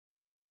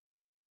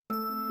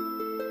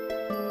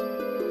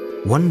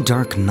One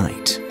dark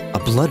night, a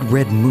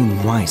blood-red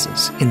moon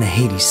rises in the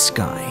Hades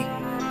sky.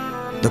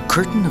 The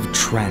curtain of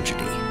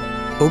tragedy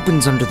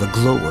opens under the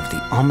glow of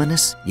the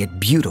ominous yet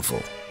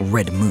beautiful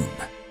red moon.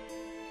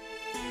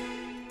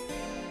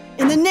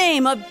 In the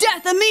name of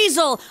Death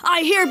Ameasle,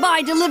 I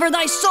hereby deliver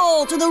thy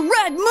soul to the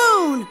red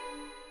moon!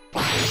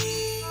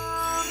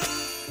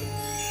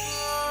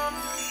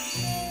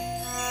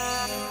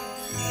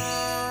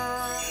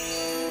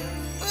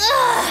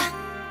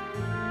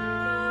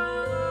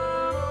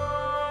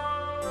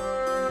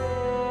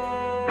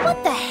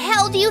 What the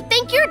hell do you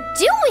think you're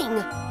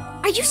doing?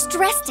 Are you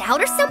stressed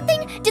out or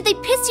something? Did they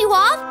piss you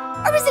off?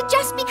 Or is it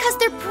just because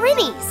they're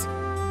prinnies?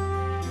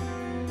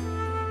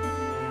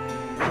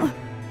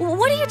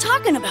 What are you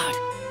talking about?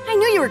 I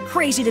knew you were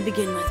crazy to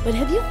begin with, but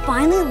have you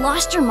finally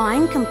lost your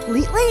mind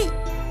completely?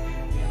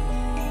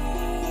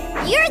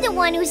 You're the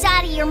one who's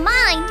out of your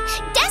mind.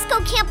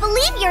 Desco can't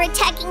believe you're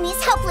attacking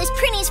these helpless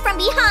prinnies from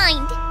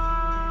behind.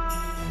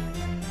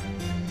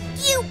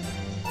 You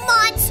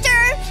monster!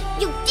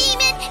 You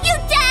demon! You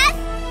death!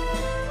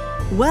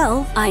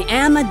 Well, I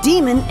am a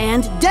demon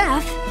and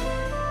death.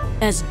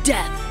 As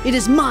death, it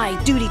is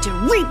my duty to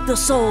reap the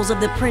souls of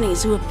the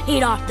prinnies who have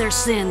paid off their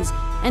sins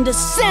and to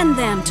send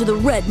them to the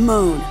red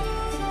moon.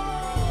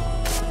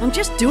 I'm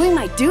just doing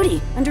my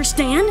duty,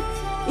 understand?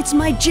 It's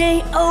my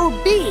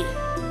J.O.B.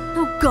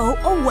 Now go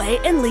away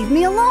and leave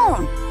me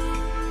alone.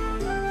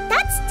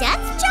 That's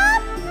Death's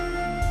job?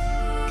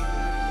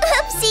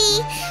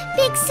 Oopsie!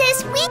 Big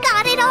sis, we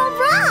got it all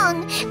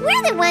wrong.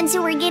 We're the ones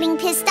who were getting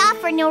pissed off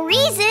for no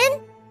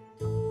reason.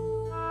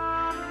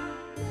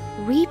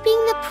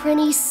 Reaping the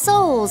prinnies'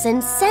 souls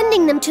and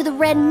sending them to the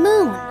red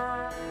moon.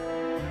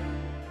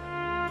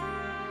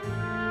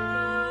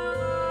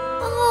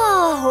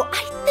 Oh,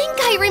 I think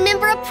I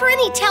remember a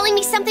prinny telling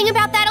me something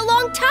about that a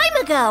long time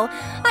ago.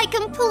 I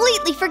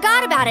completely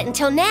forgot about it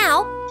until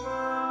now.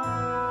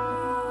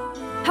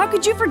 How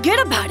could you forget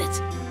about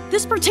it?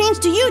 This pertains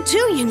to you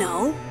too, you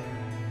know.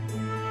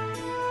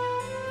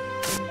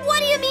 What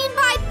do you mean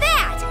by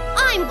that?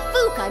 I'm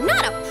Fuka,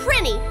 not a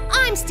prinny.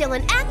 I'm still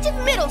an active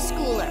middle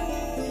schooler.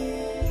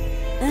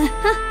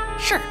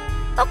 Sure.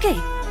 Okay,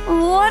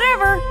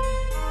 whatever.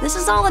 This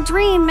is all a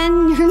dream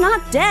and you're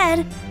not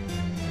dead.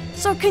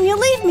 So can you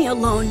leave me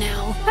alone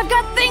now? I've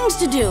got things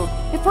to do,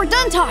 if we're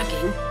done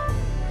talking.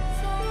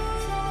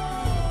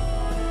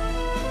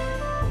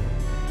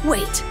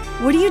 Wait,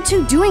 what are you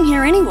two doing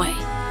here anyway?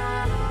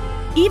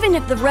 Even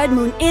if the red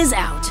moon is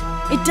out,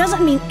 it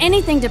doesn't mean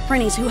anything to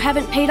prinnies who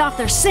haven't paid off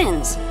their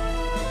sins.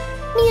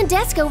 Me and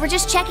Desco were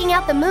just checking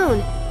out the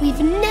moon. We've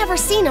never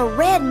seen a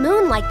red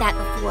moon like that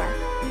before.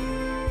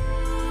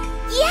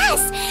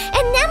 Yes,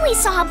 and then we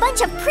saw a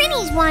bunch of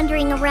prinnies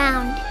wandering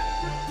around.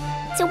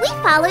 So we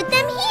followed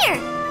them here.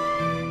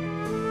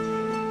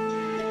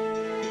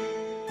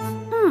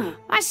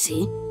 I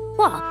see.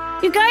 Well,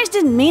 you guys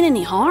didn't mean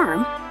any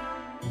harm.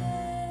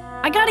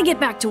 I gotta get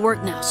back to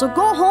work now, so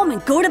go home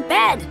and go to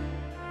bed.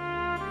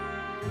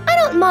 I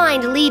don't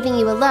mind leaving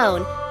you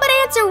alone, but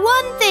answer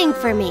one thing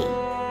for me.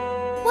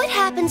 What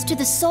happens to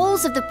the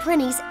souls of the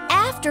prinnies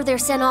after they're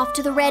sent off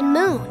to the red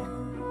moon?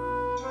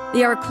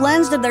 They are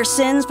cleansed of their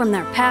sins from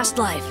their past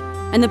life,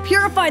 and the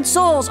purified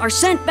souls are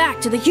sent back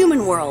to the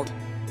human world.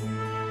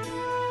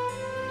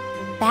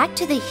 Back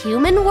to the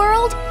human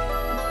world?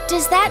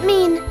 Does that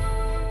mean...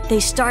 They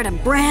start a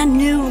brand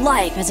new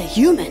life as a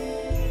human.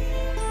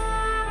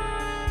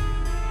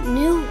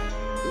 New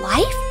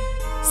life?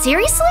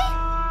 Seriously?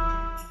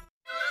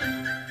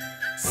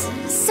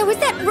 So is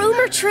that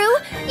rumor true?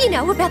 You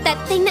know, about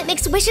that thing that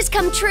makes wishes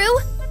come true?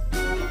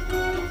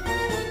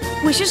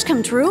 Wishes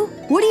come true?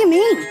 What do you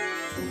mean?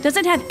 Does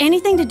it have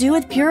anything to do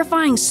with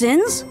purifying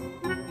sins?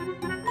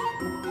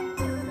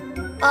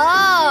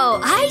 Oh,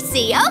 I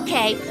see,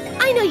 okay.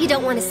 I know you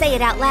don't want to say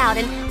it out loud,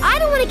 and I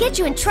don't want to get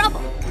you in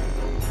trouble.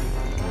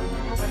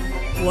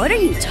 What are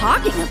you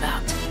talking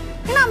about?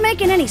 You're not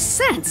making any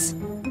sense.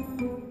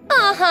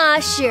 Uh-huh,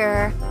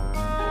 sure.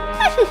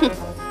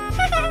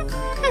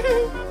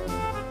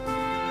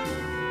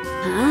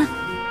 Huh?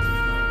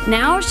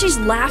 Now she's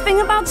laughing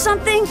about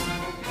something?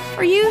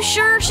 Are you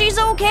sure she's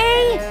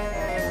okay?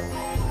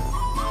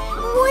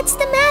 What's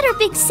the matter,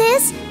 big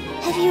sis?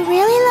 Have you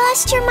really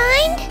lost your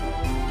mind?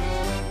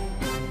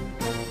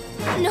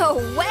 No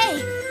way!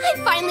 I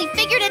finally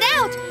figured it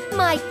out!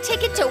 My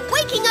ticket to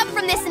waking up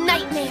from this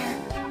nightmare!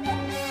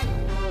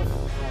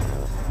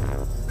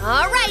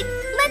 Alright,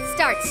 let's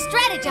start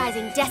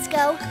strategizing,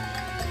 Desco.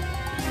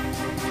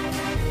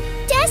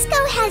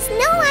 Desco has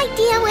no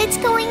idea what's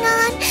going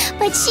on,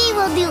 but she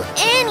will do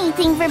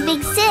anything for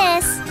big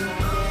sis.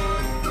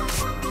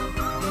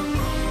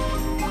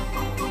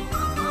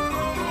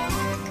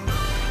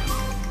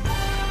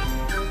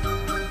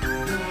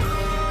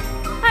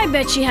 I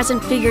bet she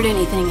hasn't figured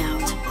anything out.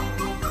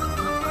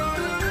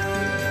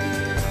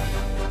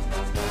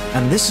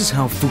 And this is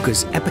how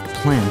Fuka's epic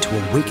plan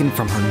to awaken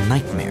from her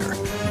nightmare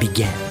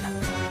began.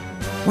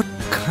 What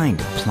kind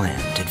of plan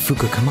did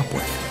Fuka come up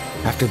with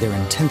after their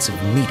intensive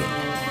meeting?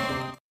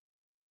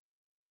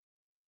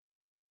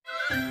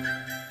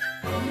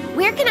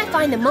 Where can I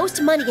find the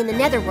most money in the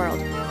Netherworld?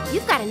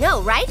 You've got to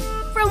know, right?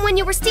 From when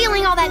you were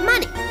stealing all that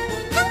money.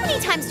 How many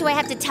times do I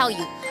have to tell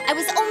you? I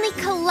was only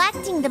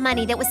collecting the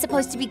money that was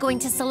supposed to be going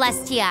to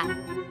Celestia.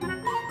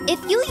 If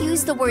you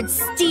use the word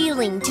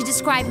stealing to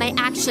describe my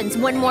actions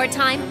one more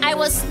time, I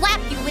will slap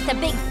you with a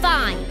big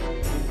fine.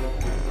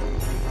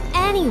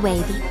 Anyway,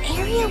 the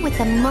area with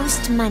the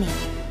most money.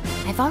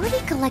 I've already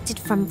collected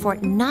from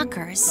Fort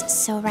Knockers,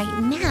 so right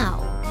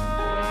now...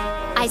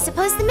 I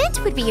suppose the Mint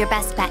would be your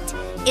best bet.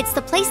 It's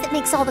the place that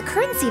makes all the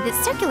currency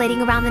that's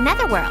circulating around the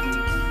Netherworld.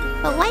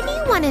 But why do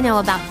you want to know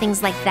about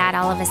things like that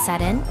all of a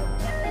sudden?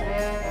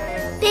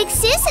 Big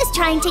Sis is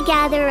trying to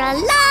gather a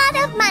lot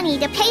of money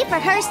to pay for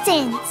her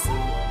sins.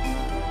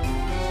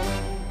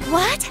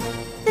 What?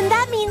 Then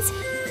that means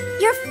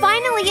you're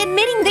finally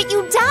admitting that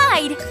you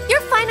died!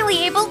 You're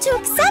finally able to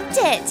accept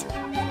it!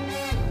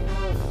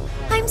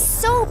 I'm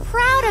so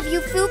proud of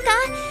you,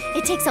 Fuka!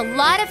 It takes a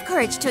lot of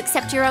courage to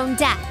accept your own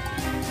death.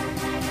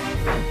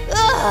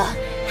 Ugh!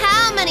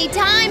 How many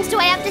times do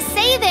I have to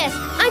say this?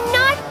 I'm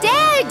not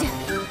dead!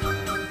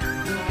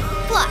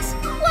 Plus,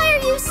 why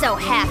are you so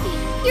happy?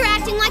 You're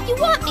acting like you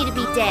want me to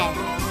be dead.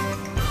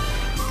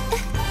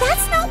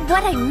 That's not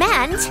what I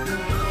meant.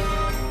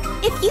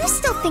 If you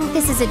still think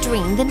this is a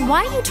dream, then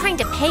why are you trying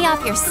to pay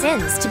off your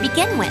sins to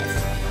begin with?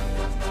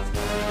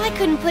 I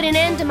couldn't put an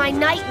end to my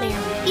nightmare,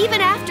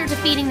 even after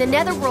defeating the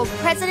Netherworld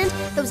President,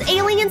 those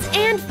aliens,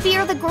 and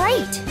Fear the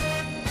Great.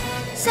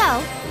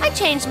 So, I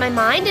changed my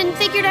mind and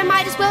figured I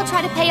might as well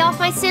try to pay off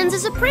my sins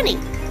as a prinny.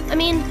 I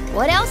mean,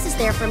 what else is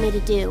there for me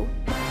to do?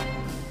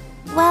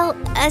 Well,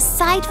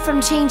 aside from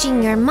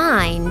changing your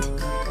mind,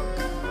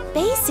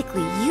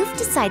 basically you've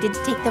decided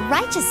to take the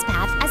righteous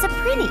path as a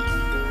prinny.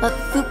 But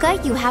Fuka,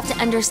 you have to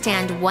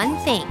understand one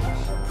thing.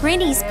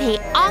 Prinnies pay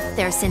off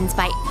their sins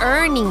by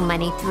earning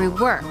money through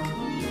work.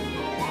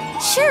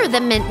 Sure, the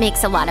Mint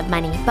makes a lot of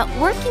money, but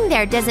working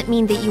there doesn't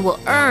mean that you will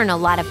earn a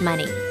lot of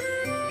money.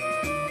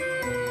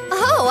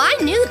 Oh, I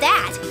knew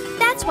that.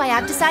 That's why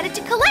I've decided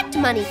to collect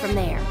money from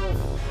there.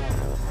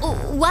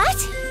 What?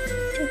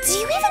 Do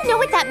you even know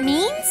what that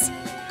means?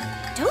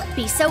 Don't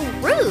be so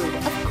rude.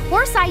 Of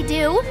course I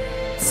do.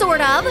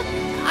 Sort of.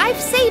 I've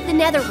saved the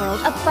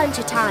Netherworld a bunch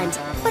of times,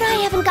 but I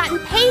haven't gotten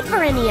paid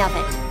for any of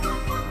it.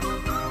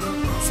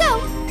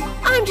 So,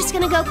 I'm just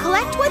gonna go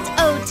collect what's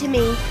owed to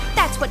me.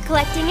 That's what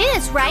collecting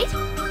is, right?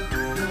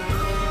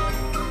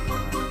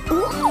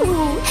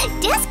 Ooh,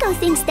 Desco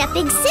thinks that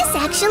Big Sis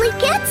actually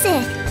gets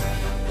it.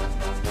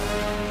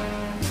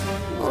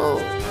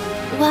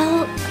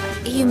 Well,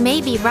 you may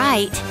be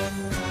right.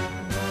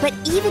 But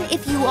even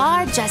if you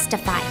are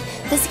justified,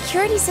 the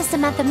security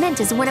system at the Mint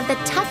is one of the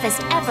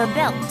toughest ever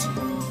built.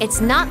 It's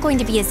not going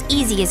to be as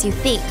easy as you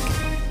think.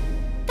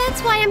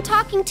 That's why I'm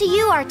talking to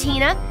you,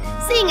 Artina.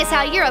 Seeing as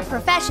how you're a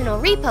professional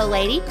repo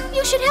lady,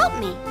 you should help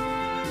me.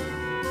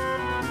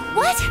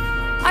 What?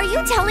 Are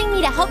you telling me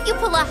to help you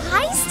pull a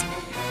heist?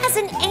 As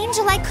an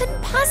angel, I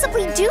couldn't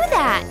possibly do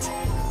that.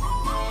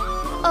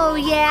 Oh,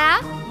 yeah?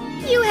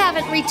 You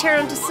haven't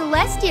returned to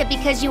Celestia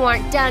because you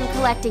aren't done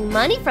collecting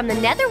money from the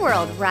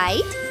Netherworld,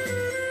 right?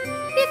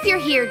 If you're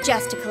here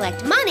just to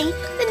collect money,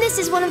 then this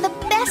is one of the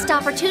best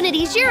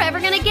opportunities you're ever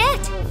gonna get.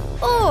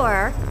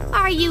 Or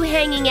are you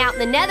hanging out in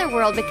the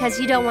Netherworld because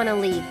you don't want to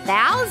leave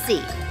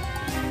Bowsy?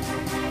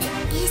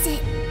 Is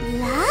it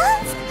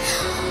love?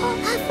 A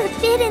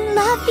forbidden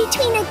love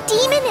between a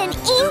demon and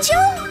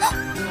angel?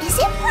 Is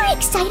it more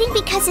exciting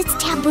because it's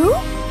taboo?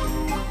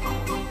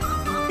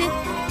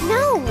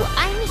 No,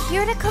 I'm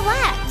here to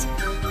collect.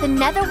 The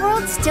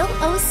Netherworld still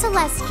owes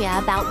Celestia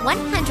about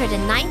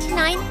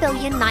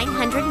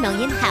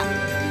 199,900,000,000 health.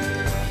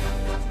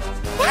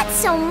 That's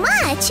so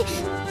much!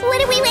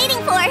 What are we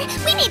waiting for?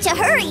 We need to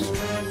hurry!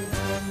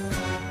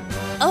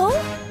 Oh?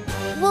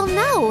 Well,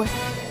 no.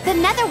 The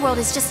Netherworld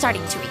is just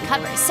starting to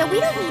recover, so we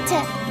don't need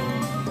to...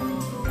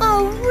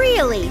 Oh,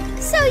 really?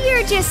 So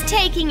you're just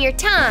taking your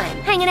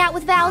time, hanging out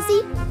with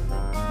Bowsy?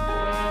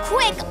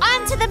 Quick,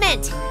 on to the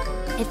Mint!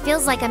 It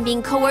feels like I'm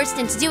being coerced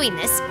into doing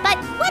this, but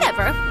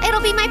whatever.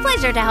 It'll be my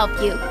pleasure to help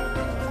you.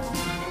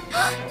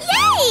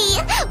 Yay!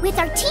 With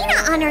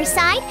Artina on our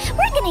side,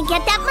 we're gonna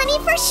get that money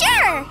for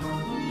sure!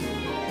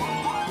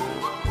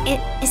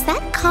 Is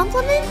that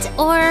compliment,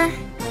 or...?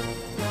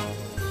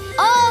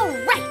 All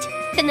right!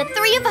 Then the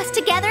three of us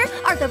together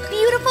are the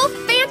beautiful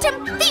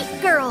Phantom Thief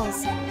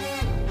Girls!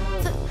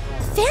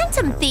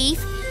 Phantom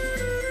Thief?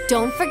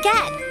 Don't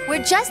forget,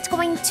 we're just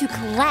going to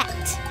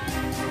collect.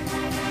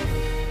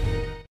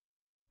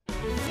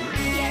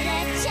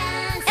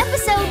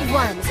 Episode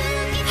 1,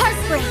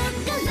 Heartbreak,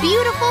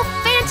 Beautiful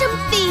Phantom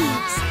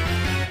Thieves!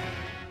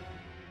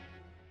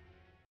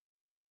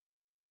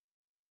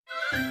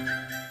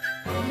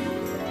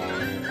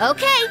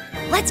 Okay,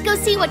 let's go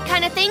see what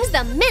kind of things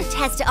the Mint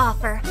has to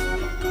offer.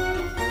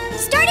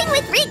 Starting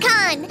with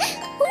Recon!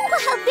 Ooh,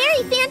 how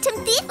very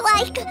Phantom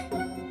Thief-like!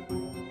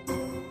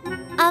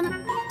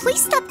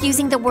 Please stop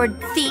using the word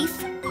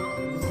thief.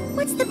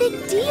 What's the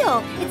big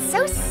deal? It's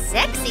so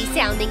sexy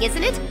sounding,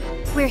 isn't it?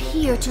 We're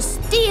here to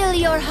steal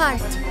your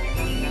heart.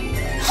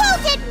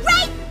 Hold it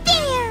right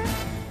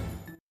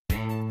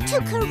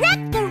to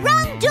correct the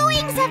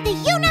wrongdoings of the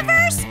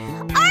universe,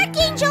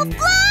 Archangel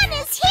Flan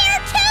is here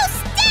to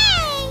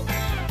stay!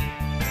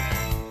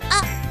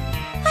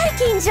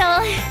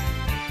 Archangel!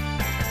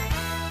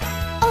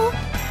 Oh,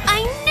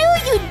 I knew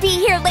you'd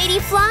be here, Lady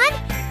Flan!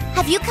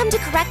 Have you come to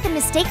correct the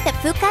mistake that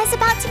Fuka is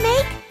about to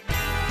make?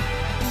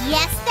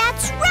 Yes,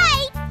 that's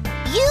right!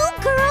 You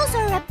girls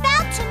are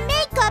about to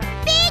make a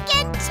big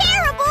and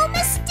terrible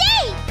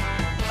mistake!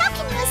 How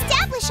can you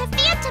establish a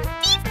Phantom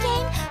Thief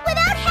gang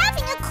without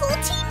having a cool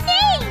team name?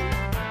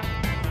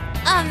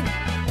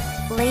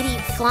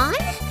 Lady Flan?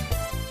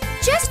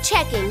 Just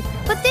checking,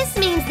 but this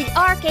means the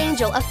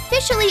Archangel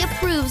officially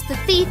approves the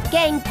thief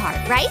gang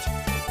part, right?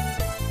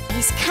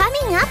 Is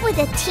coming up with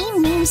a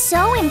team name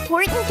so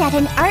important that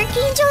an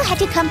Archangel had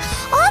to come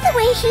all the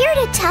way here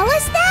to tell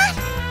us that?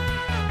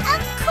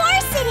 Of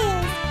course it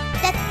is!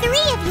 The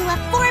three of you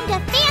have formed a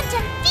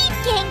Phantom Thief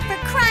gang for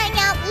crying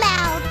out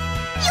loud!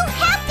 You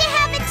have to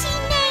have a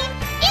team name!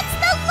 It's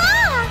the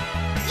law!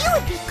 You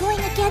would be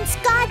going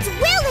against God's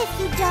will if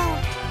you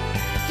don't!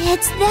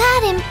 It's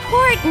that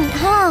important,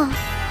 huh?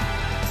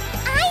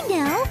 I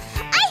know!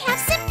 I have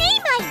some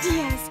name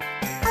ideas!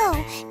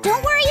 Oh,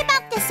 don't worry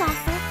about this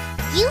offer.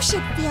 You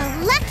should feel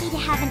lucky to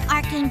have an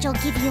Archangel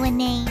give you a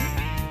name.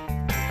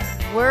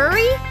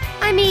 Worry?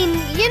 I mean,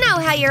 you know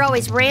how you're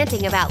always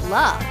ranting about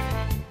love.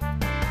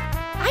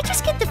 I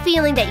just get the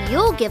feeling that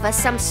you'll give us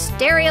some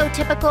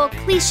stereotypical,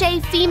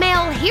 cliché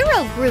female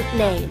hero group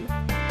name.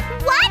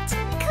 What?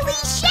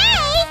 Cliché?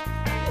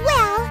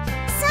 Well,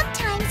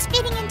 sometimes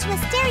fitting into a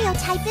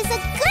stereotype is a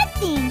good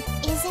thing,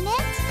 isn't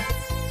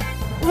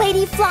it?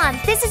 Lady Flan,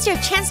 this is your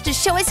chance to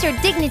show us your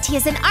dignity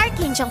as an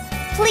Archangel.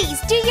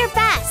 Please, do your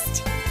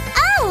best.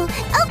 Oh,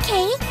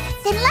 okay.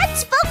 Then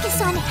let's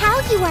focus on how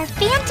you are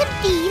Phantom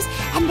Thieves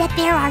and that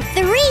there are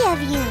three of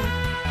you.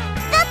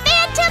 The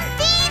Phantom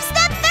Thieves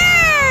the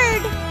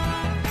Third!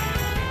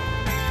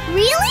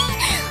 Really?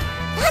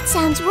 That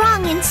sounds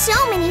wrong in so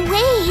many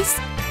ways.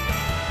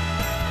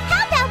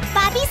 How about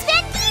Bobby's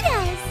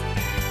Banditas?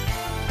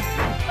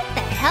 What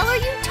the hell are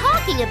you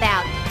talking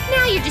about?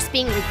 Now you're just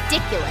being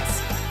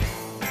ridiculous.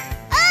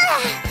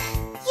 Ugh!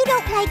 You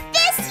don't like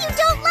this, you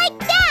don't like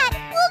that!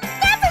 We'll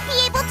never be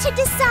able to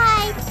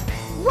decide!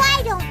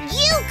 Why don't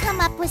you come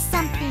up with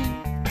something?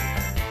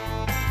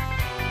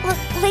 Look,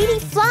 Lady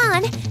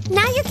Flan,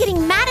 now you're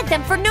getting mad at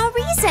them for no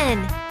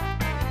reason.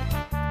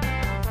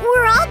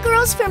 We're all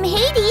girls from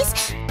Hades,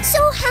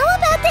 so how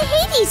about the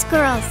Hades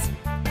girls?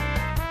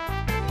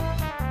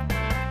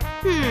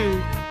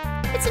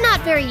 It's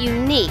not very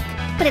unique,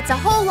 but it's a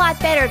whole lot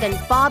better than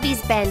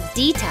Bobby's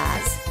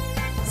Banditas.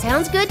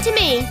 Sounds good to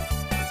me.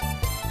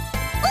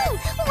 Ooh,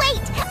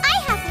 wait,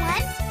 I have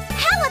one!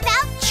 How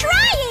about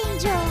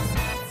Tri-Angels?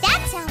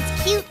 That sounds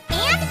cute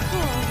and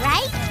cool,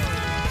 right?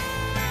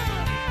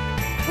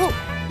 Well,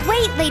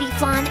 wait, Lady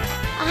Flan.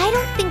 I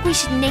don't think we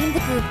should name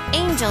the group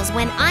Angels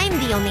when I'm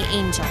the only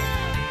angel.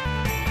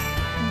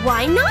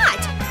 Why not?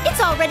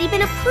 It's already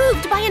been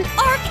approved by an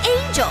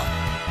Archangel.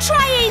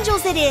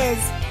 Tri-Angels it is.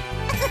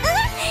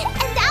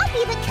 And I'll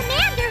be the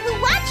commander who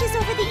watches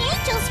over the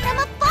angels from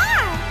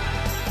afar.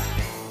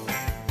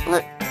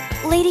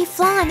 Lady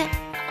Flan,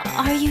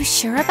 are you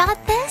sure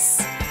about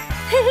this?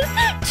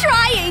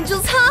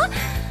 Tri-Angels, huh?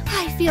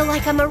 I feel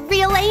like I'm a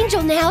real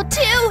angel now,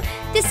 too.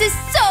 This is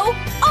so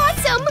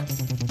awesome.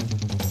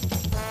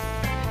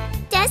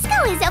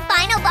 Desco is a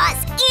final boss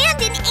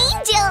and an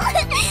angel.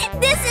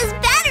 This is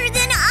better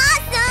than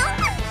awesome.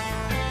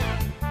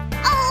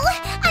 Oh,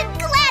 I'm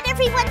glad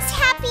everyone's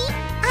happy.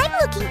 I'm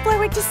looking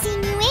forward to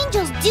seeing you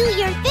angels do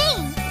your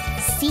thing.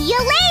 See you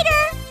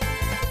later.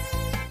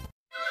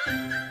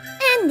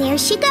 And there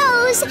she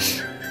goes.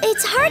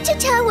 It's hard to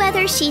tell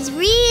whether she's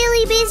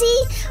really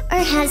busy or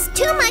has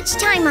too much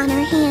time on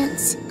her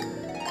hands.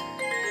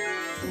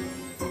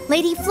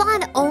 Lady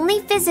Flan only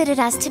visited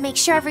us to make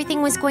sure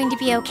everything was going to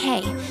be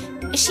okay.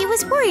 She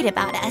was worried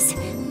about us.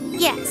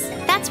 Yes,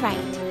 that's right.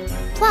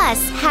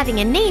 Plus, having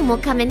a name will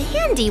come in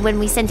handy when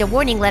we send a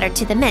warning letter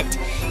to the Mint.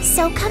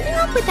 So coming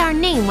up with our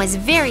name was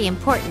very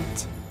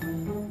important.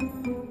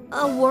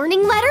 A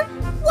warning letter?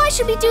 Why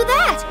should we do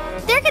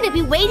that? They're going to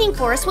be waiting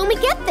for us when we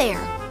get there.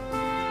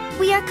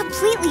 We are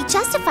completely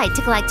justified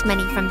to collect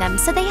money from them,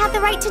 so they have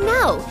the right to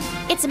know.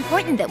 It's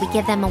important that we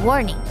give them a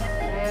warning.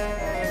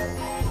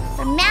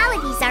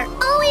 Formalities are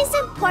always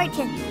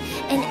important.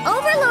 An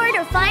overlord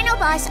or final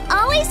boss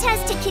always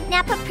has to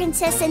kidnap a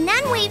princess and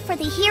then wait for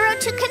the hero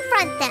to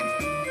confront them.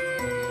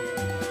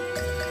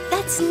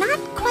 That's not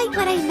quite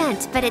what I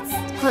meant, but it's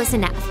close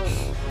enough.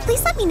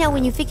 Please let me know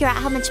when you figure out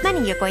how much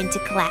money you're going to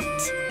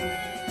collect.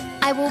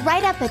 I will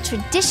write up a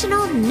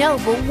traditional,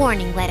 noble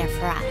warning letter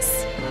for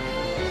us.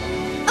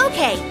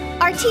 Okay,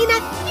 Artina,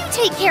 you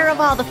take care of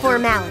all the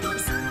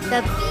formalities.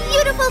 The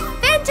beautiful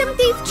Phantom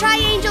Thief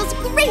Tri-Angels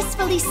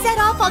gracefully set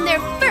off on their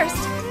first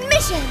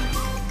mission.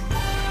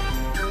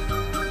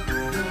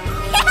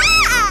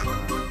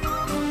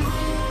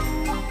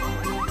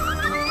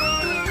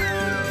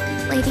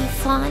 Lady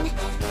Flan,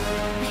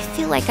 I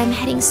feel like I'm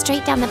heading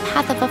straight down the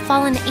path of a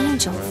fallen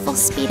angel, full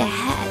speed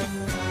ahead.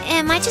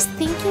 Am I just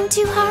thinking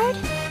too hard?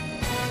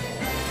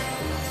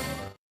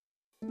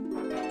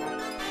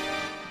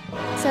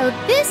 So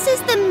this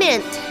is the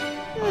mint.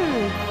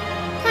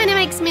 Kinda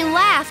makes me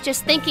laugh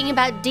just thinking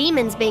about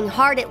demons being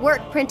hard at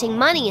work printing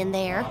money in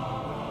there.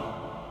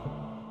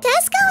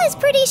 Desco is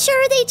pretty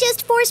sure they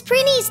just force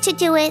Prinnies to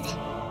do it.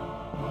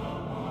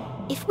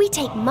 If we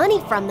take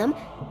money from them,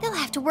 they'll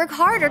have to work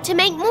harder to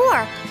make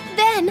more.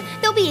 Then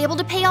they'll be able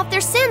to pay off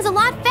their sins a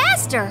lot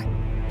faster.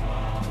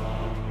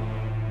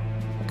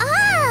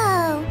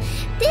 Oh,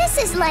 this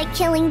is like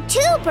killing 2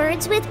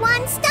 birds with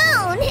 1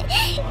 stone.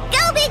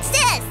 Go, Big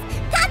Sis!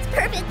 That's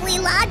perfectly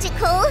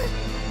logical.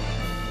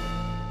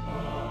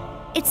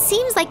 It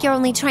seems like you're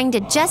only trying to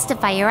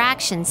justify your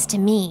actions to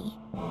me.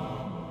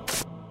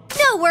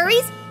 No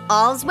worries.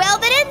 All's well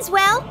that ends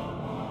well.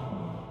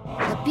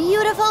 The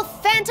beautiful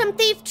Phantom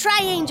Thief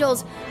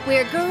Triangels.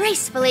 We're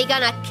gracefully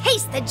gonna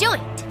case the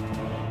joint.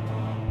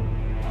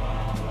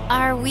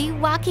 Are we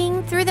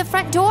walking through the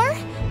front door?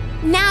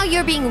 Now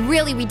you're being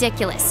really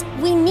ridiculous.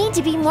 We need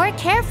to be more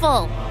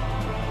careful.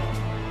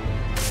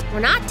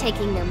 We're not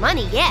taking their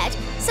money yet,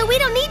 so we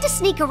don't need to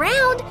sneak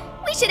around.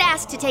 We should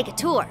ask to take a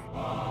tour.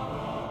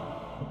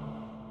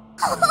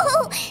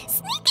 Oh,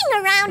 sneaking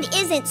around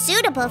isn't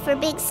suitable for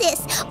Big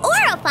Sis or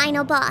a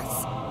final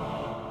boss.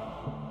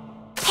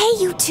 Hey,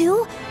 you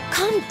two!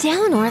 Calm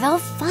down or they'll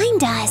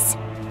find us.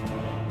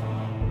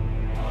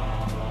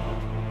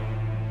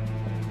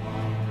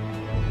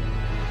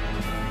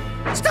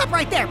 Stop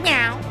right there,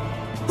 meow!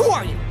 Who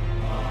are you?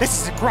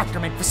 This is a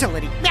corrupterment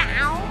facility,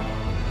 meow!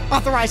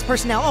 Authorized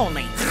personnel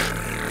only.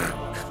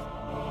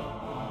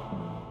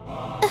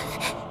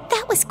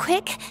 That was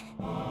quick.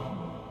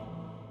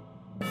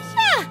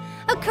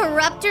 A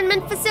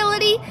corrupterment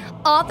facility?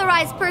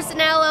 Authorized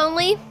personnel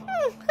only?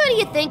 Who do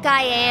you think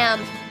I am?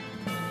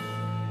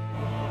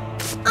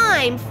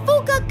 I'm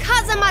Fuka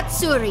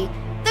Kazamatsuri,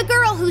 the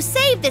girl who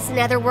saved this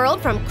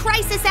netherworld from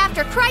crisis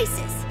after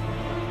crisis.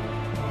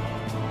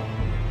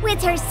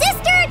 With her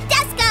sister,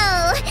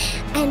 Desco!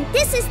 And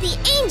this is the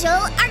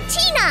angel,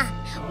 Artina!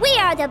 We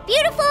are the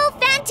beautiful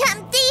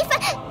Phantom Thief...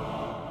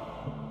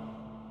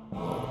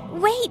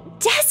 Wait,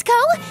 Desco?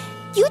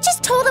 You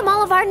just told him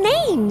all of our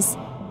names.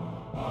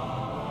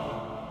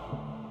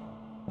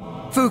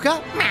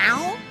 Fuka,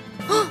 meow!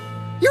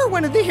 You're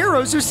one of the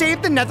heroes who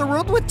saved the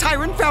netherworld with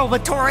Tyrant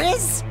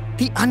Valvatores?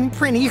 The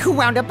unprinny who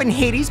wound up in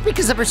Hades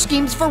because of her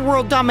schemes for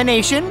world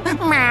domination?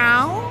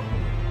 Meow!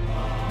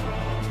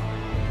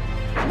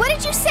 What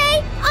did you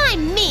say?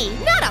 I'm me,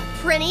 not a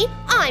prinny.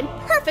 I'm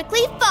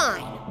perfectly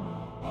fine.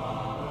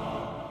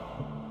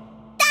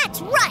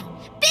 That's right!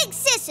 Big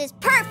Sis is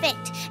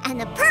perfect! And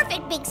the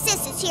perfect Big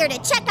Sis is here to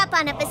check up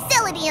on a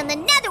facility in the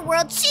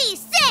netherworld she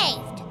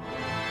saved!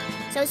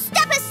 So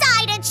step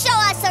aside and show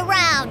us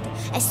around,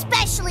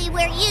 especially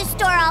where you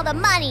store all the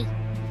money.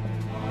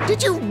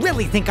 Did you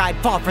really think I'd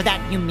fall for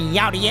that, you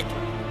meowdiot?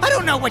 I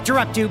don't know what you're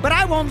up to, but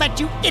I won't let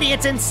you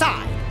idiots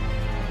inside.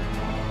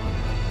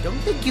 Don't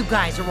think you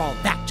guys are all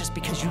that just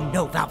because you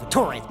know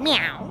Valvatores,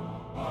 meow.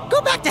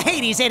 Go back to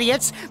Hades,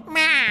 idiots,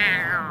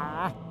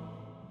 meow.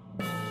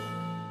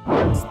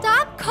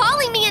 Stop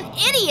calling me an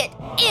idiot,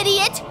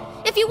 idiot!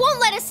 If you won't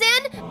let us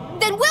in,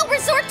 then we'll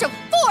resort to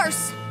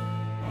force!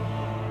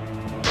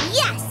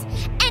 Yes!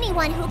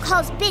 Anyone who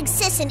calls Big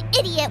Sis an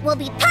idiot will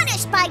be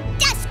punished by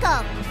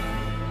Desco!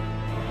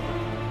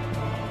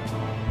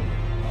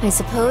 I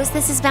suppose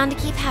this is bound to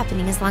keep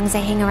happening as long as I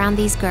hang around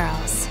these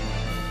girls.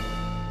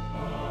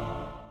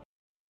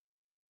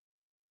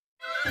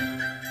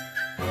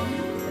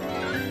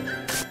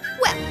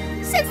 Well,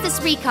 since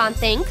this recon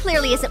thing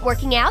clearly isn't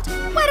working out,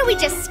 why don't we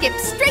just skip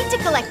straight to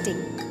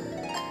collecting?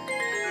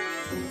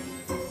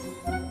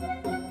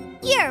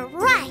 You're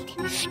right.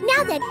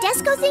 Now that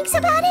Desco thinks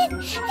about it,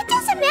 it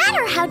doesn't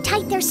matter how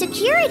tight their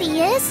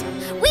security is.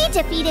 We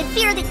defeated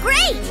Fear the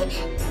Great.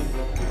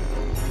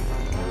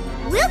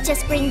 We'll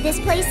just bring this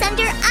place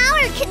under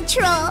our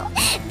control.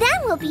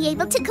 Then we'll be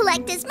able to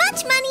collect as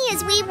much money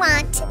as we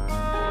want.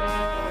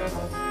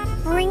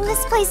 Bring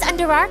this place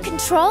under our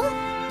control?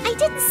 I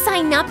didn't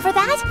sign up for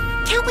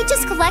that. Can't we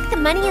just collect the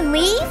money and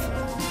leave?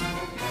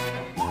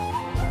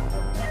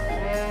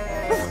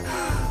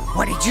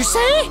 What did you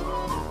say?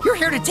 You're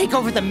here to take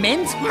over the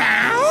mint,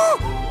 meow?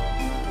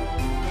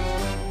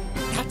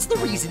 That's the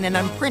reason an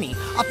unprinny,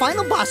 a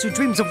final boss who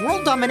dreams of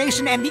world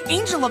domination, and the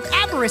angel of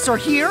avarice are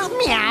here,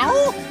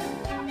 meow?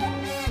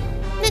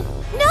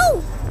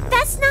 No,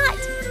 that's not...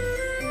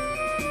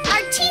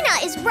 Artina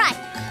is right.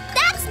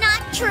 That's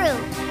not true.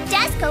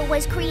 Desco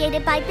was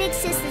created by Big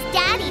Sis's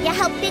daddy to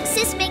help Big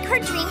Sis make her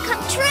dream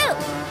come true.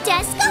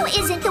 Desco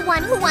isn't the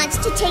one who wants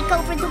to take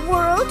over the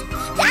world.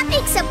 That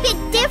makes a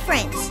big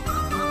difference.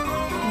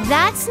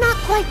 That's not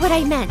quite what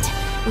I meant.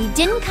 We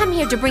didn't come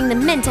here to bring the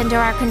mint under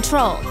our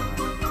control.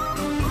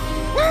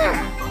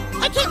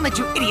 I can't let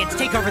you idiots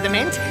take over the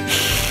mint.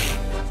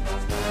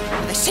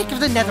 For the sake of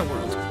the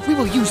netherworld, we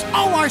will use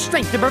all our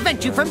strength to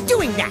prevent you from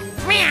doing that.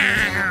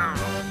 Meow!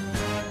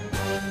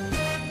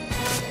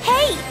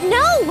 Hey,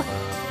 no!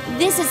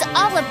 This is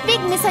all a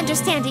big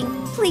misunderstanding.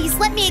 Please,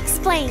 let me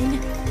explain.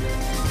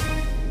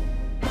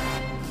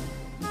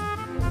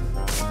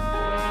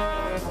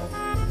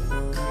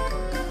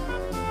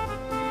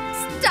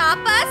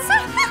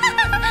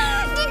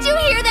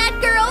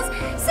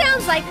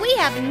 like we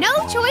have no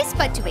choice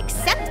but to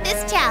accept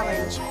this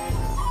challenge.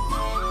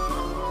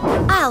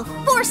 I'll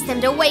force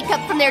them to wake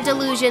up from their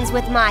delusions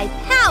with my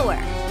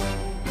power.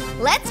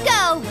 Let's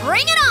go,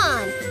 bring it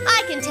on!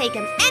 I can take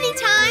them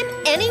anytime,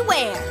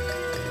 anywhere.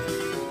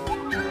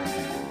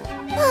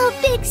 Oh,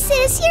 Big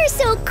Sis, you're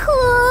so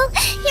cool.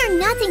 You're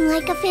nothing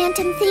like a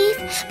phantom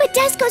thief, but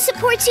Desco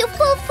supports you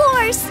full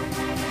force.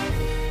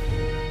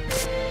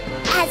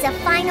 As a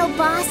final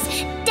boss,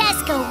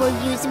 Desco will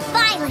use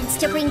violence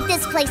to bring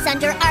this place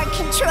under our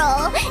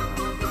control.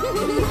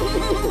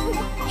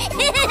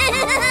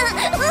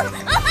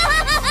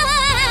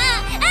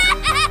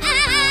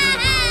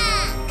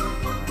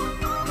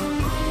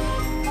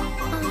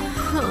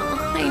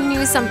 I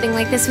knew something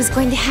like this was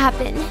going to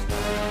happen.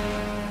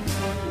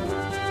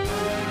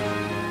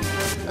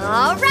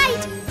 All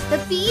right, the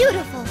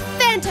beautiful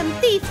Phantom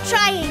Thief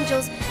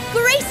Tri-Angels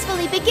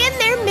gracefully begin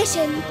their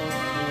mission.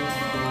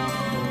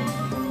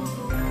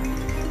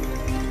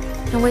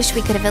 I wish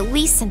we could have at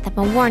least sent them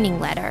a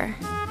warning letter.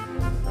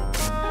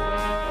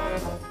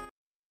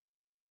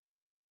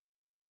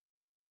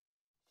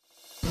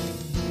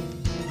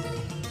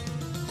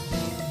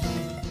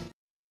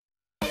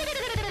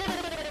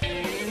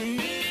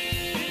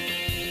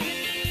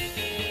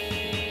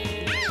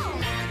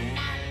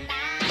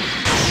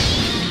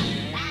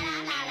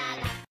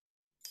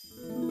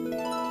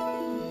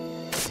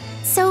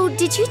 So,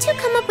 did you two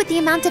come up with the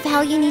amount of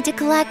hell you need to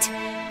collect?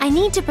 I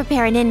need to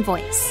prepare an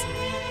invoice.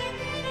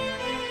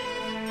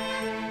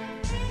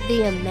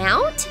 The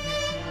amount?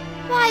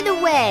 By the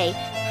way,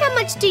 how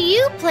much do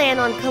you plan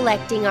on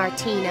collecting,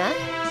 Artina?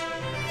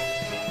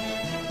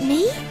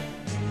 Me?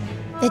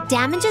 The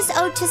damages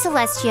owed to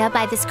Celestia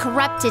by this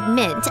corrupted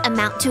mint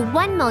amount to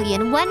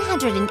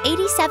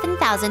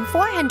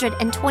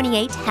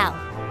 1,187,428 hell.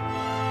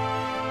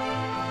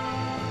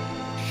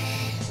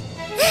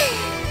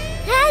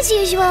 As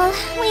usual,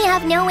 we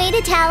have no way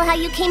to tell how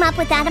you came up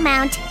with that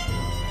amount.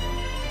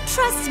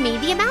 Trust me,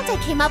 the amount I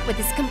came up with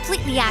is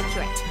completely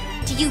accurate.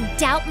 Do you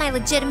doubt my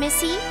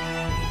legitimacy?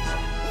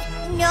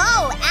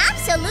 No,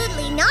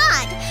 absolutely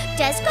not.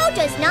 Desco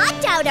does not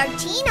doubt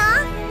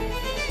Artina.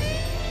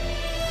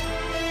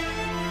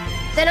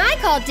 Then I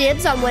call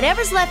dibs on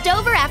whatever's left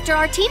over after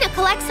Artina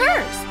collects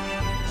hers.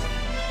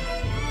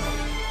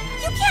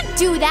 You can't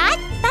do that!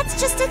 That's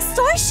just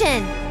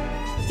extortion!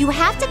 You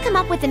have to come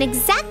up with an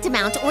exact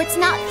amount or it's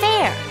not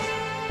fair.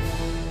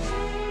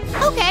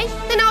 Okay,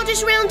 then I'll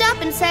just round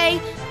up and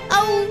say,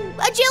 oh,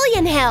 a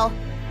jillion hell.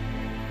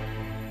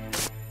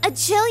 A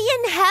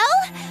jillion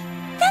hell?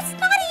 That's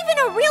not even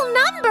a real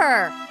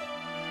number!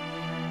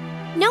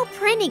 No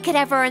Prinny could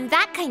ever earn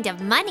that kind of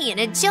money in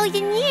a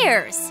jillion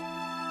years.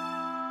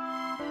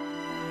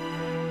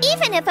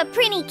 Even if a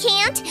Prinny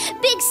can't,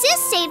 Big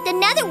Sis saved the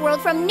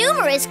Netherworld from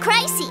numerous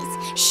crises.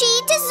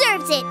 She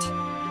deserves it.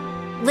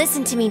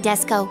 Listen to me,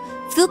 Desco.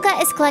 Fuka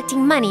is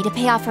collecting money to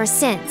pay off her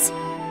sins.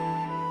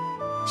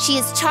 She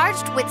is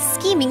charged with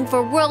scheming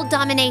for world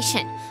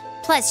domination.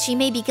 Plus, she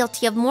may be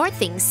guilty of more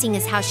things, seeing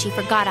as how she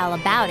forgot all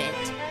about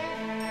it.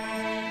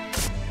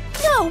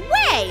 No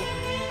way!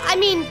 I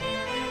mean,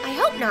 I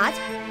hope not.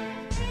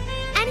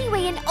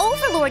 Anyway, an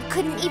overlord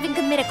couldn't even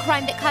commit a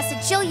crime that cost a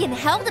jillion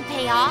hell to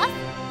pay off.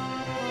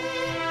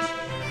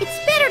 It's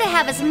better to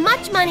have as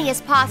much money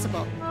as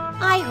possible.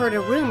 I heard a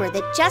rumor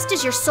that just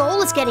as your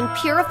soul is getting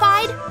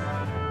purified,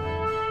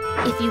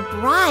 if you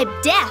bribe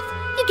death,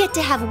 you get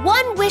to have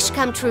one wish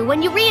come true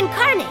when you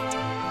reincarnate.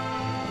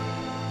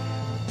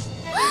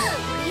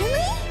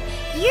 Really?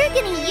 You're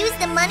gonna use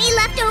the money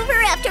left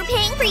over after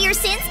paying for your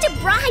sins to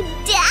bribe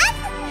death?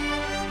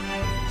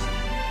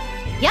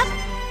 Yep.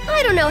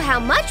 I don't know how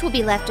much will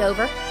be left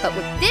over, but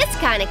with this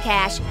kind of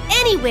cash,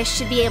 any wish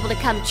should be able to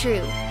come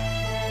true.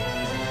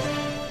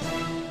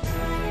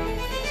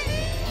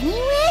 Any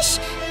wish?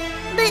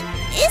 But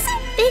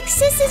isn't Big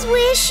Sis's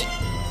wish?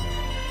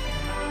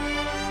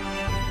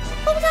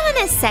 Hold on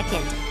a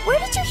second. Where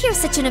did you hear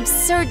such an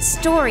absurd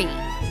story?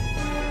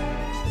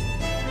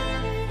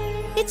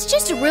 It's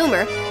just a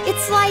rumor.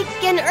 It's like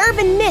an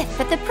urban myth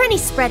that the Prinny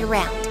spread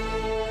around.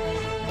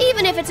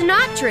 Even if it's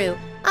not true,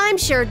 I'm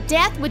sure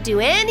Death would do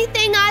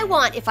anything I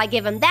want if I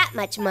give him that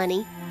much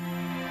money.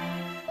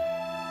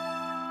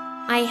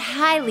 I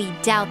highly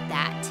doubt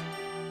that.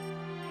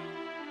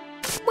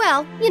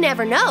 Well, you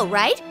never know,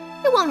 right?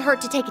 It won't hurt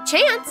to take a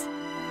chance.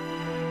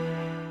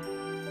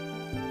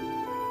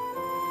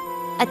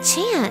 A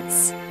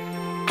chance?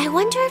 I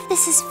wonder if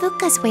this is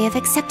Fuka's way of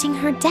accepting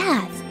her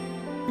death.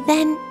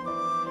 Then...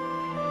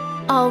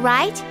 all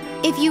right,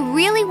 if you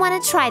really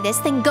want to try this,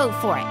 then go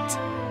for it.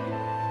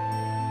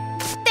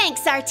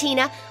 Thanks,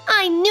 Artina.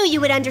 I knew you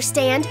would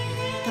understand.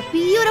 The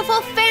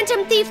beautiful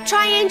Phantom Thief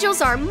Tri-Angels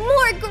are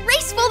more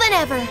graceful than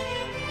ever.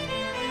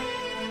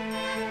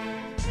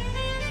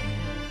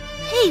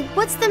 Hey,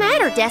 what's the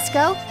matter,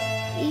 Desco?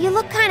 You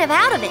look kind of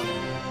out of it.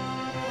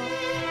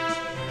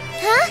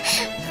 Huh?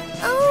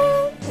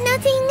 Oh,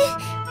 nothing.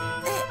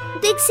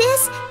 Big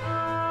Sis,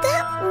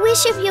 that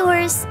wish of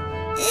yours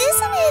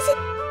isn't as...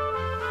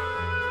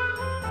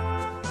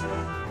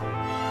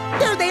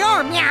 There they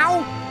are,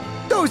 meow!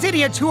 Those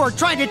idiots who are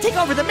trying to take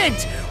over the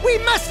mint! We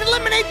must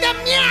eliminate them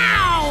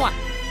now!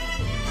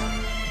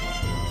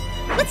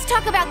 Let's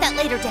talk about that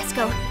later,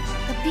 Desco.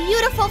 The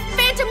beautiful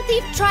Phantom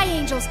Thief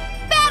Tri-Angels,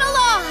 battle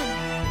on!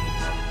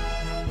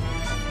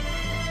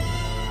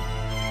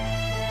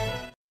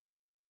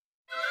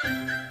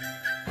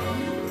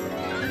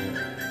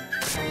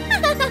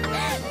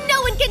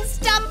 No one can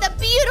stop the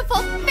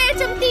beautiful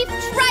Phantom Thief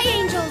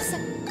Tri-Angels!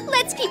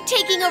 Let's keep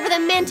taking over the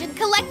mint and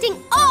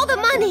collecting all the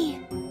money!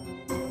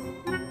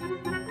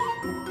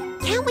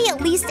 Can't we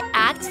at least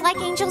act like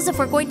angels if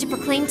we're going to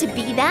proclaim to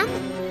be them?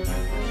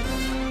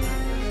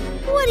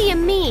 What do you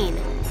mean?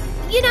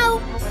 You know,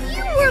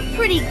 you were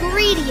pretty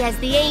greedy as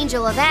the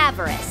Angel of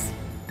Avarice.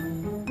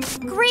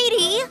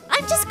 Greedy?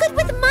 I'm just good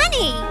with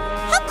money!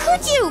 How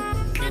could you?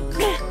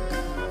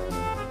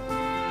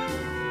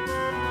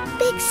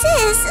 Big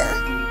Sis.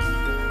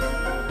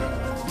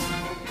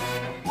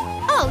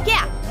 Oh,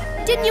 yeah.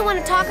 Didn't you want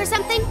to talk or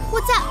something?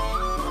 What's up?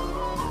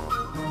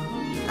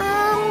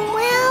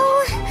 Well,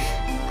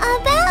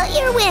 about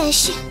your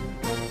wish.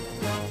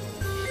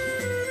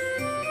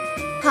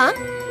 Huh?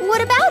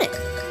 What about it?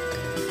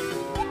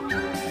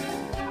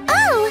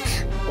 Oh,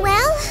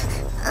 well,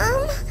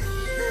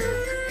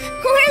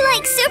 we're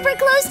like super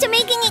close to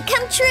making it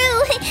come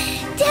true.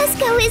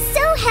 Desco is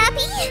so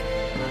happy.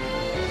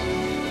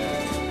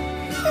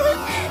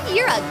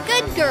 You're a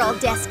good girl,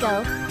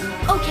 Desco.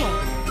 Okay,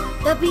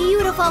 the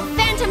beautiful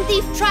Phantom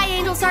Thief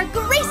Tri-Angels are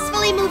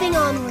gracefully moving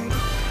onward.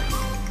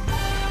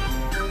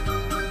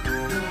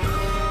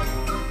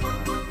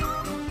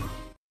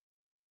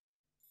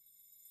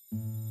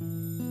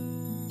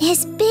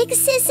 Is Big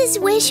Sis's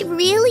wish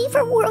really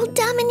for world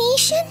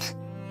domination?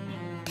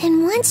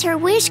 Then once her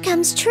wish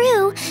comes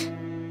true,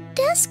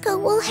 Desco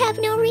will have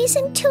no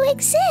reason to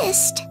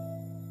exist.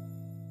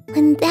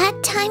 When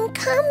that time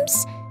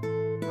comes,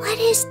 what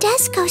is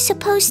Desco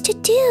supposed to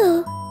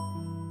do?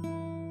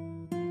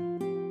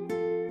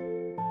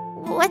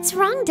 What's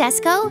wrong,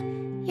 Desco?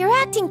 You're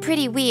acting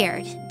pretty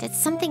weird. Did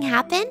something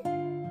happen?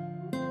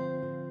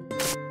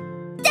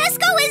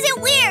 Desco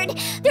isn't weird!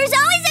 There's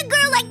always a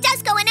girl like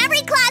Desco in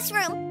every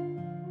classroom!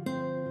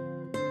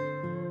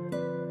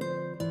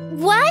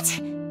 What?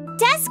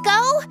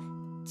 Desco?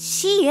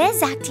 She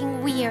is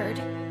acting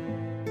weird.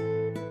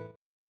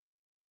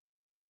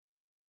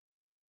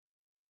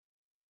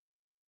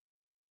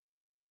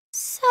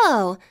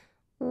 So,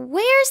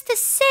 where's the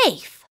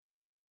safe?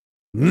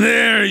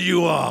 There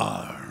you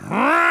are.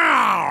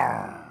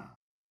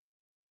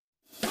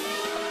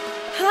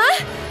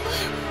 Huh?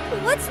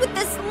 What's with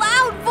this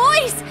loud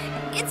voice?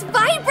 It's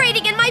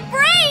vibrating in my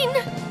brain!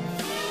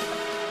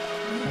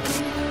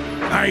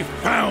 I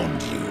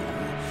found you.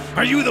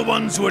 Are you the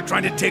ones who are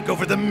trying to take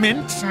over the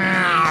mint?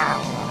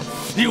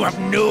 You have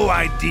no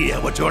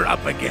idea what you're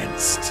up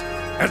against.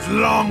 As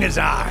long as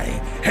I,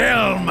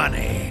 Hell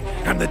Money,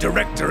 am the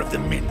director of the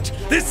mint,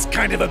 this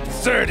kind of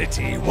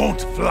absurdity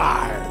won't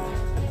fly.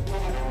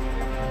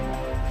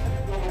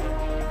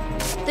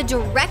 The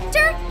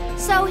director?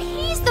 So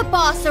he's the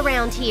boss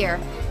around here.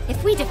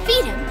 If we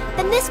defeat him,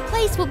 then this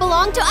place will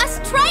belong to us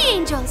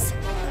Tri-Angels.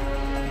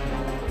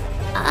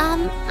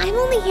 I'm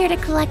only here to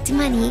collect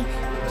money.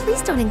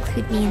 Please don't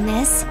include me in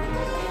this.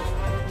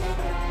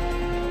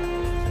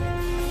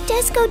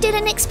 Desco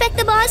didn't expect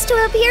the boss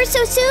to appear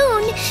so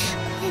soon.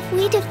 If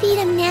we defeat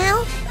him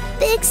now,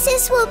 Big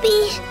Sis will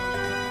be...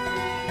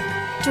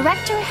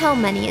 Director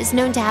Hellmoney is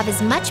known to have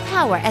as much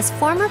power as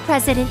former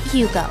President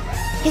Hugo.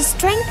 His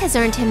strength has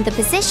earned him the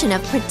position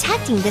of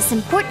protecting this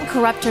important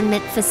corruptor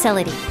mint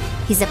facility.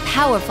 He's a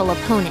powerful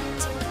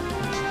opponent.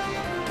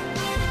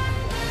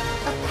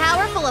 A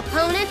powerful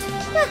opponent?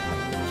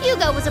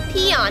 Hugo was a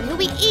peon who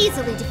we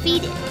easily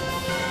defeated.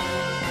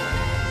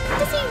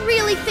 Does he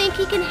really think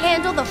he can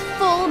handle the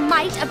full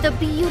might of the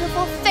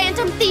beautiful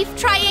Phantom Thief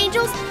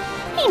Tri-Angels?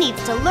 He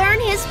needs to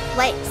learn his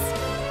place.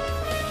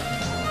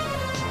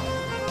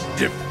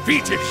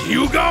 Defeated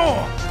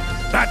Hugo?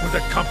 That was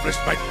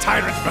accomplished by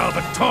Tyrant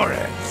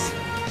Valvatores.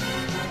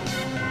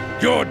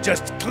 You're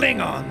just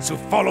Klingons who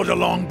followed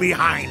along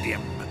behind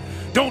him.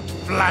 Don't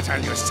flatter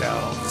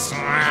yourselves.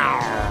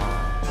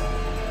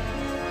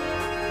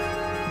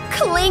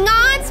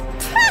 Klingons?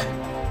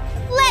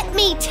 Let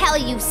me tell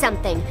you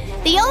something.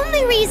 The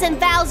only reason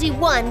Valzy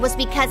won was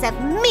because of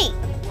me.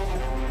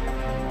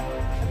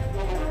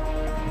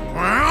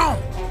 Well,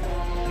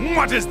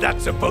 what is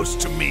that supposed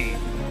to mean?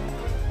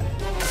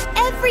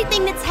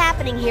 Everything that's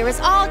happening here is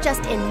all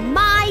just in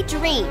my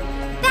dream.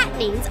 That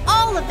means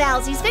all of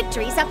Valzy's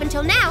victories up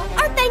until now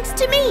are thanks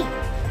to me.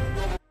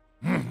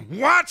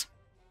 What?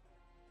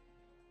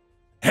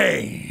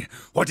 Hey,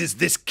 what is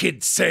this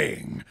kid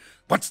saying?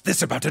 What's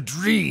this about a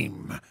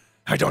dream?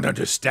 I don't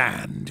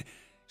understand.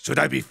 Should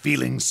I be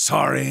feeling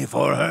sorry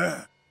for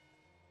her?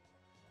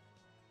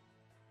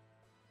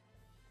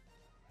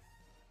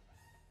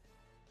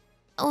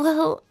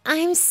 Well,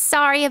 I'm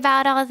sorry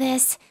about all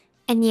this.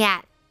 And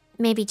yeah,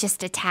 maybe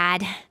just a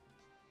tad.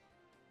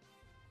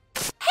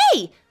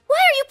 Hey, why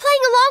are you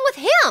playing along with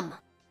him?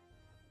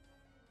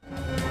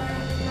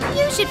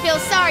 You should feel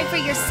sorry for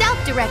yourself,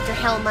 Director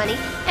Hellmoney,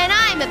 and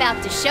I'm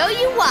about to show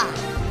you why.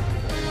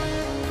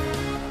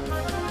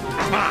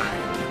 Fine.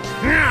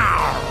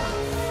 Now,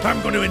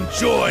 I'm going to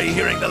enjoy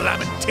hearing the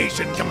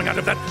lamentation coming out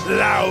of that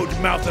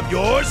loud mouth of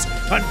yours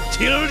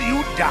until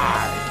you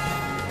die.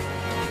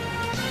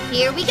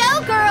 Here we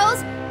go,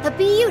 girls! The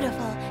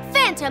beautiful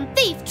Phantom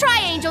Thief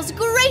Tri-Angels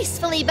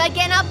gracefully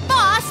begin a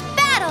boss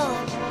battle!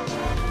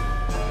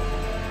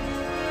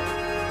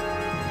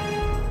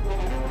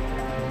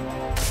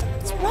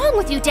 What's wrong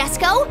with you,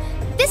 Desco?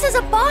 This is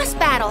a boss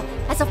battle.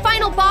 As a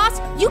final boss,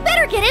 you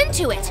better get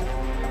into it.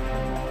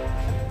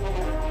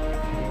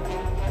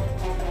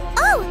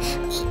 Oh,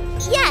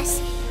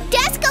 yes.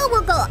 Desco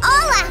will go all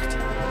out.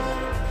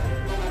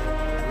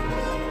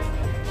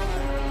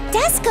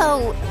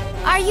 Desco,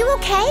 are you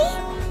okay?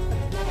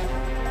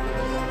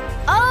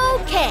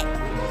 Okay,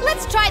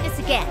 let's try this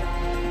again.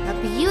 The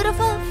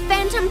beautiful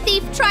Phantom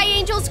Thief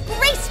Tri-Angels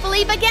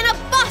gracefully begin a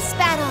boss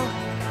battle.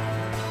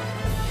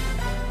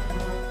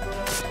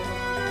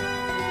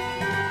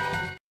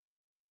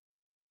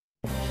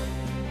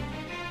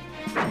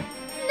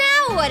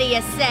 Now what do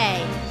you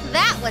say?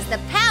 That was the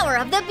power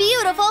of the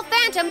beautiful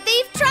Phantom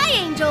Thief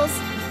Tri-Angels,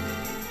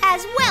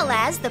 as well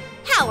as the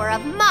power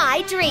of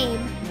my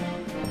dream.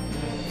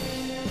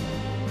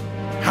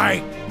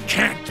 I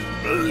can't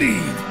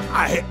believe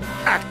I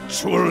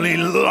actually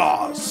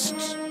lost.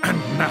 And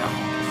now,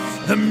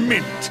 the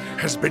mint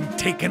has been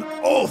taken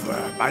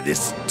over by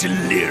this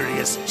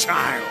delirious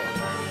child.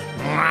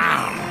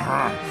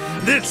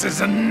 This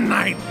is a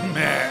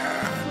nightmare.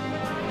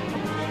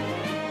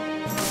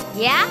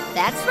 Yeah,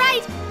 that's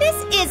right.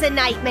 This is a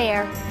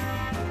nightmare.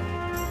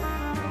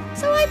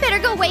 So I better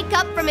go wake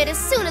up from it as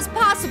soon as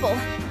possible,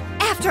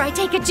 after I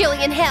take a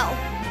Jillian hell.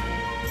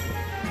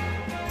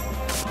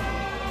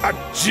 A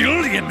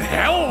Jillian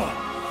hell?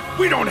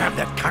 We don't have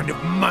that kind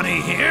of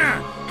money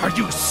here. Are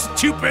you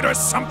stupid or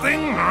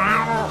something?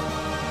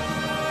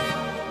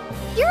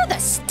 You're the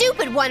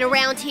stupid one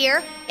around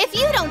here. If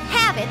you don't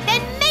have it,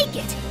 then make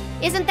it.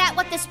 Isn't that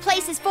what this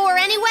place is for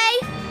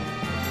anyway?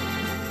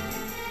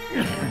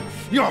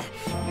 You're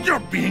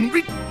being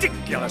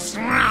ridiculous.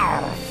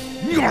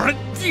 You're a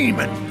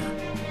demon.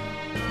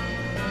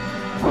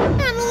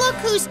 And look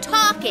who's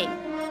talking.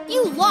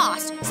 You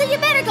lost, so you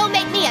better go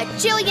make me a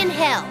Jillian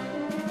hell.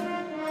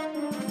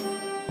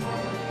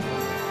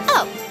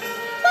 Oh,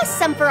 plus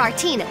some for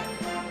Artina.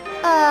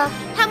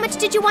 How much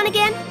did you want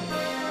again?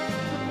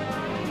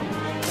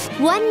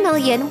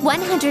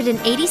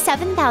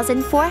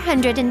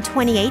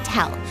 1,187,428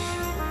 hell.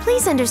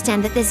 Please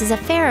understand that this is a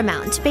fair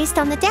amount based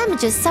on the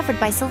damages suffered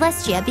by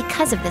Celestia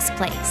because of this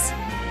place.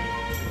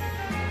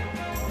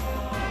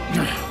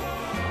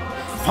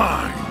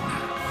 Fine.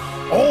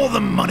 All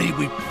the money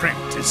we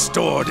print is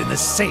stored in the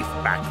safe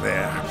back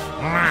there.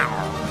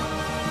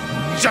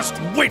 Just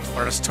wait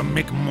for us to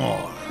make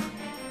more.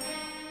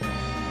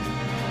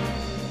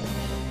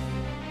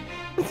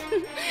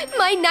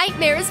 My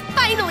nightmare is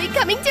finally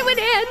coming to an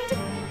end.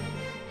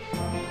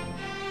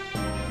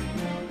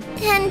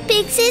 And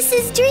Big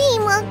Sis's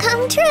dream will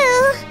come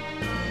true.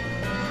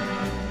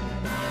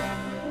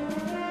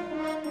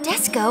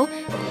 Desco,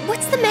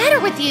 what's the matter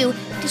with you?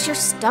 Does your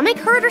stomach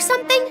hurt or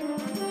something?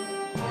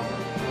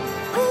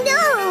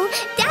 No,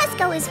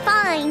 Desco is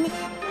fine.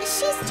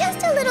 She's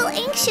just a little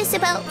anxious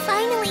about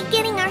finally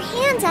getting our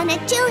hands on a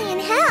Jillian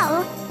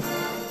hell.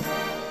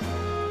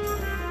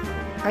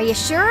 Are you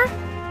sure?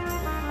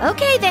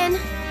 Okay then.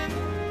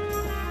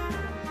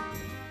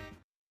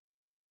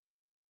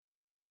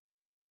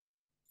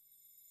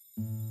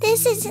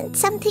 This isn't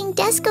something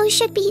Desco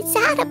should be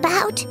sad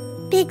about.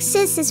 Big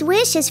Sis's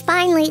wish is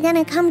finally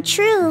gonna come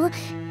true.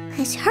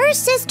 As her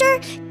sister,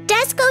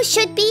 Desco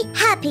should be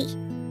happy.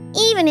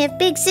 Even if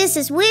Big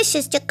Sis's wish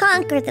is to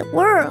conquer the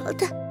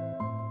world.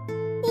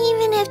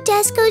 Even if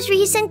Desco's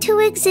reason to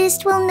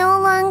exist will no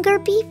longer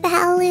be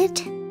valid.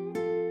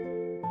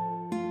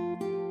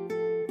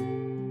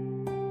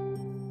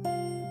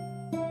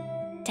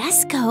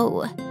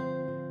 Desco.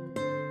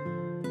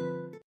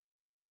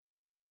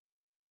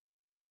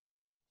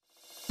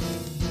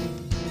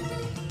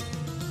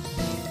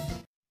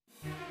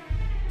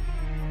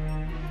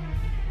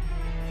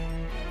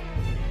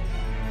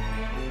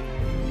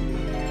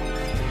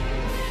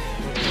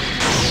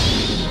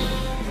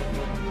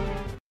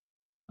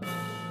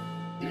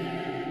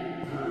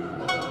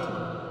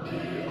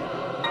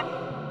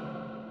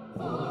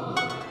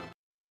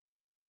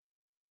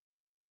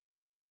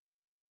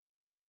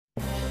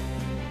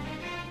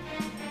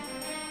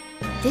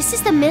 This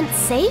is the mint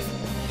safe?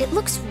 It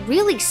looks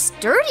really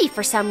sturdy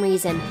for some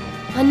reason.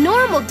 A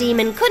normal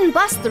demon couldn't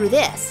bust through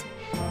this.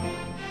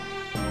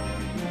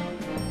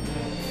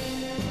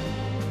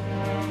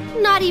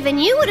 Not even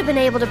you would have been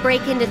able to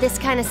break into this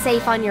kind of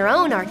safe on your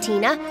own,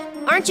 Artina.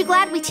 Aren't you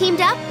glad we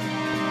teamed up?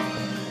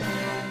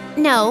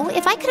 No,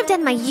 if I could have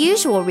done my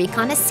usual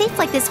recon, a safe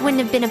like this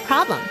wouldn't have been a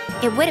problem.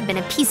 It would have been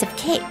a piece of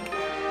cake.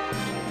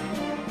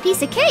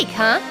 Piece of cake,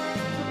 huh?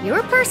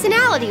 Your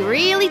personality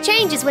really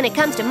changes when it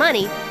comes to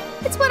money.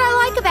 It's what I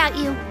like about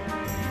you.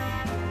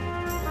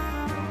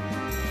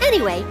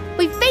 Anyway,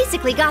 we've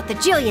basically got the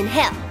Jillian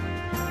Hell.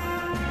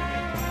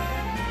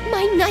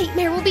 My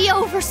nightmare will be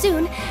over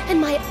soon, and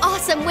my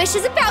awesome wish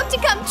is about to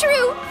come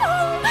true.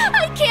 Oh,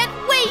 I can't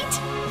wait!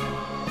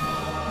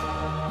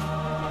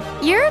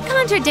 You're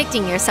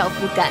contradicting yourself,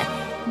 Fuka.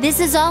 This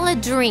is all a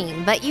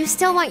dream, but you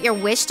still want your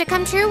wish to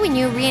come true when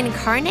you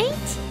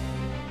reincarnate?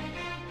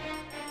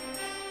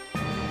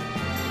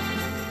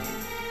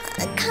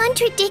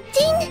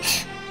 Contradicting?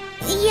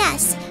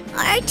 Yes,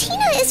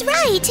 Artina is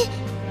right.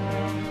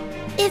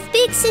 If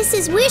Big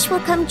Sis's wish will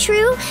come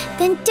true,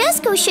 then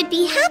Desco should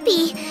be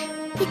happy,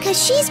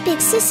 because she's Big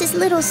Sis's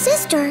little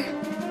sister.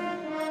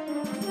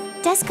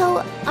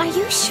 Desco, are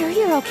you sure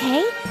you're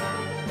okay?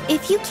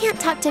 If you can't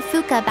talk to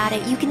Fuka about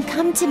it, you can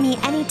come to me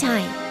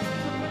anytime.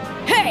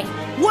 Hey!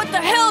 What the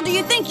hell do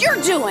you think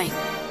you're doing?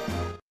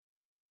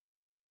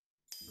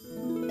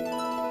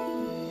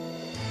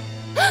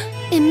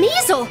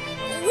 Emizel,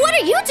 what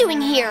are you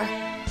doing here?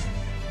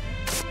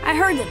 I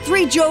heard that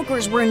 3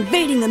 jokers were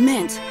invading the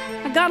Mint.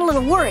 I got a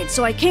little worried,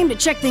 so I came to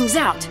check things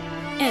out.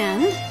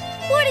 And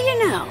what do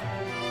you know?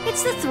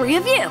 It's the 3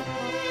 of you.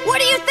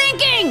 What are you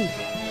thinking?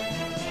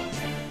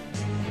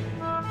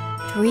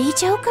 3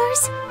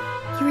 jokers?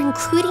 You're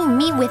including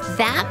me with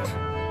them?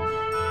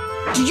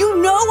 Do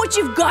you know what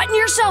you've gotten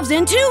yourselves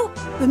into?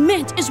 The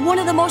Mint is one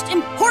of the most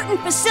important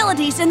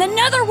facilities in the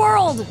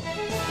Netherworld.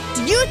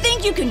 Do you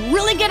think you can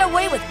really get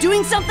away with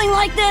doing something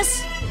like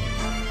this?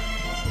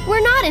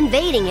 We're not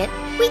invading it.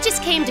 We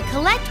just came to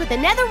collect what the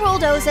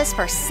Netherworld owes us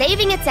for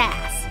saving its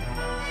ass.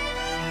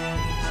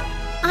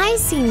 I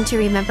seem to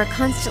remember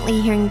constantly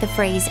hearing the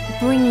phrase,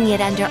 bringing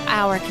it under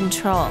our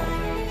control.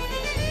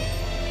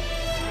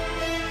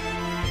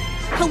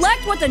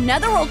 Collect what the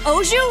Netherworld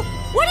owes you?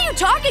 What are you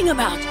talking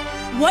about?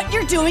 What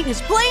you're doing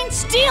is plain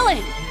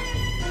stealing!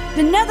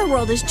 The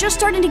Netherworld is just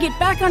starting to get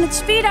back on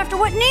its feet after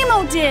what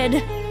Nemo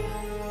did.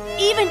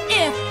 Even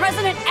if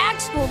President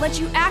Axel lets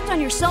you act on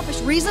your selfish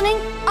reasoning,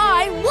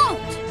 I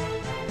won't!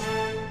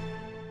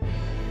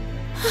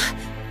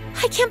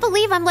 I can't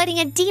believe I'm letting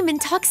a demon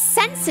talk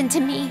sense into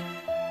me.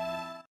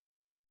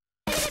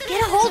 Get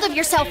a hold of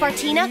yourself,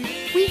 Artina.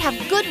 We have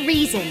good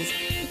reasons.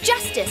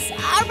 Justice,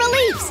 our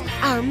beliefs,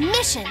 our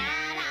mission.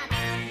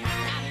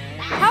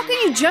 How can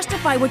you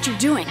justify what you're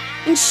doing?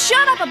 And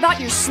shut up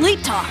about your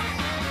sleep talk!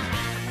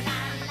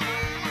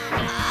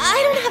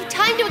 I don't have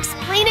time to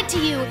explain it to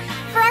you.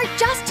 For our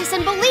justice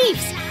and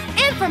beliefs,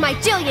 and for my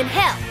Jillian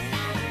Hell.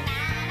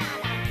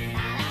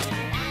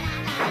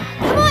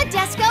 Come on,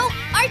 Desco!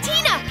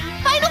 Artina!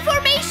 Final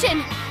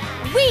formation!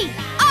 We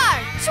are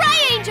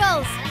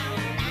Triangels!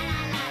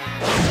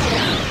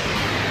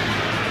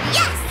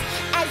 Yes!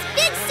 As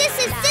Big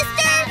Sis's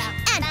sister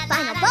and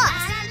final boss,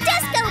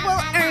 Desco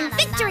will earn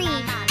victory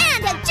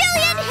and a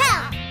Jillian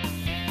Hell!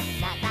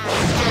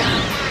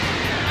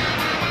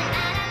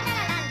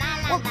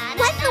 Well,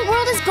 what in the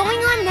world is going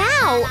on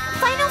now?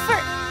 Final for...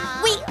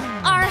 Wait,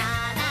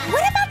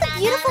 what about the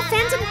beautiful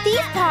Phantom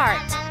Thief part?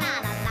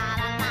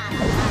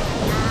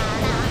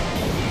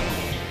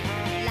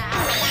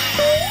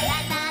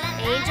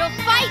 Angel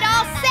fight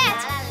all set!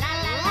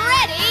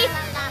 Ready,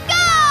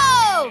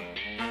 go!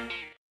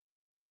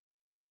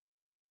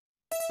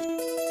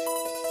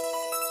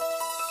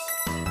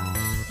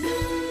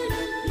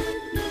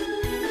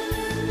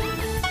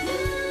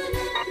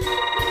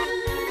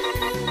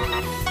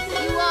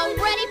 You all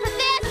ready for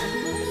this?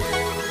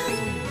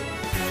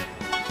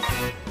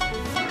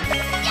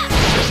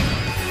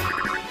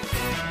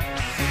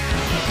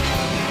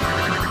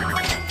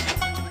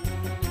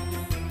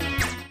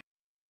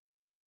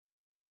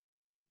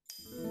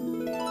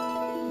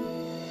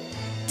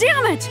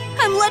 Damn it!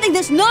 I'm letting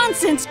this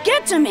nonsense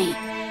get to me!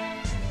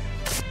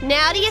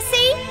 Now do you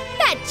see?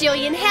 That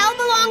Jillian Hell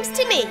belongs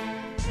to me.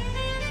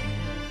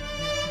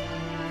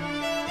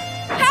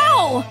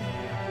 How?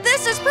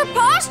 This is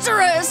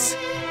preposterous!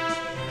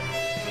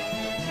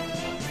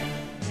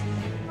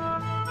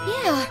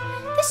 Yeah,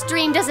 this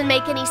dream doesn't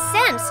make any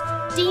sense.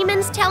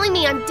 Demons telling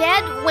me I'm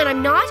dead when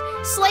I'm not,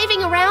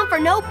 slaving around for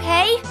no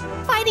pay,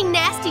 fighting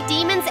nasty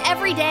demons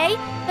every day,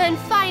 and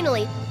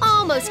finally,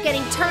 almost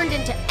getting turned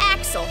into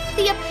Axel,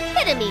 the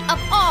epitome of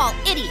all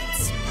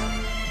idiots.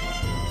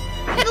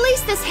 At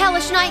least this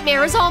hellish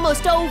nightmare is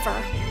almost over.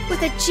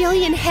 With a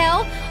Jillian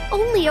Hell,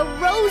 only a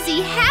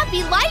rosy,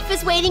 happy life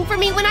is waiting for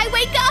me when I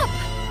wake up.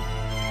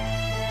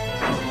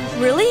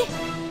 Really?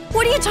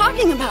 What are you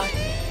talking about?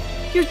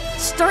 You're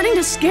starting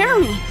to scare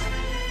me.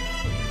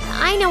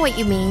 I know what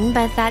you mean,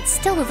 but that's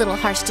still a little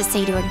harsh to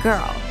say to a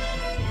girl.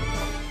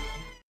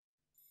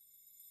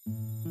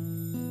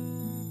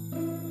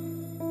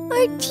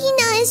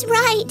 Artina is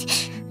right.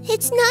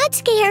 It's not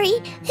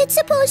scary. It's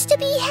supposed to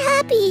be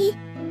happy.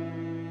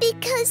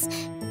 Because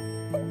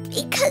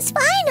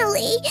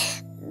finally,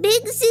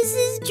 Big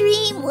Sis's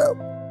dream will...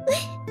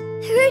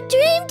 Her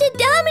dream to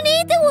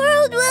dominate the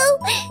world will...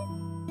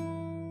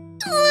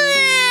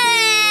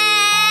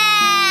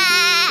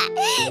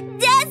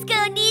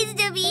 Desco needs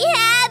to be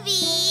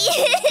happy.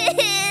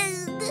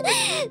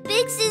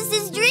 Big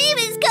Sis's dream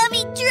is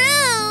coming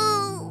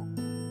true.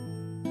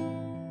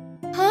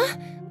 Huh?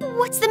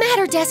 What's the matter?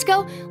 matter,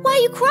 Desco? Why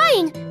are you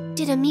crying?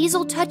 Did a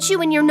measle touch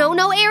you in your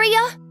no-no area?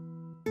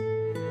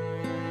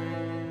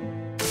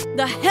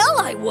 The hell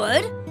I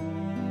would!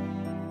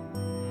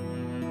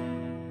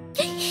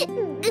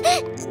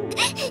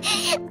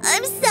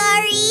 I'm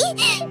sorry.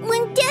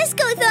 When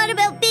Desco thought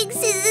about Big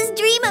Siz's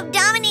dream of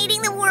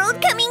dominating the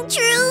world coming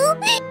true,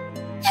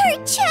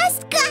 her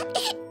chest got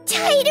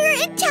tighter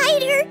and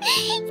tighter.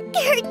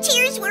 Her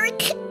tears were...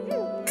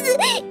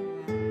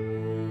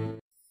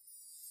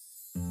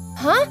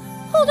 Huh?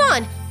 Hold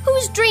on.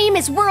 Whose dream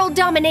is world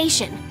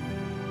domination?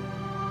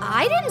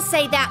 I didn't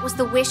say that was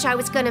the wish I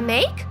was gonna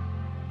make.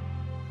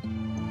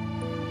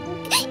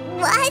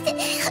 What?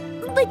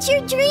 But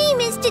your dream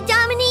is to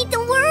dominate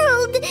the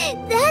world.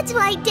 That's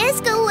why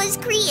Desco was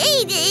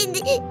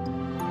created.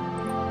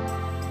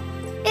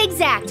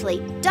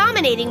 Exactly.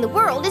 Dominating the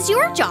world is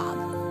your job.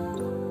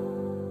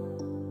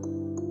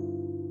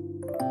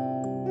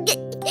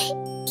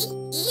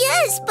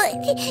 Yes, but...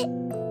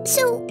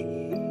 So,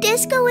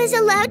 Desco is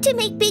allowed to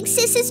make Big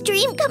Sis's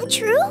dream come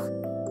true?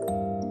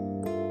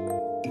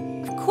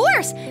 Of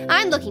course.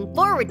 I'm looking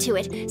forward to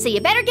it, so you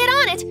better get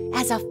on it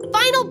as a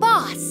final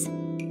boss.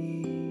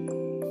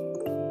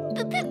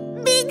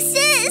 Big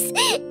Sis!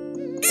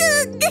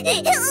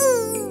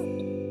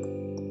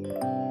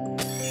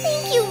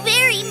 Thank you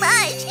very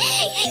much.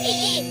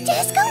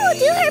 Desco will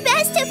do her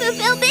best to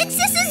fulfill Big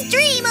Sis's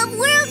dream of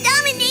world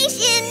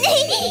domination.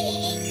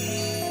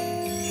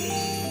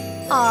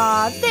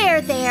 Aw,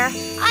 there.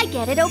 I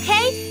get it,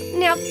 okay?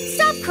 Now,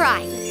 stop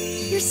crying.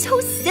 You're so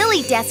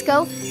silly,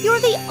 Desco. You're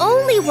the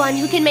only one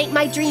who can make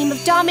my dream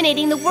of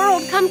dominating the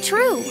world come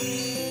true.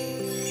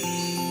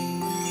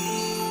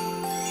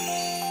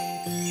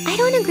 I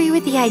don't agree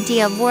with the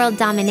idea of world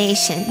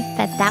domination,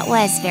 but that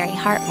was very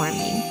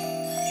heartwarming.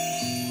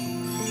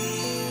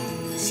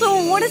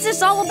 So what is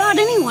this all about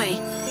anyway?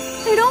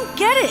 I don't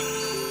get it.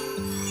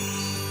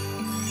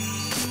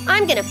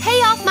 I'm gonna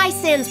pay off my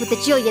sins with the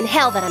jillion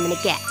hell that I'm gonna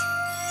get.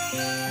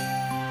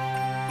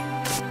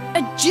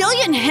 A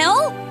jillion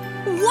hell?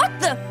 What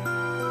the?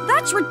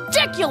 That's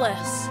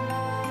ridiculous!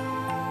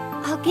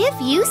 I'll give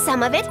you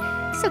some of it,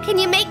 so can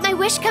you make my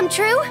wish come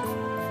true?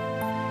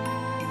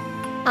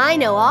 I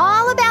know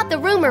all about the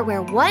rumor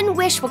where one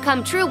wish will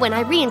come true when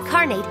I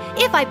reincarnate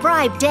if I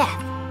bribe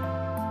death.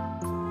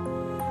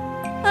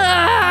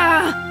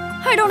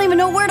 I don't even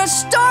know where to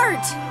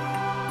start!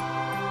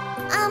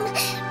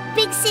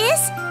 Big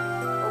Sis?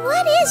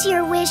 What is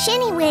your wish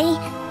anyway?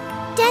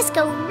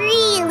 Desco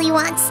really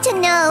wants to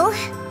know.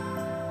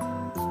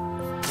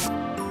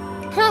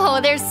 Oh,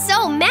 there's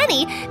so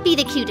many! Be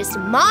the cutest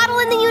model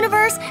in the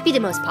universe, be the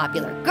most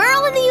popular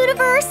girl in the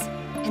universe.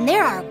 And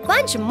there are a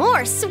bunch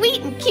more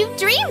sweet and cute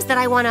dreams that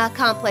I want to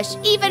accomplish,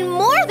 even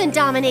more than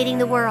dominating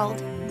the world.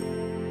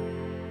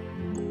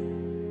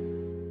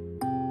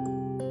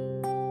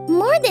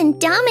 More than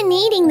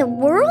dominating the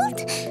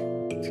world?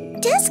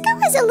 Desco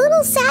is a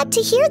little sad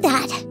to hear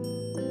that.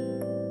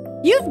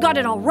 You've got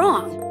it all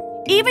wrong.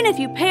 Even if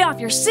you pay off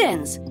your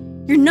sins,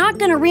 you're not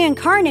gonna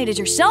reincarnate as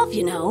yourself,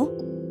 you know.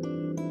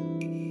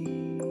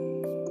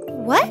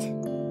 What?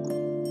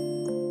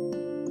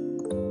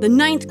 The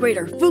 9th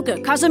grader, Fuka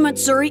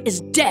Kazamatsuri,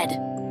 is dead.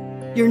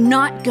 You're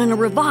not gonna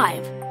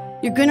revive.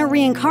 You're gonna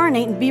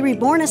reincarnate and be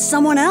reborn as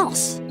someone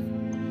else.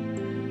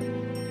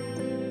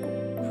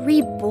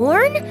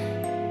 Reborn?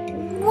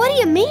 What do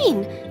you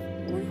mean?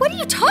 What are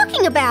you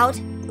talking about?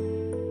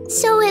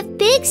 So if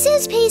Big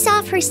Sis pays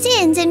off her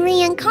sins and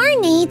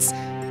reincarnates,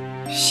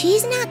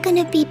 she's not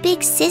gonna be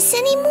Big Sis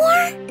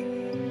anymore?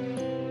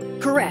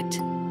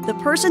 Correct. The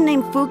person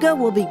named Fuka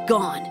will be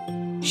gone.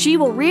 She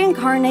will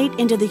reincarnate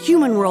into the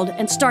human world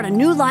and start a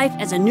new life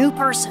as a new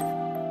person.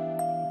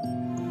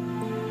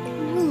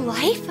 New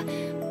life?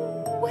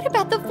 What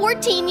about the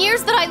 14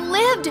 years that I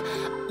lived?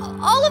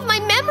 All of my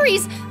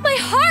memories, my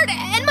heart,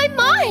 and my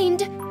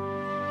mind?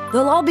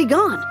 They'll all be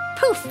gone.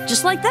 Poof,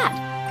 just like that.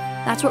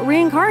 That's what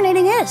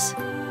reincarnating is.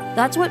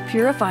 That's what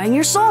purifying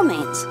your soul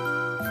means.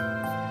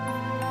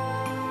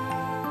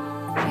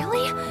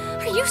 Really?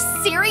 Are you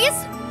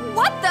serious?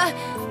 What the?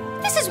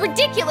 This is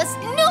ridiculous.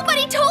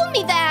 Nobody told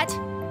me that.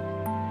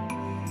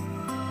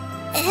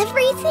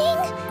 Everything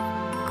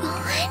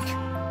gone?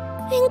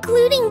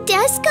 Including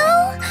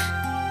Desco?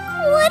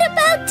 What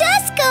about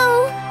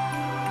Desco?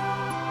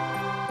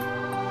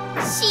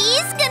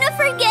 She's gonna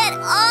forget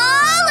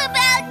all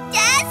about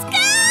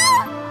Desco?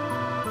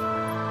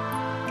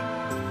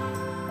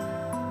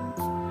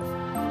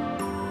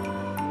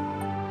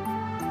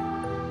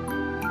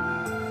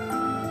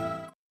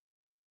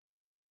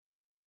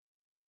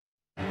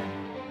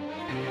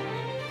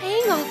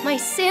 Paying off my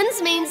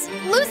sins means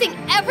losing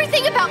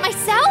everything about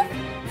myself?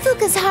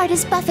 Fuka's heart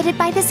is buffeted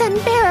by this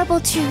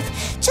unbearable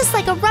truth, just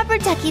like a rubber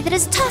ducky that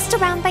is tossed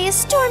around by a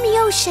stormy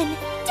ocean.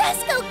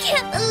 Desco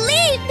can't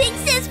believe Big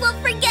Sis will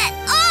forget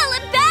all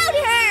about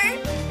her!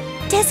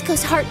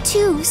 Desco's heart,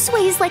 too,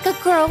 sways like a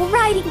girl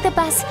riding the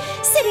bus,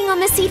 sitting on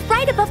the seat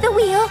right above the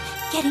wheel,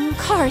 getting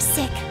car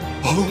sick.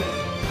 Oh,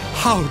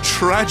 how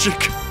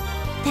tragic!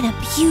 Then a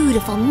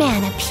beautiful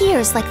man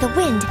appears like the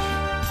wind.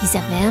 He's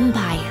a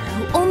vampire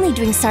who only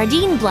drink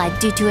sardine blood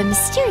due to a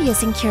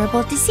mysterious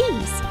incurable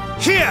disease.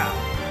 Here!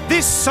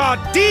 This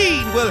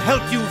sardine will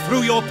help you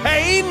through your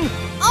pain!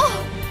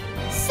 Oh,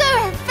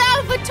 Sir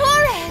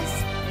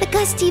Valvatores! The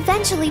gust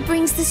eventually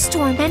brings the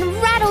storm and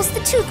rattles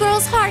the two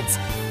girls' hearts.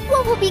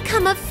 What will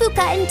become of Fuka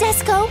and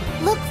Desco?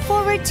 Look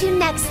forward to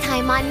next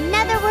time on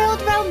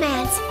Netherworld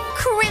Romance,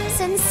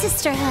 Crimson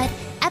Sisterhood,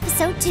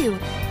 Episode 2, The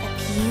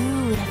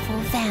Beautiful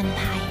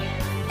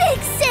Vampire. Big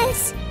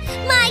sis,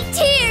 my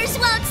tears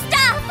won't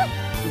stop!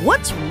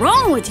 What's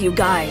wrong with you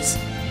guys?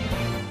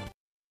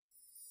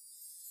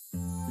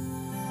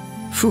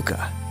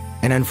 Fuka,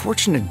 an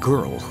unfortunate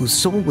girl whose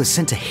soul was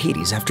sent to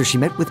Hades after she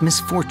met with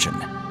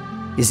misfortune,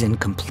 is in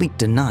complete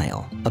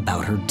denial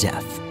about her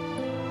death.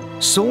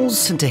 Souls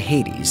sent to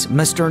Hades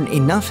must earn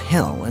enough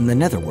hell in the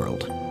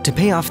Netherworld to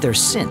pay off their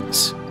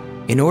sins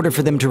in order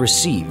for them to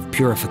receive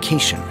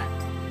purification.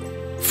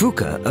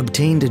 Fuka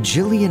obtained a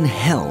Jillian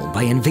hell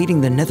by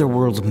invading the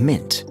Netherworld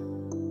Mint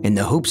in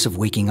the hopes of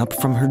waking up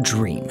from her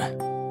dream.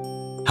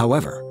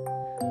 However,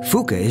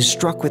 Fuka is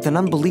struck with an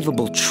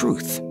unbelievable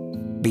truth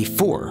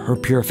before her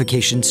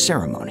purification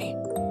ceremony.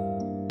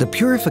 The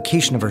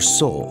purification of her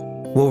soul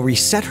will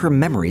reset her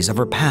memories of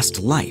her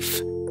past life,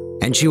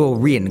 and she will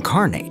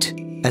reincarnate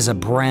as a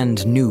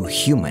brand new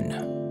human.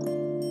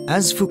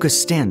 As Fuka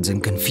stands in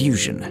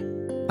confusion,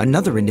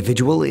 another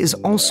individual is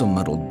also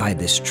muddled by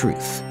this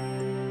truth.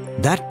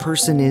 That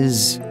person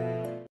is...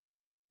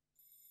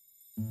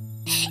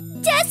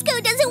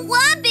 Desco doesn't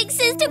want Big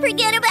Sis to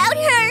forget about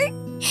her!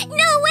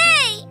 No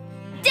way!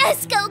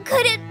 Desco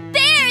couldn't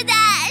bear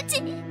that!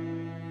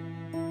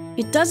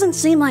 It doesn't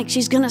seem like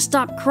she's gonna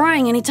stop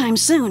crying anytime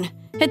soon.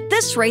 At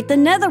this rate, the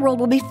Netherworld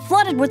will be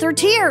flooded with her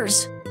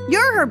tears.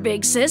 You're her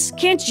big sis.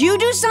 Can't you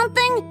do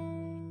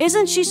something?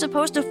 Isn't she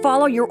supposed to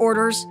follow your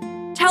orders?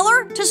 Tell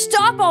her to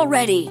stop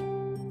already.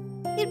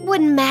 It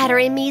wouldn't matter,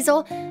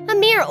 Emizel. A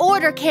mere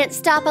order can't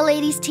stop a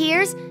lady's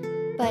tears.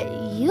 But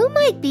you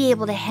might be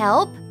able to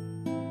help.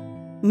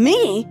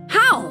 Me?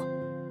 How?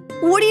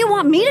 What do you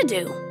want me to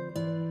do?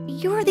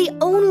 You're the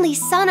only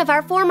son of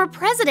our former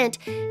president.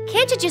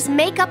 Can't you just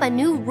make up a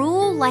new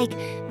rule, like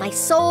my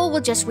soul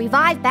will just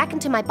revive back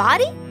into my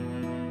body?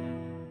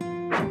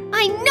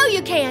 I know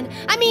you can!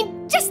 I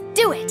mean, just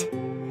do it!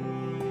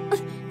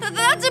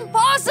 That's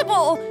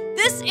impossible!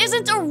 This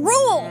isn't a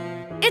rule!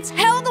 It's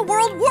how the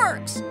world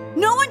works!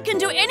 No one can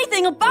do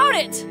anything about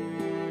it!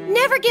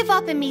 Never give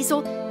up,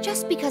 Emizel.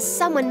 Just because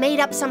someone made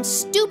up some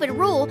stupid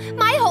rule,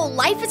 my whole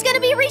life is gonna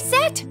be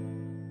reset!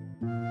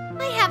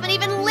 I haven't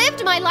even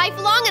lived my life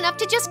long enough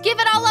to just give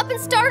it all up and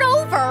start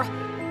over!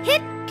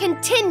 Hit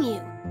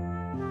continue.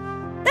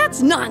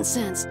 That's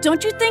nonsense!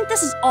 Don't you think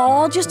this is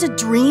all just a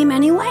dream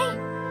anyway?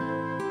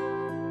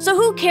 So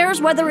who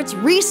cares whether it's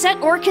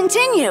reset or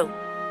continue?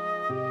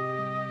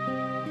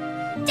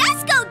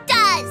 Desco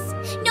does!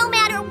 No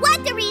matter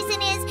what the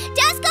reason is,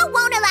 Desco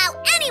won't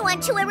allow anyone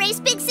to erase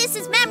Big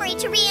Sis's memory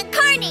to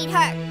reincarnate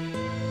her.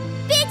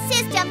 Big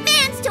Sis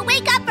demands to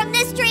wake up from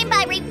this dream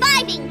by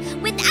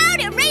reviving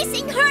without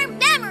erasing her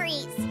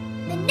memories.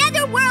 The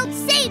Netherworld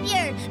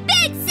Savior,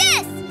 Big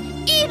Sis,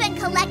 even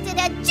collected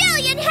a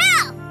Jillian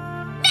hell!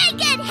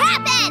 Make it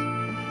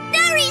happen!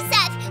 The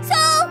reset!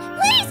 Soul,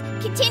 please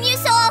continue,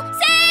 Soul!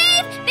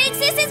 Save Big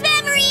Sis's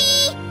memory!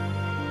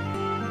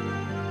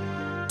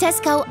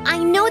 Desco, I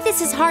know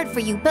this is hard for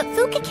you, but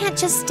Fuka can't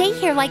just stay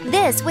here like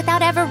this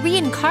without ever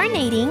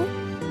reincarnating.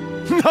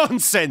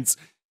 Nonsense!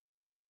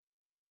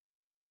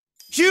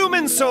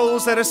 Human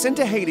souls that are sent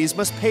to Hades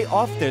must pay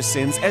off their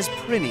sins as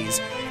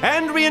Prinnies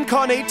and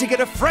reincarnate to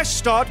get a fresh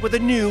start with a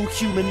new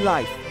human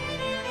life.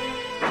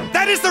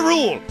 That is the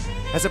rule!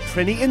 As a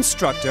Prinny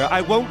instructor,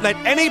 I won't let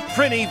any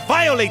Prinny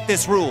violate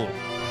this rule.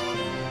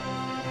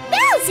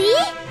 Bowsy,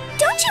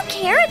 don't you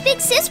care if Big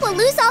Sis will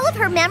lose all of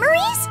her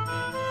memories?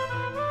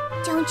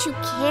 Don't you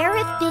care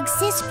if Big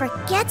Sis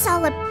forgets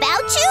all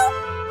about you?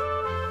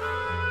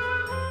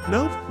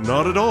 No,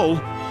 not at all.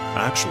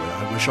 Actually,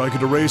 I wish I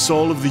could erase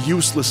all of the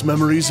useless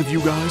memories of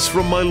you guys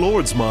from my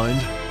lord's mind.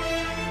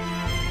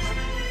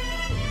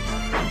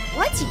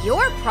 What's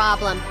your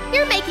problem?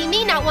 You're making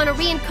me not want to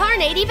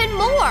reincarnate even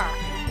more.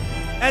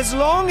 As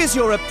long as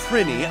you're a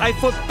Prinny, I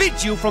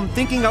forbid you from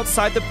thinking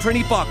outside the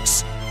Prinny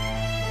box.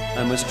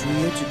 I must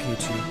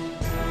re-educate you.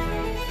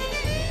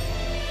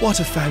 What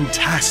a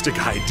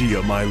fantastic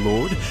idea, my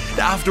lord.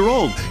 After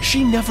all,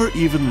 she never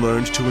even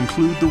learned to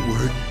include the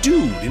word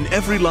dude in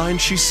every line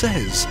she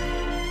says.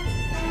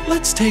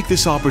 Let's take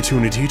this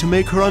opportunity to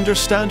make her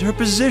understand her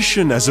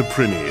position as a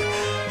Prinny.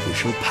 We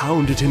shall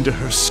pound it into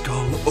her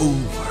skull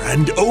over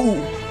and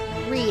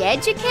over.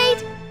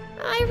 Re-educate?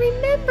 I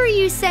remember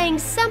you saying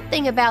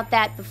something about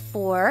that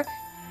before.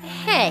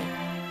 Hey,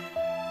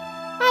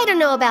 I don't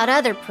know about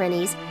other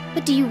Prinnies,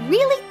 but do you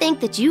really think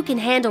that you can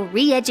handle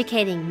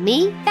re-educating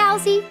me,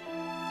 Bowsy?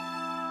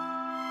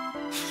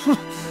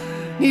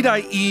 Need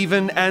I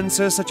even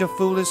answer such a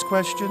foolish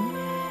question?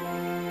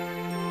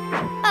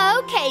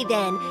 Okay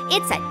then,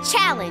 it's a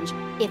challenge.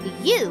 If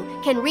you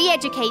can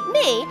re-educate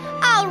me,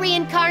 I'll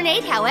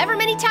reincarnate however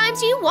many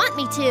times you want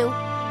me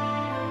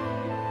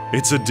to.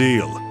 It's a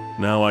deal.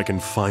 Now I can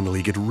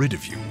finally get rid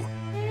of you.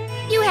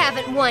 You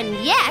haven't won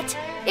yet.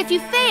 If you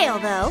fail,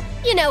 though,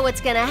 you know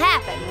what's gonna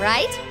happen,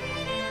 right?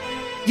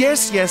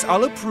 Yes, yes,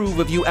 I'll approve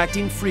of you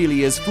acting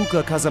freely as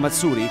Fuka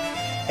Kazamatsuri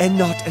and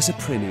not as a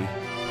Prinny.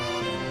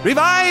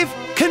 Revive,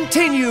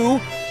 continue,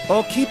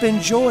 or keep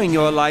enjoying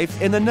your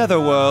life in the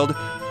netherworld,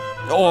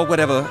 or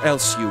whatever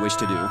else you wish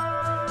to do.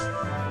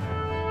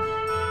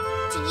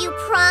 Do you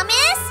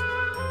promise?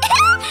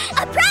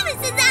 A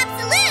promise is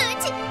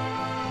absolute!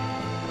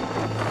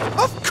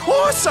 Of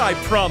course I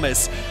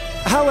promise!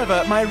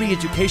 However, my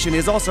re-education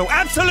is also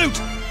absolute!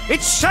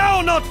 It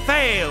shall not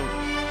fail!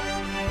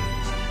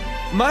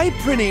 My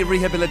Prinny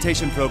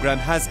rehabilitation program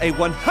has a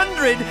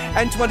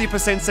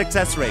 120%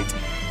 success rate.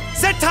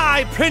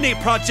 Zetai Prinny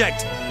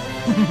Project!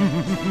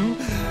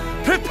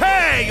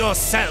 Prepare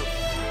yourself!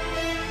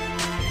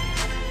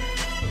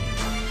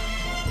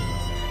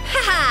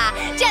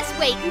 Haha, just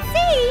wait and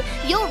see.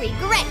 You'll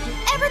regret you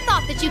ever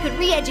thought that you could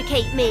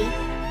re-educate me.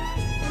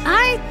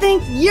 I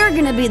think you're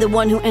gonna be the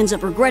one who ends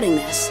up regretting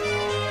this.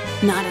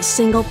 Not a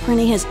single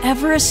Prinny has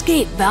ever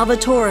escaped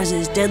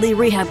Valvatore's deadly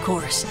rehab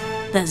course,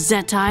 the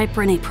Zetai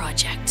Prinny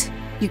Project.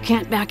 You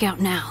can't back out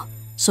now,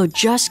 so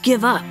just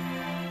give up.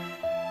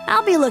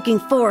 I'll be looking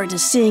forward to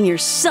seeing your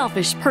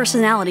selfish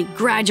personality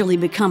gradually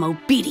become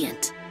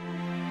obedient.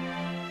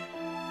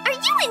 Are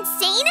you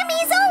insane,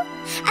 Amizel?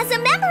 As a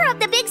member of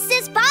the Big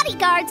Sis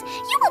bodyguards,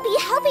 you will be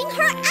helping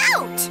her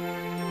out!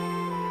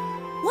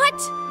 What?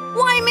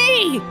 Why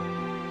me?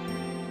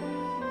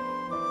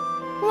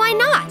 Why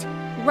not?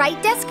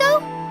 Right,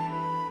 Desco?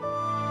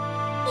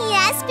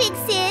 Yes, Big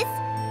Sis.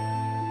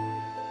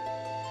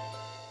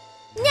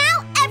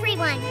 Now,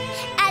 everyone,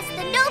 as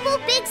the noble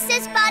Big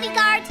Sis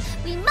bodyguards,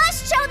 we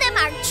must show them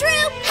our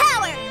true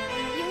power!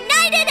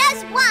 United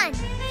as one!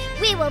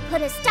 We will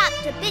put a stop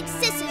to Big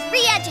Sis's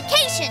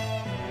re-education!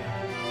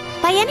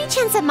 By any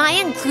chance am I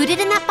included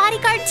in that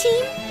bodyguard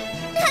team?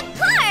 Of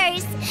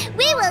course!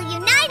 We will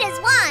unite as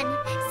one!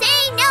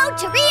 Say no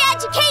to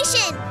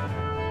re-education!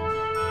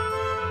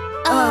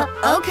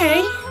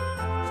 Okay.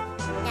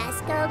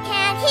 Desco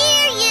can't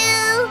hear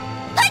you!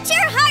 Put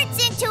your hearts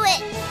into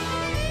it!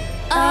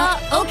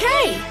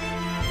 Okay.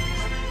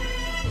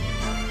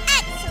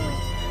 Excellent!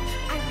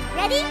 Are you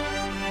ready?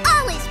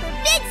 All is for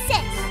Big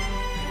Sis!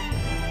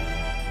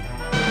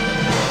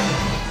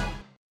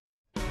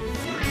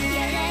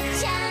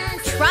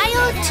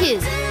 Trial 2,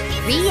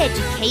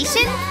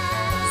 Re-Education,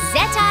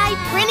 Zetai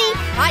Prinny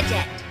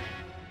Project.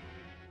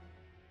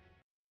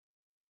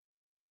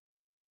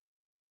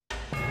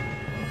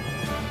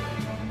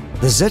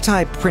 The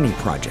Zetai Prinny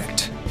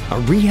Project, a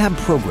rehab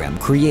program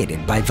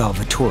created by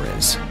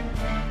Valvatores.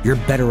 You're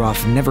better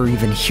off never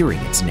even hearing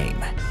its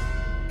name.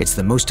 It's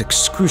the most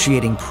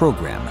excruciating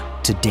program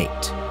to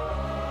date.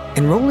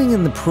 Enrolling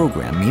in the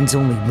program means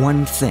only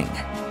one thing.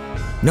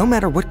 No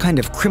matter what kind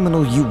of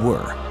criminal you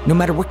were, no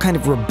matter what kind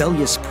of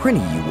rebellious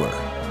Prinny you were,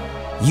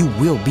 you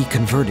will be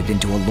converted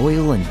into a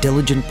loyal and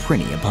diligent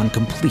Prinny upon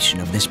completion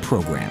of this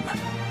program.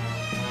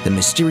 The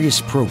mysterious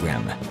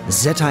program,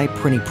 Zetai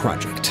Prinny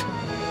Project.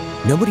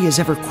 Nobody has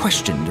ever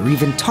questioned or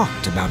even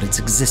talked about its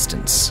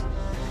existence.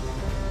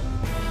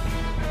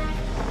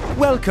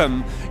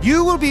 Welcome.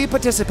 You will be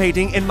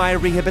participating in my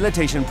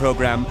rehabilitation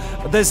program,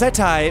 the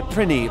Zetai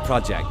Prinny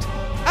Project.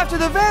 After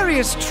the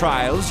various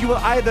trials, you will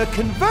either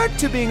convert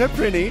to being a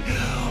Prinny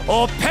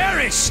or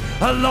perish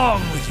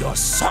along with your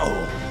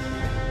soul.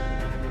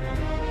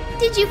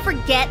 Did you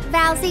forget,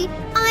 Valzy?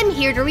 I'm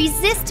here to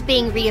resist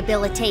being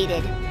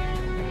rehabilitated.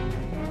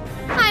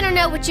 I don't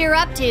know what you're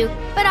up to,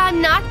 but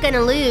I'm not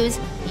gonna lose.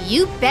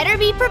 You better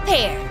be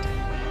prepared.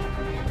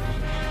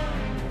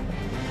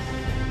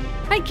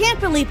 I can't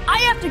believe I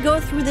have to go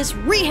through this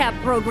rehab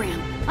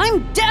program.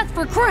 I'm death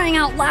for crying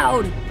out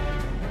loud.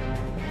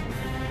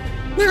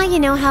 Now you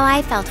know how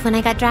I felt when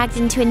I got dragged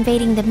into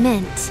invading the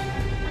Mint.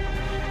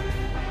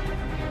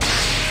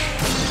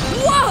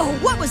 Whoa!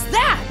 What was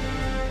that?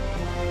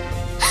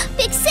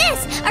 Big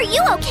Sis, are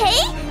you okay?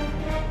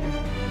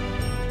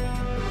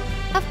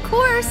 Of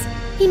course.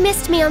 He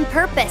missed me on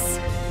purpose.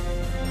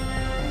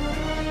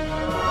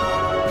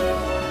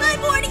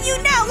 I'm warning you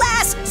now,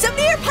 lass!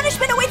 Severe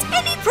punishment awaits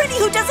any Prinny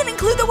who doesn't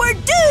include the word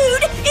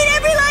dude in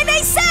every line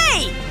they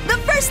say! The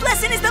first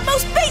lesson is the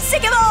most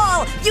basic of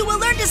all! You will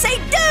learn to say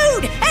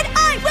dude, and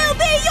I will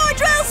be your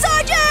drill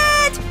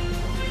sergeant!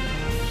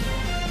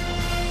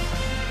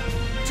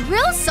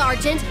 Drill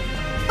sergeant?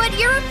 But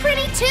you're a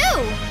Prinny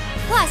too!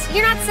 Plus,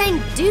 you're not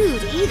saying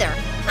dude either.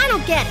 I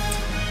don't get it.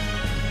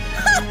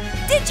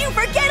 Did you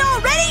forget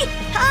already?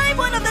 I'm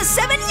one of the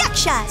 7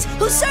 yakshas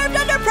who served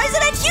under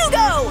President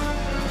Hugo!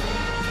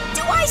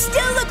 Do I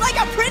still look like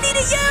a Prinny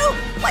to you?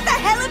 What the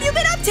hell have you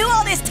been up to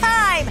all this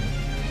time?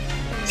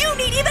 You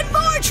need even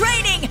more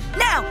training!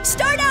 Now,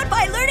 start out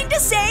by learning to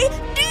say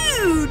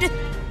dude!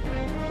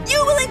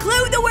 You will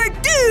include the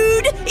word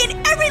dude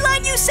in every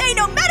line you say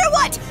no matter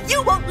what!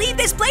 You won't leave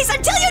this place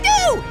until you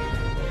do!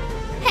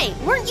 Hey,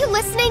 weren't you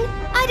listening?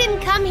 I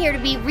didn't come here to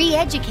be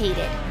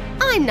re-educated.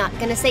 I'm not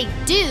gonna say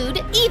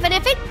dude, even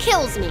if it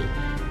kills me.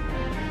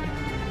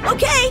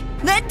 Okay,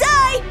 then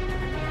die!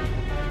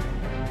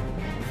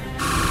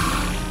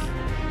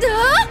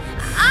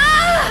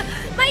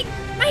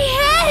 My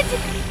head!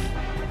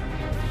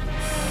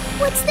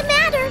 What's the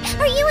matter?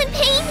 Are you in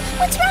pain?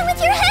 What's wrong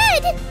with your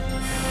head?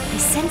 I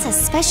sense a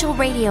special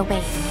radio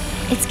wave.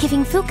 It's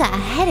giving Fuka a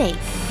headache.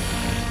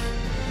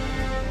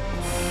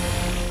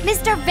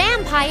 Mr.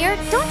 Vampire,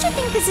 don't you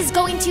think this is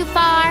going too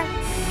far?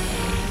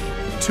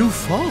 Too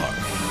far?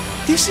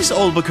 This is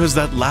all because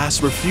that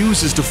lass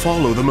refuses to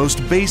follow the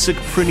most basic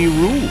Prinny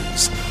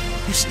rules.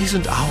 This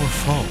isn't our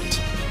fault.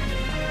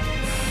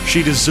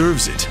 She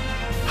deserves it.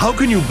 How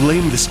can you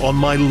blame this on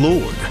my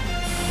lord?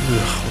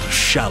 Ugh, what a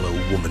shallow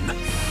woman.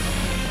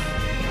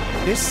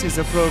 This is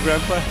a program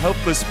for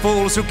helpless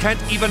fools who can't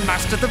even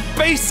master the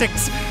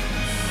basics.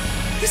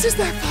 This is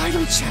their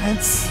final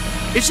chance.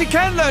 If she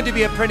can learn to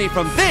be a Prinny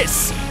from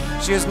this,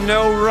 she has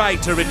no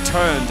right to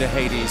return to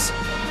Hades.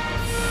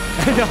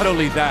 And not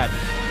only that,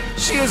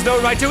 she has no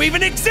right to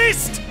even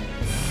exist!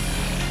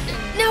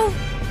 No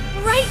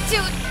right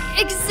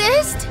to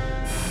exist?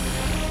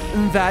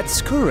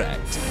 That's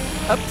correct.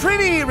 A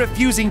Prinny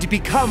refusing to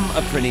become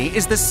a Prinny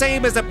is the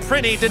same as a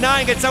Prinny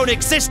denying its own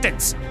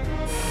existence.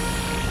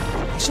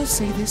 I shall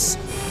say this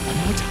one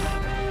more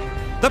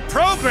time. The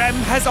program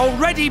has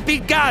already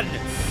begun.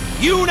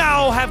 You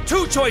now have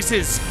two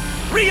choices.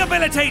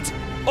 Rehabilitate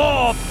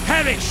or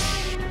perish.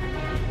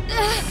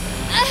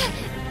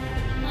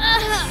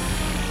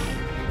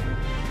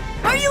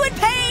 Are you in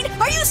pain?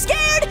 Are you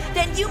scared?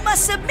 Then you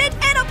must submit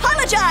and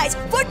apologize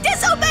for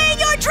disobeying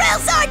your drill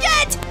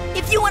sergeant!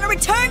 If you want to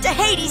return to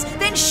Hades,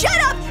 then shut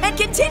up and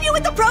continue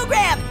with the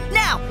program!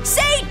 Now,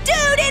 say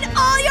dude in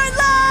all your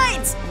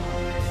lines!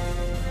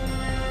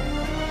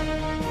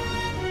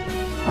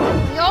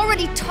 I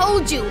already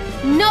told you,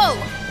 no!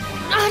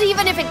 Not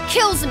even if it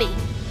kills me!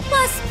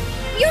 Plus,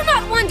 you're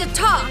not one to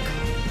talk!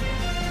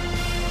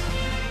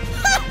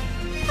 Ha!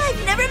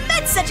 I've never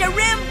met such a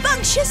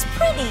rambunctious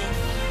Prinny!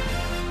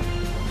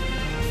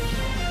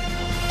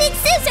 Big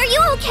Sis, are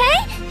you okay?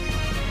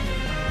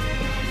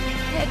 My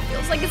head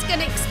feels like it's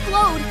gonna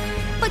explode.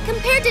 But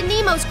compared to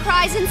Nemo's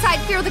cries inside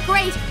Fear the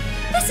Great,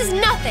 this is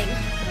nothing.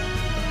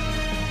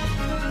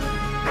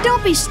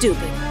 Don't be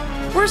stupid.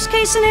 Worst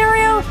case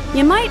scenario,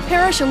 you might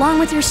perish along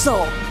with your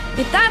soul.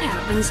 If that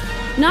happens,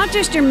 not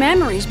just your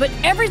memories, but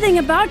everything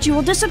about you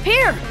will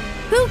disappear.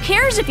 Who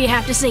cares if you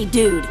have to say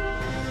dude?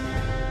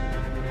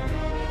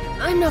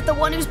 I'm not the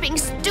one who's being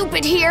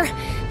stupid here.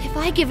 If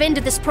I give in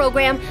to this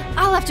program,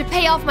 I'll have to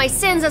pay off my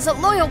sins as a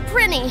loyal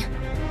Prinny.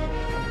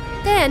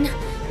 Then,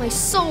 my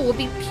soul will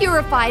be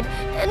purified,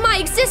 and my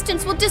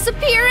existence will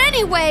disappear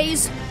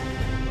anyways.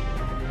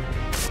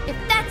 If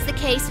that's the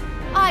case,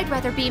 I'd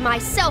rather be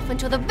myself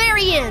until the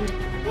very end.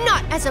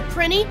 Not as a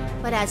Prinny,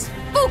 but as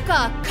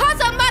Fuka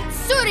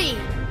Kazamatsuri!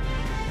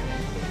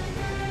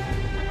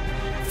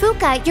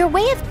 Fuka, your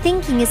way of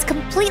thinking is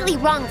completely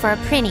wrong for a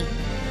Prinny.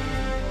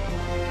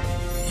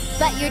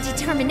 But your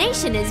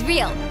determination is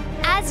real.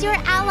 As your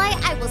ally,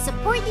 I will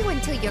support you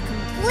until you're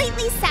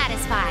completely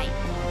satisfied.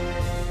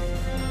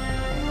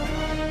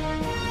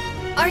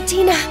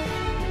 Artina,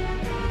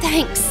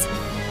 thanks.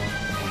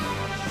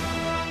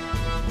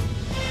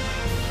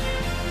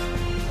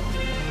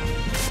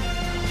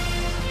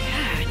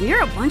 God,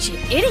 you're a bunch of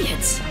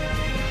idiots.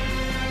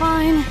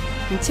 Fine.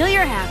 Until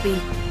you're happy,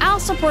 I'll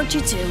support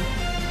you too.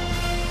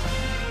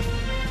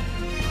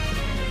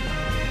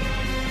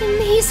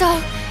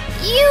 Misa,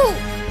 you...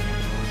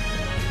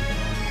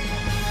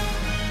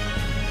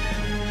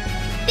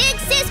 Big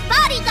Sis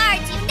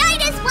bodyguards,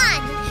 unite as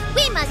one!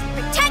 We must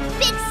protect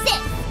Big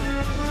Sis!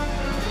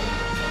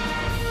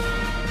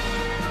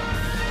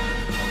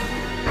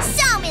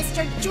 So,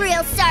 Mr.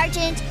 Drill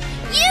Sergeant,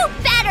 you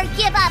better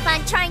give up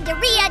on trying to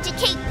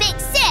re-educate Big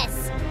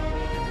Sis!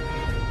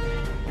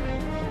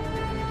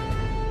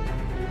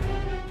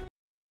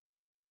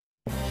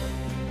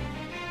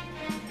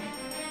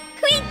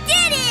 We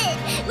did it!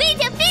 We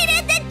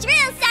defeated the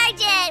Drill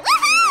Sergeant!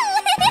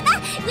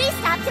 Woohoo! We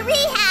stopped the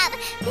rehab!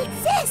 Big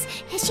Sis,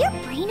 is your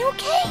brain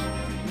okay?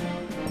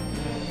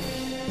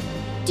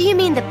 Do you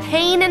mean the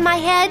pain in my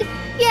head?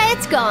 Yeah,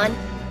 it's gone.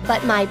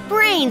 But my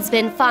brain's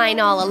been fine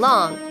all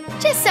along,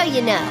 just so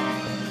you know.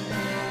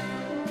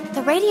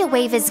 The radio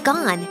wave is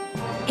gone.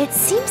 It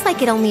seems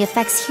like it only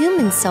affects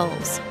human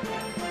souls.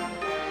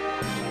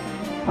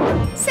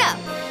 So,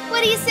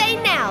 what do you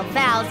say now,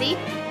 Valsy?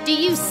 Do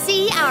you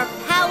see our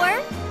power?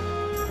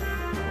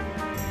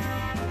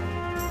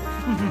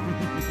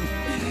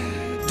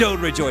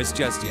 Don't rejoice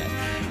just yet.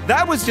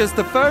 That was just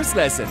the first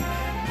lesson,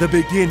 the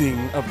beginning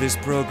of this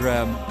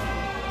program.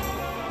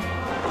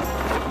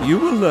 You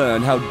will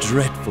learn how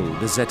dreadful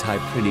the Zetai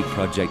Prinny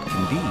project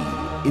can be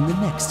in the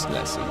next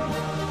lesson.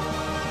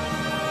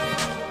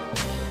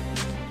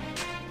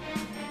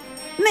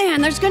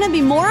 Man, there's gonna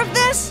be more of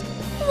this?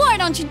 Why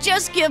don't you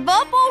just give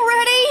up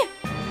already?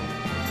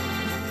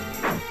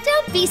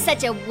 Don't be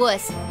such a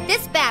wuss.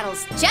 This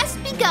battle's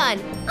just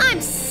begun.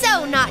 I'm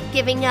so not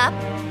giving up.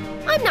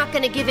 I'm not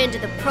gonna give in to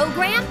the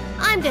program.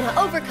 I'm gonna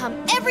overcome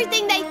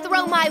everything they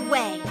throw my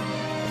way.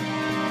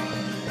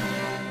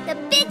 The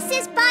Big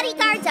Sis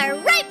bodyguards are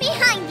right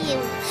behind you!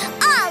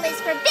 All is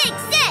for Big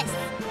Sis!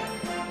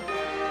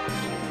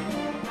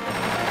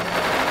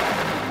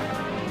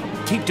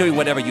 keep doing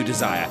whatever you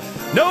desire.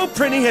 No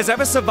Prinny has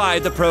ever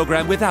survived the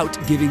program without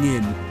giving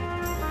in.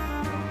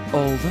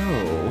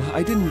 Although,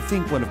 I didn't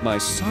think one of my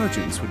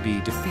sergeants would be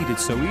defeated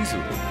so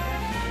easily.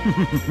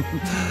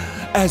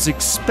 As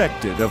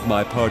expected of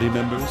my party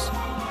members.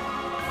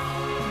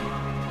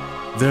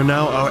 They're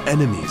now our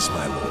enemies,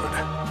 my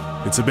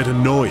lord. It's a bit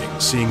annoying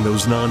seeing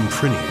those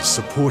non-Prinnies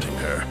supporting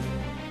her.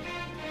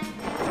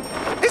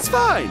 It's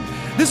fine.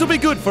 This will be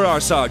good for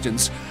our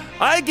sergeants.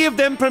 I give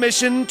them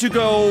permission to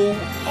go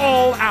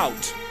all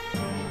out.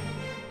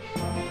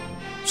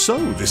 So,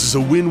 this is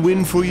a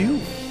win-win for you.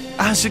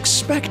 As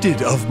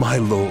expected of my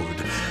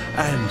lord,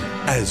 and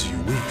as you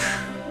wish.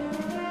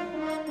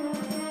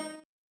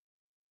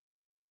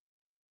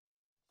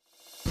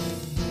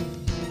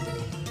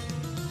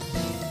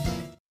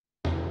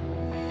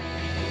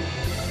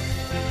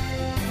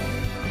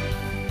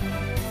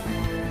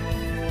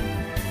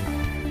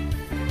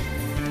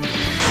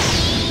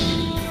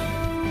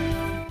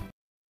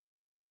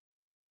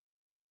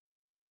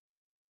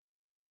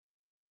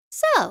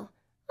 So,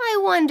 I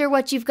wonder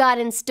what you've got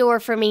in store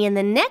for me in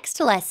the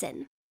next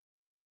lesson.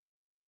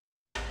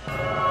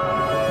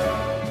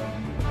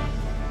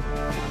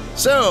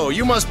 So,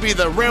 you must be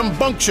the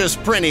rambunctious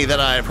Prinny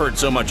that I've heard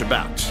so much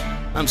about.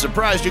 I'm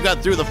surprised you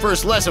got through the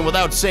first lesson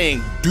without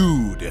saying,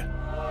 dude.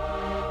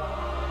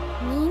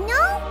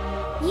 Nino?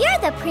 You're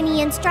the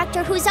Prinny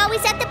instructor who's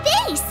always at the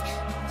base.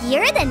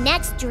 You're the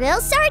next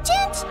drill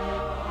sergeant?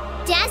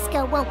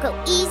 Desco won't go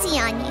easy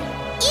on you,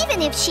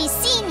 even if she's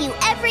seen you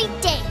every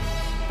day.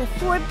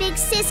 Before Big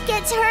Sis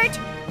gets hurt,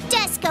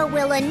 Desco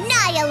will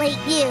annihilate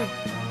you.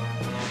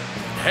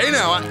 Hey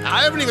now,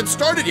 I haven't even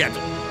started yet.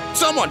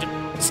 Someone,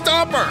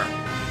 stop her!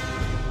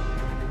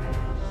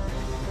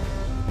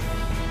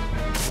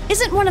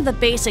 Isn't one of the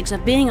basics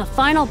of being a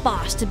final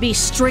boss to be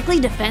strictly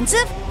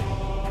defensive?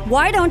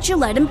 Why don't you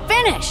let him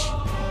finish?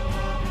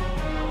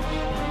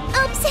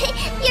 Oops,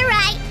 you're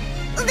right.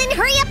 Well, then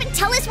hurry up and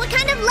tell us what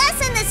kind of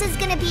lesson this is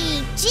gonna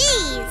be.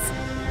 Jeez.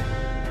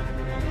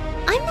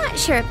 I'm not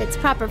sure if it's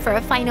proper for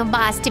a final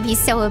boss to be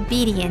so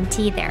obedient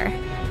either.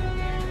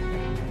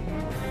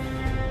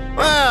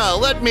 Well,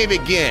 let me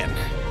begin.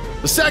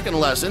 The second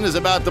lesson is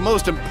about the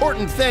most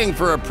important thing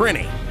for a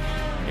Prinny.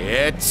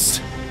 It's...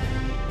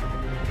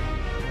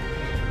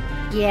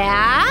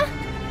 Yeah?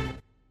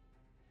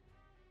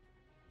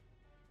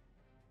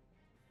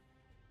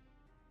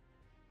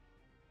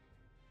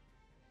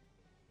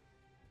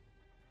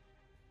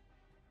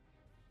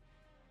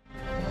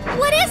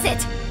 What is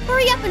it?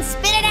 Hurry up and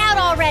spit it out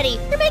already!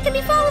 You're making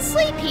me fall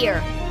asleep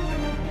here!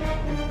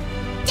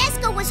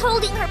 Desco was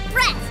holding her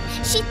breath.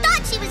 She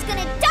thought she was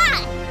gonna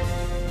die.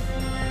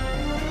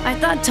 I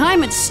thought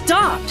time had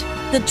stopped.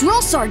 The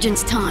drill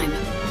sergeant's time.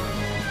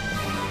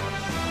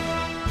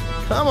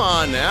 Come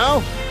on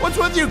now. What's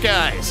with you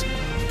guys?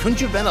 Couldn't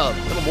you have been a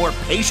little more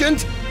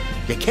patient?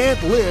 You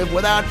can't live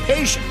without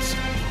patience.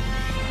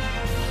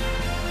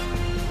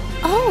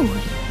 Oh,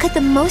 could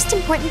the most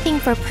important thing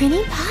for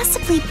Prinny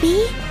possibly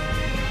be?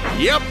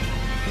 Yep,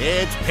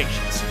 it's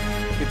patience.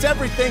 It's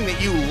everything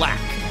that you lack.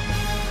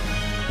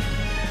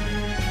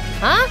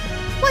 Huh?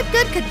 What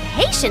good could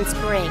patience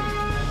bring?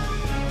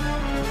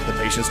 The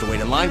patience to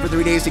wait in line for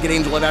 3 days to get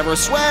Angel of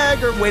Avarice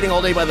swag, or waiting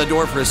all day by the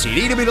door for a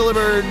CD to be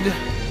delivered.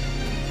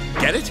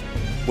 Get it?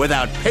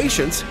 Without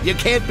patience, you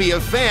can't be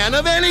a fan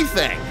of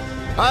anything.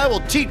 I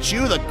will teach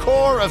you the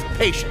core of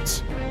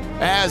patience.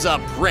 As a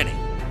Prinny.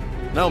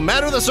 No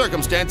matter the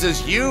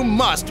circumstances, you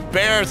must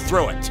bear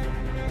through it.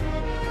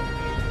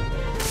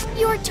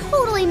 You're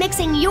totally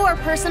mixing your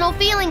personal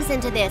feelings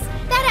into this.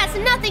 That has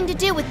nothing to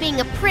do with being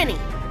a Prinny.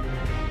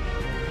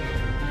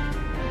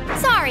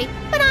 Sorry,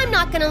 but I'm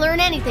not gonna learn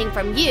anything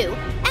from you.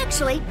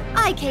 Actually,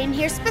 I came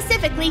here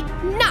specifically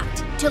not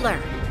to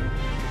learn.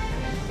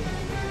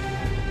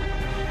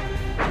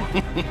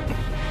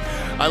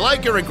 I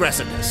like your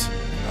aggressiveness.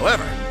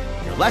 However,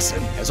 your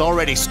lesson has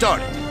already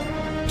started.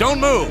 Don't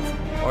move,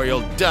 or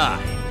you'll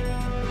die.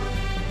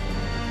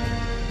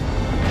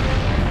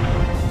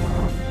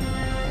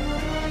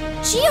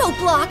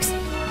 Geoblocks?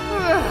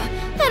 Ugh,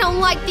 I don't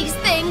like these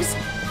things.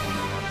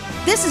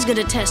 This is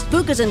gonna test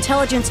Fuka's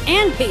intelligence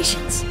and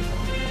patience.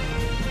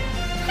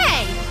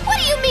 Hey, what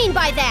do you mean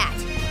by that?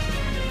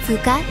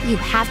 Fuka, you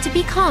have to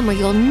be calm or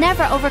you'll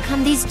never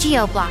overcome these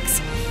geoblocks.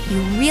 You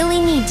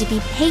really need to be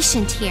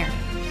patient here.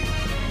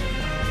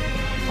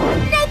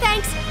 No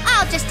thanks,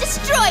 I'll just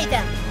destroy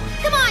them.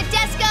 Come on,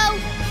 Desco.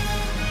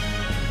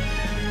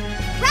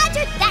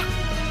 Roger that.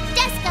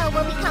 Desco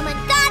will become a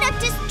god of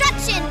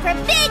destruction for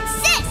Big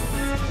Sis.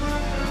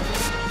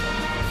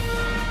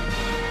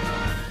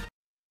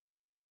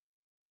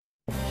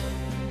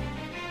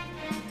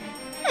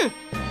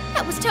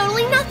 That was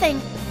totally nothing.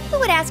 Who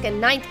would ask a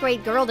 9th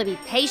grade girl to be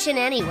patient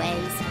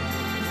anyways?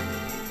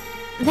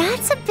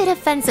 That's a bit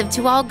offensive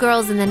to all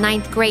girls in the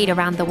 9th grade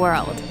around the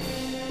world.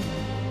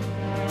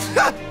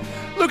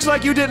 Looks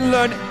like you didn't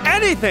learn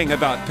anything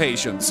about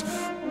patience.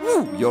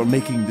 Woo, you're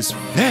making this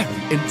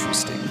very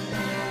interesting.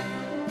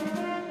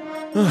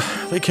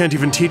 They can't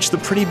even teach the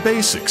pretty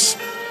basics.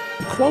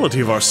 The quality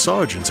of our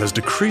sergeants has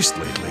decreased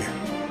lately.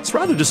 It's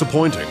rather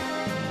disappointing.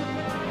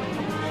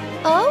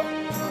 Oh?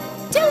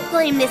 Don't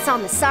blame this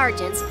on the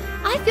sergeants.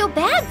 I feel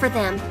bad for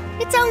them.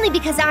 It's only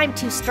because I'm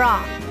too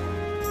strong.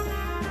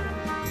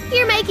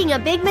 You're making a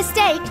big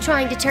mistake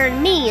trying to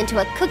turn me into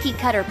a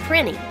cookie-cutter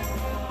prinny.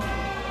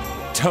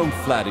 Don't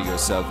flatter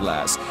yourself,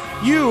 lass.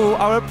 You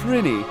are a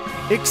prinny.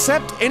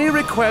 Accept any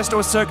request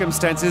or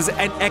circumstances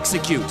and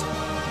execute.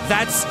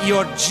 That's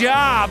your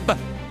job!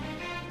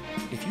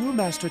 If your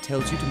master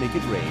tells you to make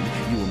it rain,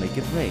 you will make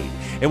it rain.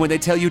 And when they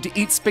tell you to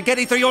eat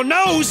spaghetti through your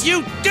nose,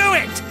 you do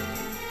it!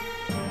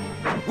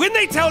 When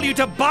they tell you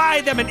to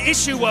buy them an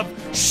issue of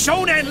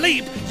Shonen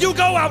Leap, you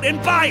go out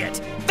and buy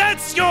it!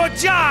 That's your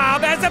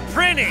job as a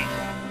prinny!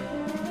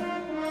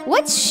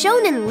 What's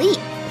Shonen Leap?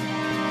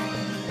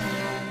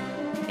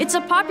 It's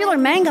a popular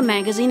manga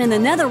magazine in the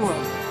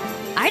Netherworld.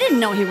 I didn't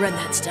know he read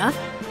that stuff.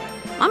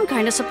 I'm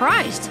kinda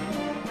surprised.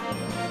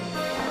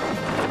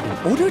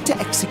 In order to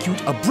execute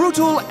a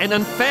brutal and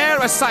unfair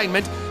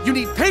assignment, you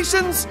need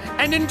patience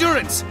and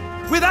endurance.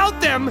 Without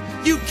them,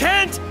 you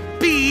can't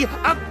be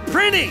a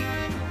prinny!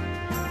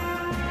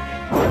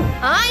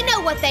 I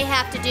know what they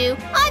have to do.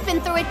 I've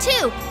been through it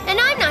too, and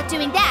I'm not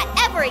doing that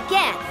ever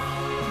again.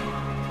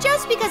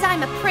 Just because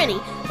I'm a prinny,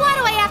 why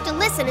do I have to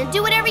listen and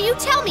do whatever you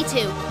tell me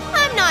to?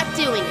 I'm not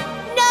doing it.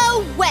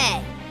 No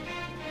way!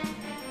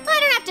 I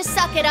don't have to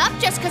suck it up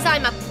just because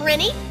I'm a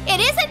prinny. It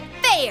isn't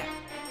fair.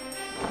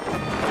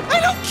 I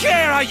don't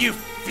care how you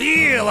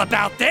feel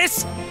about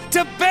this.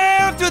 To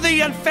bear through the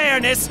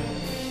unfairness,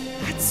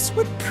 that's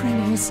what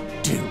prinnies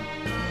do.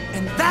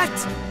 And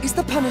that is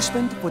the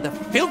punishment for the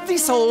filthy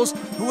souls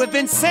who have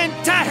been sent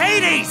to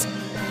Hades!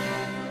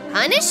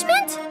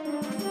 Punishment?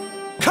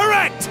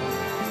 Correct!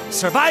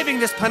 Surviving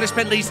this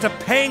punishment leads to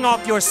paying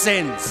off your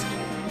sins.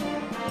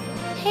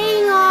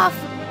 Paying off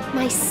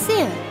my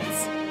sins.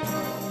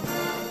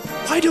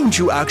 Why don't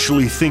you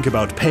actually think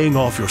about paying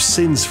off your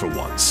sins for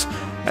once?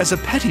 As a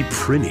petty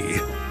prinny.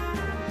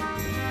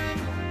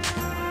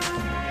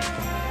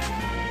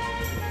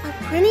 Are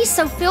prinnies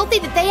so filthy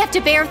that they have to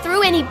bear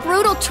through any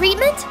brutal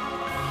treatment?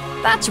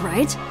 That's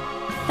right.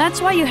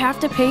 That's why you have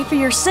to pay for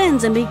your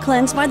sins and be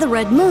cleansed by the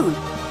red moon.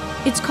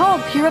 It's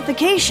called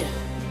purification.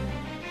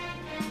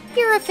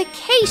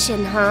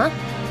 Purification, huh?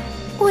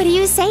 What do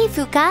you say,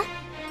 Fuka?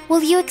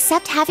 Will you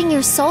accept having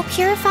your soul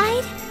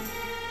purified?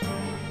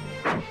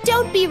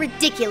 Don't be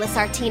ridiculous,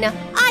 Artina.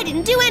 I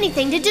didn't do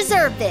anything to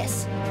deserve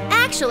this.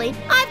 Actually,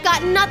 I've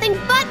gotten nothing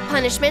but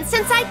punishment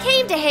since I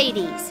came to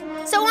Hades.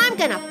 So I'm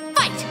gonna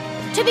fight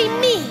to be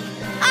me.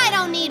 I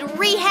don't need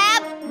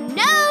rehab.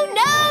 No,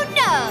 no,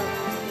 no.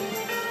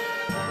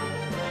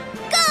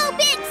 Go,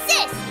 Big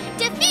Sis!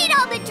 Defeat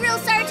all the drill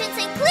sergeants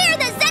and clear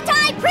the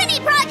Zentai Prinny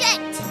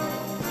Project!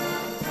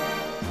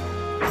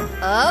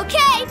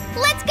 Okay,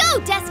 let's go,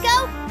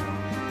 Desco!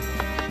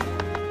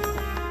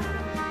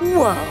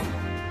 Whoa.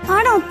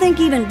 I don't think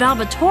even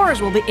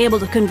Valvatores will be able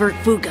to convert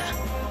Fuka.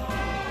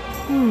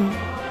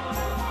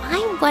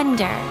 I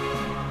wonder.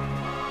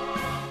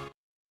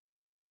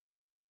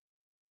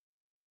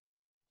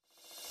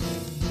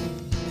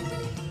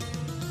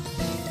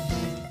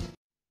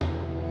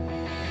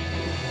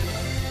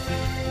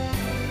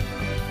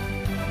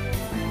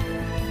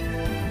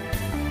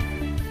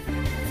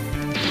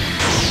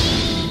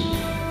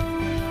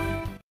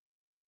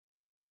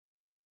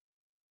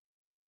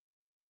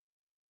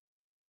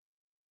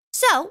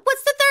 So,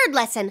 what's the third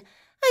lesson?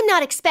 I'm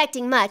not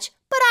expecting much,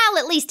 but I'll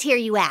at least hear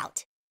you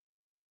out.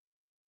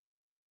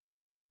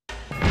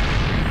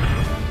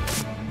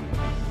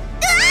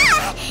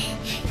 Ah!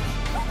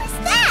 What was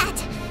that?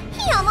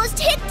 He almost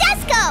hit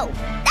Desco!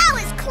 That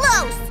was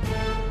close!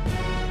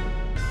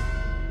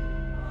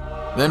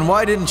 Then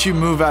why didn't you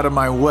move out of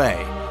my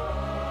way?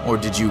 Or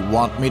did you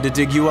want me to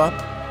dig you up?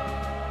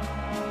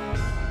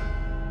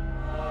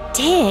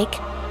 Dig?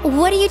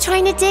 What are you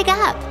trying to dig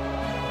up?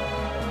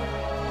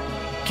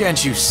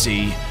 Can't you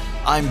see?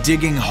 I'm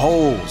digging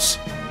holes.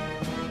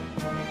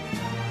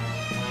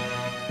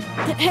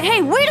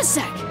 Hey, wait a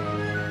sec!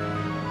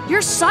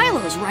 You're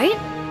Silos, right?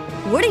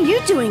 What are you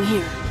doing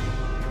here?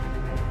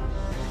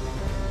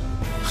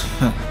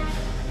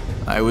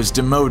 I was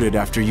demoted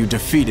after you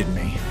defeated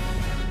me.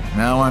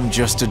 Now I'm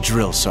just a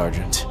drill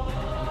sergeant.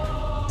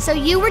 So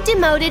you were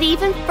demoted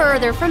even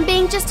further from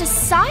being just a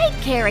side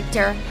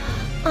character.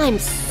 I'm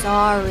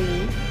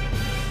sorry.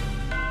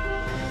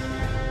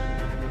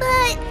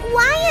 But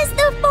why is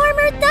the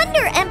former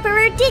Thunder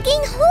Emperor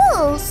digging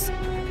holes?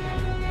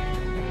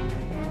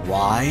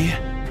 Why?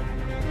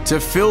 To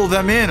fill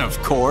them in, of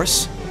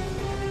course.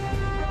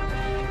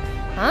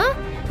 Huh?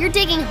 You're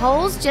digging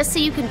holes just so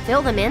you can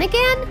fill them in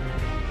again?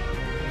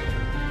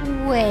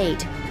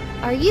 Wait,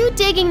 are you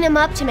digging them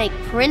up to make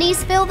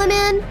prinnies fill them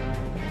in?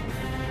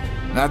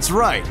 That's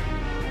right.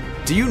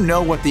 Do you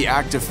know what the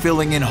act of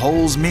filling in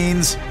holes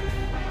means?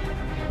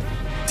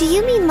 Do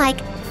you mean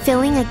like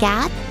filling a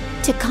gap?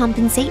 To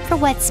compensate for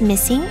what's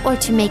missing or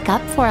to make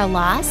up for a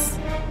loss?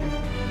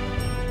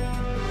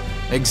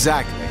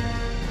 Exactly.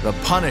 The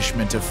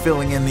punishment of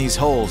filling in these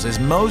holes is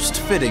most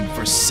fitting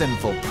for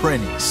sinful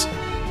prinnies.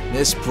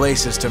 This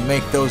place is to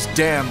make those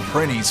damn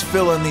Prinnies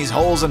fill in these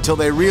holes until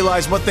they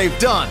realize what they've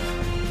done.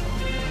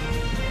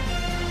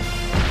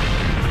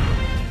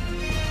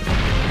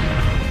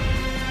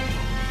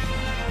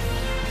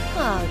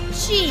 Oh,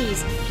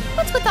 jeez.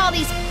 What's with all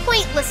these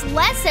pointless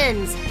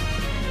lessons?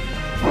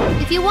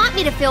 If you want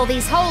me to fill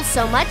these holes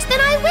so much,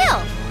 then I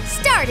will.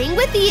 Starting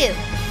with you.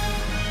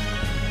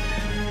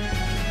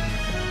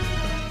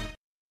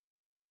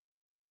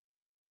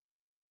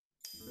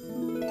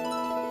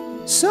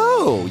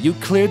 So, you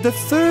cleared the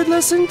third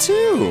lesson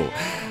too.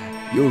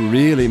 You're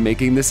really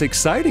making this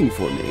exciting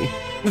for me.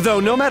 Though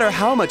no matter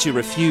how much you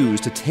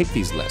refuse to take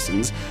these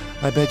lessons,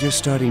 I bet you're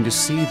starting to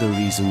see the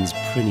reasons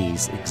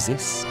Prinnies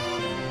exist.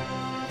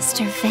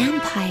 Mr.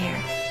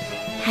 Vampire,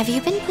 have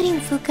you been putting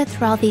Fuka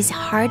through all these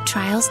hard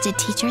trials to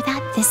teach her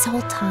that this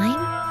whole time?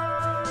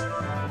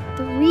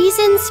 The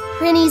reasons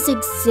Prinnies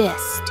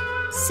exist.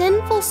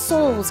 Sinful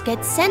souls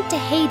get sent to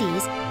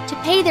Hades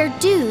to pay their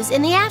dues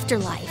in the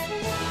afterlife.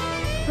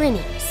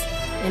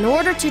 Prinnies, in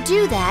order to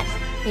do that,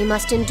 they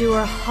must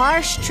endure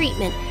harsh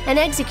treatment and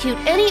execute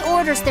any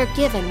orders they're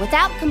given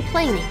without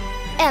complaining,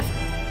 ever.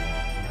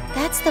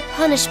 That's the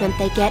punishment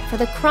they get for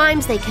the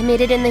crimes they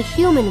committed in the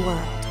human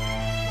world.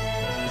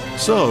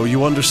 So,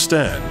 you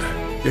understand,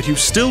 yet you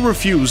still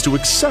refuse to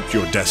accept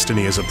your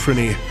destiny as a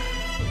Prinnie.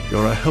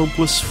 You're a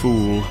helpless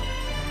fool.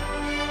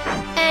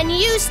 And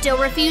you still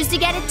refuse to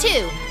get it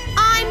too.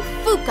 I'm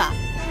Fuka.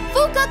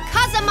 Fuka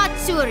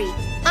Kazamatsuri.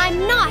 I'm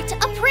not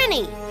a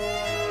Prinnie.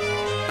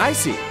 I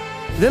see.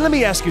 Then let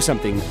me ask you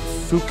something,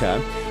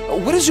 Fuka.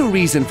 What is your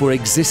reason for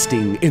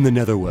existing in the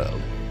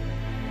netherworld?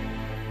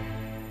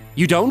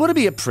 You don't want to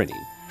be a Prinnie,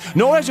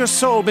 nor has your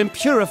soul been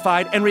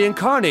purified and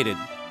reincarnated.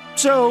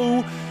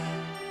 So,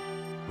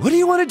 what do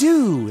you want to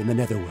do in the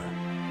netherworld?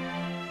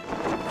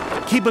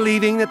 Keep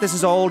believing that this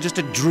is all just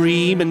a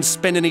dream and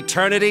spend an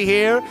eternity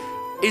here?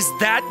 Is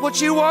that what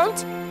you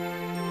want?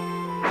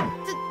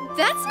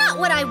 That's not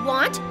what I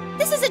want.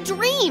 This is a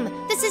dream.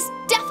 This is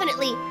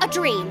definitely a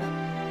dream.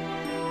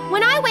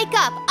 When I wake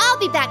up, I'll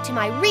be back to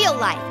my real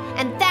life,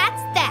 and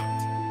that's that.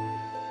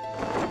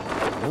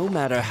 No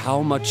matter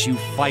how much you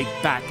fight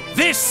back,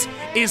 this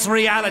is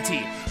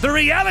reality. The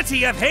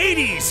reality of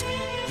Hades.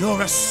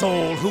 You're a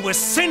soul who was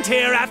sent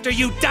here after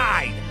you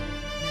died.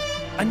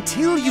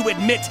 Until you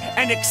admit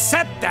and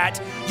accept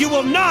that, you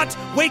will not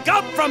wake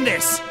up from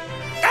this.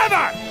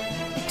 Ever!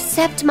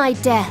 Accept my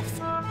death.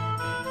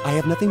 I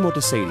have nothing more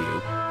to say to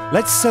you.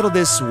 Let's settle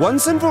this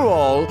once and for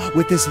all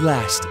with this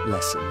last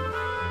lesson.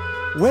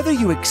 Whether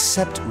you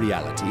accept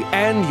reality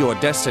and your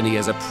destiny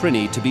as a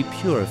Prinnie to be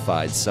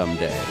purified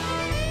someday,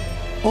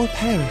 or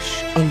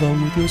perish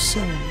along with your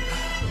soul,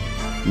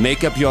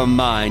 make up your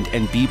mind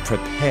and be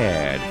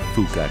prepared,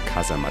 Fuka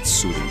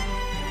Kazamatsuri.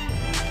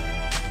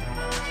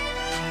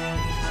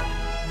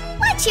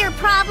 What's your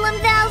problem,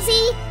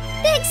 Velzy?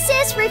 Big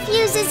Sis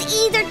refuses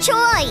either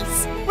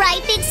choice.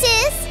 Right, Big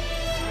Sis?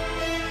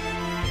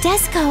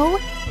 Desco,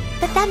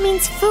 but that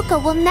means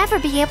Fuka will never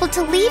be able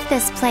to leave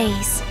this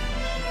place.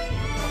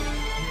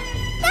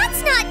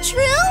 That's not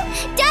true!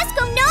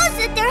 Desco knows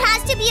that there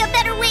has to be a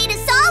better way to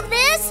solve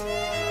this!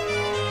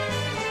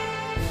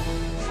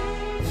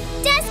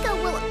 Desco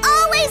will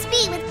always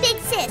be with Big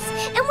Sis,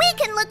 and we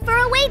can look for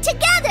a way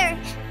together!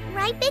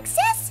 Right, Big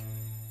Sis?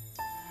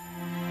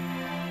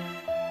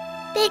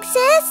 Big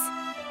Sis?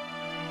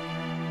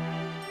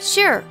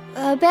 Sure,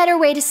 a better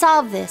way to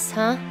solve this,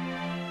 huh?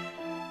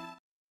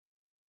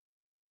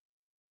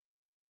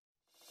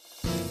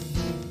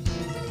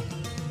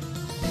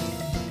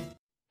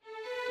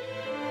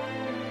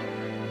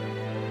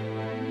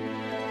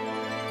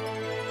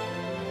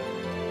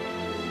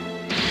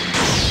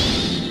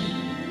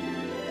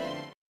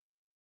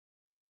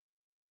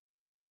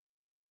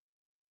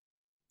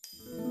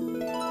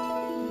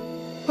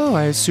 Oh,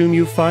 I assume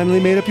you finally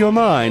made up your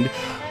mind.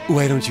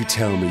 Why don't you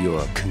tell me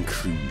your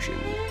conclusion?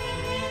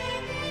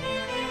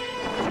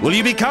 Will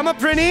you become a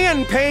Prinnie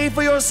and pay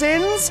for your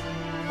sins?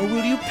 Or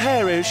will you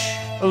perish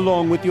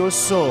along with your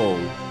soul?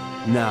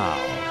 Now,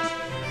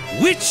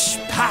 which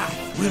path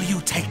will you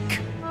take?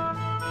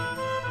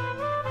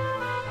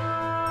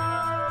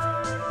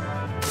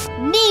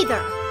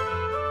 Neither.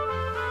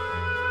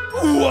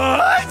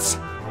 What?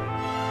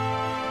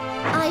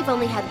 I've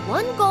only had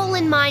one goal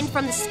in mind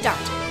from the start,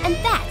 and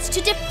that's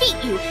to defeat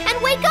you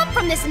and wake up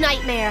from this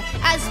nightmare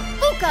as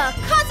Fuka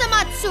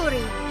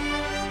Kazamatsuri.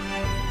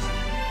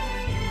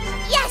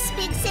 Yes,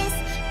 Big Sis!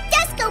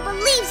 Desco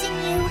believes in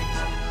you!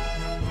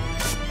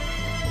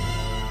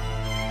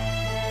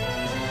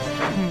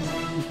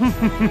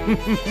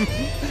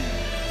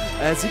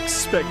 As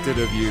expected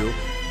of you.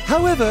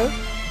 However,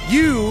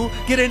 you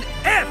get an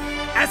F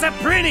as a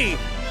Prinnie!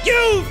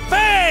 You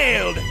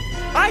failed!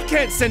 I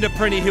can't send a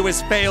Prinnie who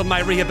has failed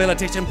my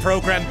rehabilitation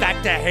program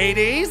back to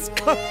Hades.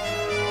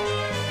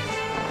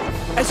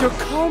 As your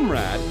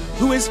comrade,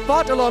 who has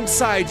fought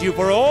alongside you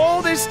for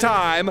all this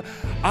time,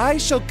 I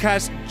shall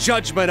cast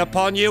judgment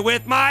upon you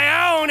with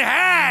my own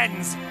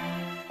hands!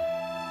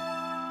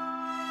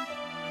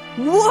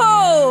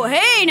 Whoa!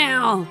 Hey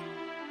now!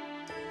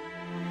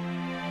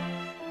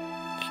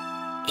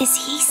 Is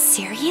he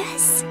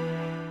serious?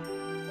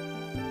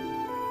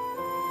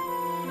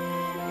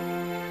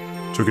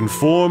 To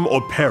conform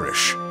or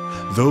perish.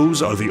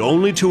 Those are the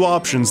only two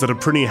options that a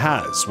Prinny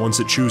has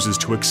once it chooses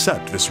to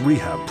accept this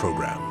rehab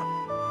program.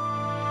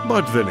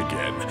 But then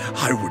again,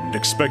 I wouldn't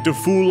expect a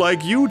fool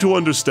like you to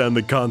understand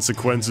the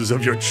consequences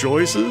of your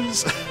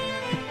choices.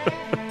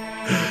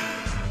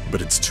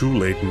 But it's too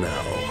late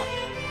now.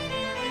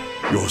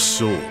 Your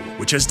soul,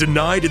 which has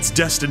denied its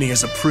destiny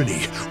as a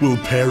Prinny, will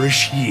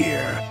perish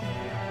here.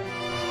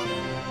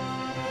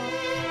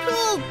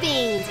 Cool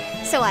beans.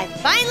 So I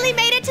finally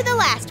made it to the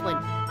last one.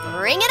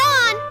 Bring it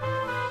on!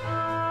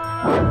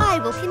 I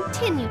will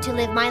continue to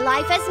live my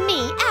life as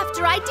me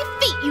after I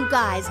defeat you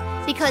guys,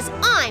 because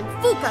I'm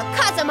Fuka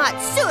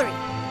Kazamatsuri.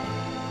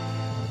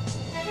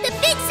 The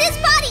Big Sis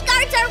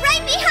bodyguards are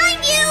right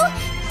behind you!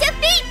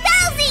 Defeat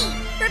Bowsy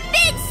for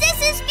Big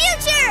Sis's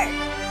future!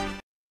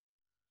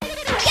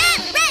 Get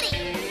ready!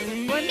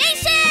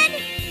 Formation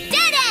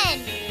Dead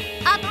End!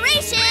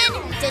 Operation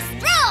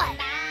Destroy!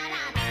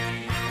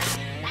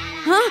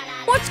 Huh?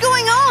 What's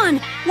going on?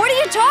 What are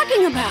you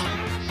talking about?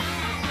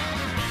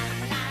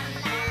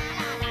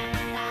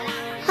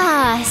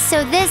 Ah,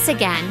 so this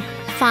again.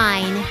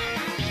 Fine.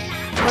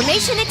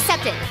 Formation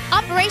accepted.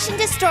 Operation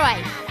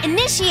Destroy.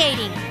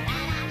 Initiating.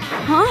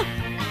 Huh?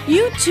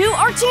 You too,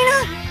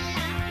 Artina?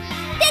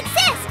 Big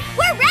Sis,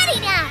 we're ready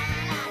now!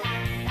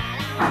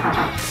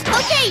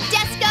 Okay,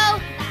 Desco!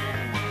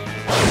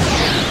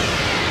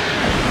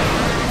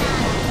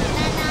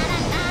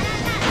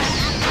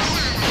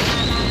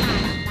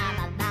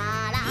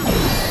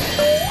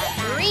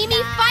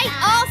 Dreamy fight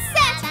all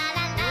set!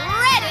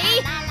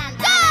 Ready,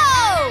 go!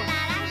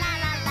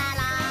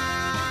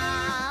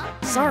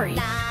 Sorry,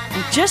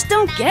 I just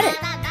don't get it.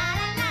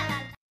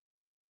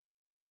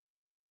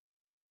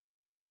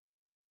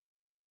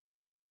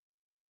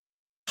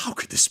 How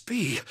could this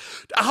be?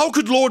 How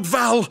could Lord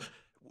Val...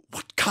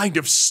 What kind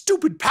of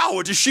stupid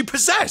power does she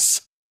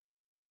possess?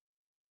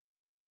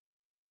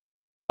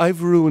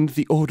 I've ruined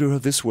the order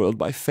of this world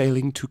by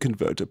failing to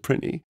convert a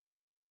Prinny.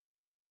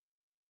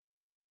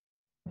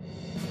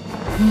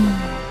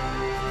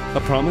 A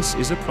promise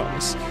is a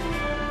promise.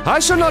 I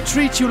shall not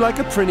treat you like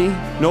a Prinny,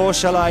 nor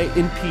shall I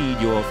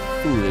impede your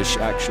foolish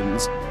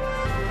actions.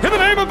 In the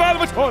name of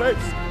Valvatores,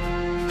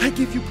 I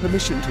give you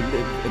permission to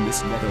live in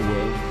this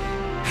netherworld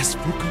as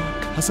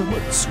Fuka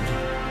Kazamatsuri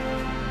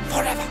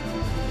forever.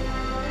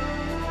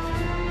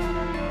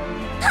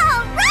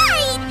 All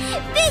right!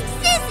 Big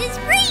Sis is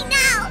free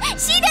now!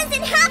 She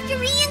doesn't have to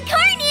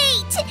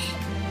reincarnate!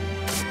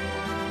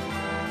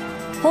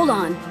 Hold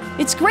on.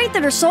 It's great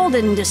that her soul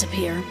didn't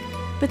disappear,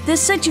 but this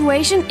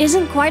situation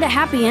isn't quite a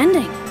happy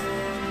ending.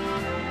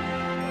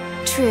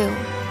 True.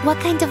 What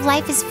kind of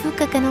life is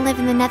Fuka gonna live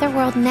in the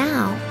netherworld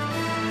now?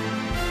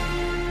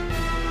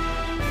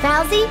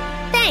 Valsy,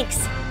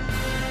 thanks!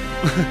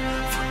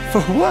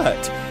 For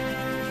what?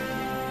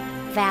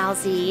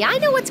 Valsy, I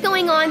know what's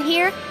going on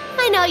here.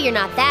 I know you're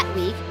not that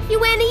weak. You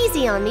went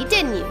easy on me,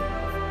 didn't you?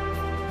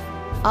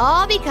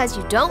 All because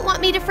you don't want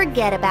me to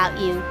forget about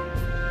you.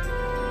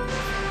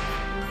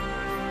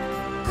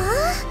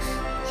 Huh?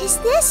 Is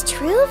this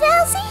true,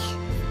 Valsy?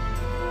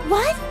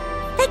 What?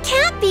 That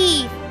can't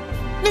be!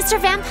 Mr.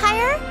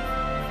 Vampire?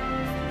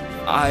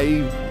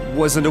 I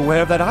wasn't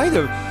aware of that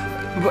either.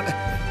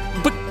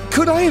 But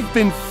could I have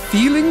been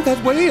feeling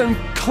that way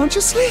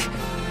unconsciously?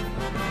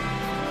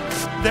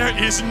 There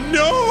is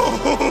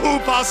no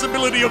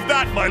possibility of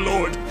that, my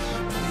lord.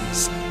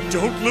 Please,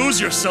 don't lose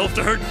yourself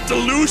to her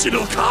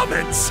delusional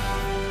comments.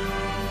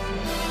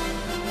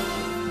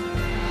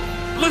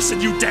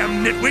 Listen, you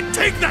damn nitwit,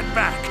 take that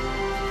back.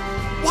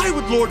 Why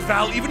would Lord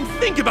Val even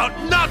think about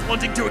not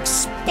wanting to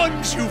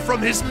expunge you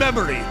from his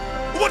memory?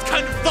 What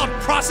kind of thought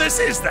process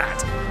is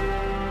that?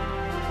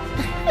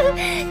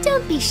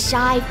 Don't be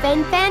shy,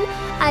 Fen Fen.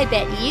 I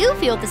bet you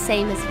feel the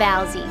same as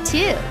Valsy,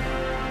 too.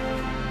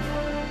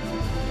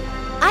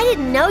 I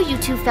didn't know you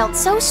two felt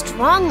so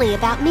strongly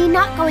about me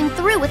not going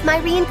through with my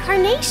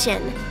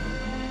reincarnation.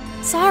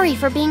 Sorry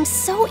for being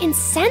so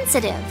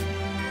insensitive.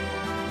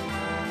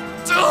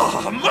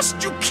 Ugh,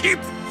 must you keep...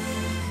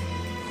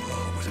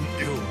 Oh, what an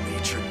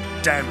ill-natured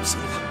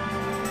damsel.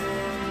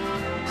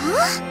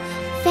 Huh?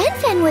 Fen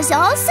Fen was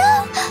also?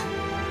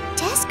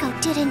 Desco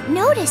didn't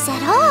notice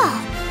at all.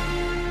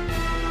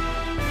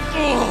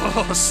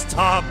 Oh,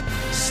 stop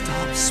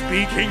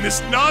speaking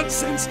this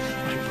nonsense.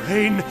 My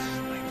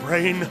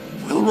brain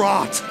will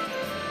rot.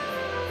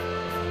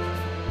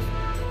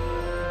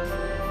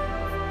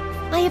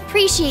 I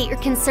appreciate your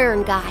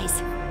concern,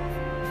 guys.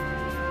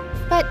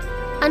 But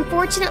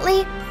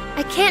unfortunately,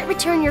 I can't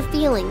return your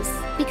feelings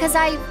because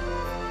I've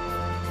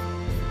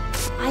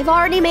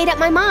already made up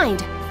my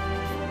mind.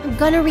 I'm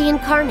gonna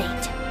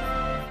reincarnate.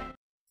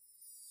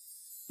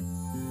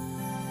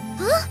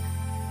 Huh?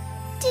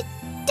 Did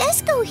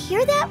Desco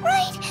hear that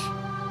right?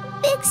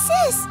 Big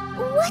Sis,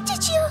 what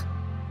did you...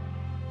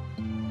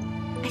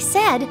 I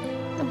said,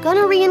 I'm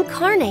gonna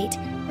reincarnate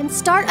and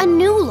start a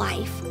new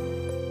life.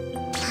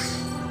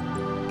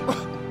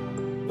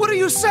 What do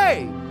you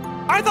say?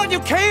 I thought you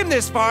came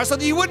this far so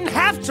that you wouldn't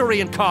have to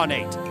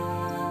reincarnate.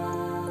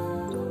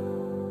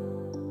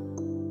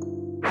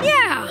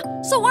 Yeah,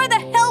 so why the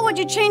hell would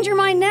you change your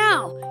mind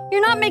now?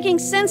 You're not making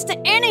sense to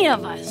any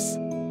of us.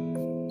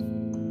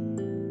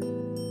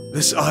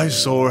 This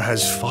eyesore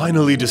has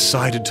finally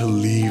decided to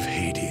leave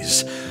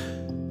Hades.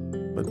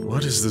 But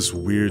what is this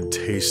weird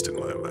taste in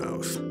my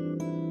mouth?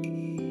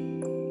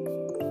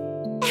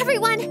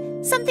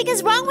 Everyone, something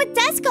is wrong with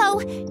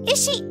Desco.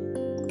 Is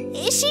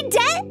she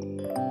dead?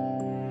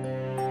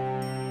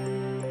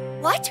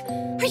 What?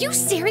 Are you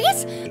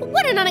serious?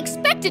 What an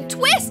unexpected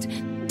twist!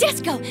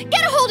 Desco,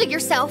 get a hold of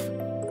yourself!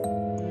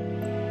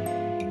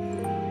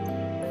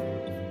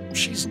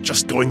 She's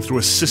just going through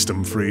a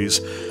system freeze.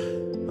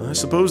 I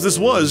suppose this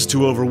was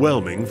too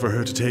overwhelming for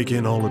her to take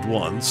in all at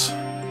once.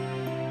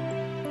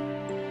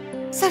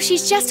 So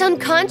she's just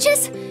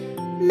unconscious?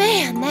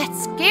 Man, that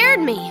scared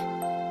me.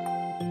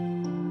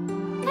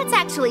 That's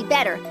actually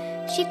better.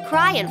 She'd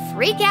cry and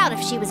freak out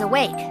if she was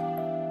awake.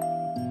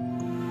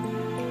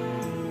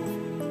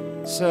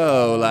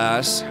 So,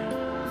 lass,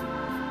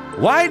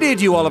 why did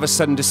you all of a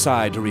sudden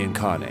decide to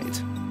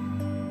reincarnate?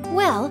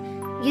 Well,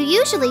 you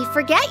usually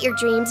forget your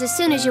dreams as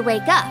soon as you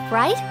wake up,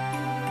 right?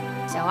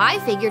 So I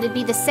figured it'd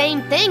be the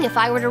same thing if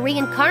I were to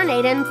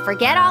reincarnate and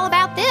forget all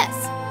about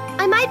this.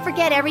 I might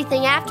forget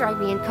everything after I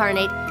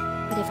reincarnate,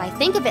 but if I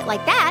think of it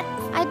like that,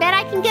 I bet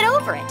I can get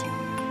over it.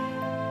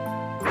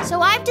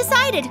 So I've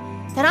decided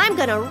that I'm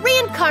gonna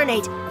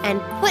reincarnate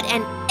and put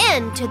an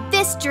end to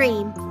this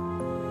dream.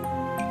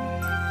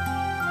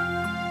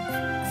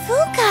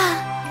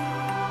 Fuka!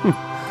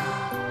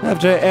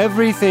 After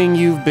everything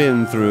you've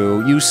been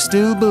through, you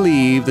still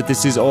believe that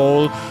this is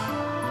all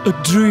a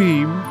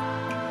dream?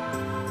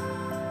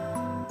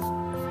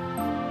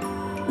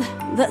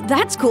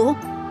 That's cool.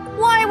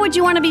 Why would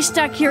you want to be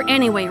stuck here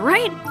anyway,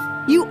 right?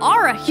 You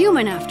are a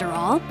human after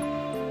all.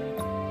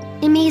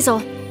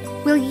 Emizel,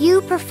 will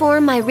you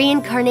perform my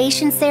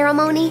reincarnation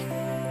ceremony?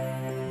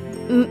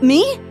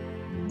 Me?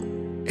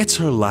 It's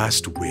her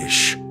last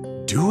wish.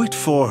 Do it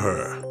for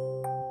her.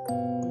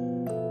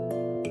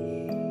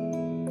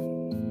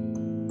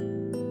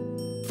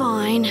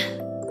 Fine.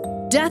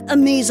 Death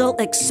Emizel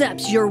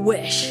accepts your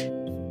wish.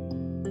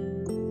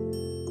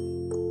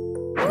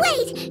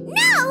 Wait,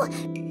 no!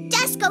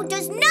 Desco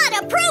does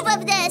not approve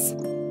of this!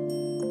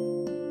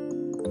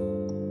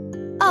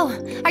 Oh,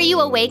 are you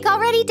awake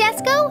already,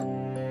 Desco?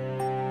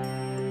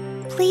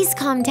 Please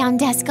calm down,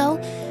 Desco.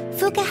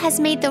 Fuka has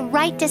made the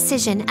right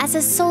decision as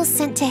a soul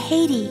sent to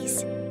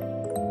Hades.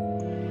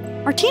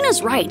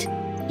 Martina's right.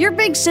 Your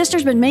big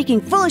sister's been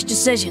making foolish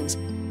decisions,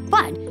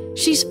 but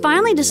she's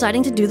finally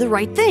deciding to do the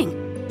right thing.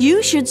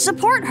 You should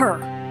support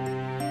her.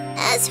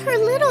 As her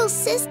little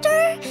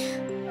sister?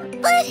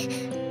 But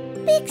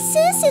Big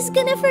Sis is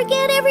gonna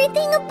forget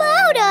everything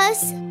about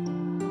us.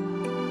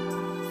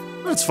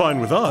 That's fine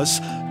with us.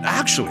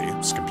 Actually,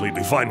 it's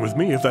completely fine with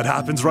me if that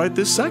happens right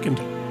this second.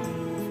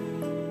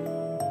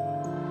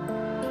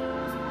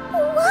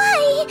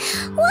 Why?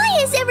 Why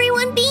is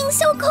everyone being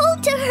so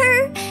cold to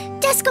her?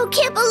 Desco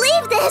can't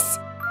believe this.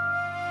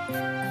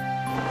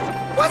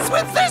 What's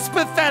with this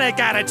pathetic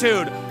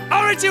attitude?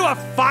 Aren't you a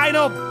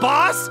final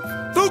boss?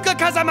 Fuka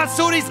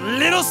Kazamatsuri's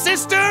little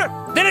sister?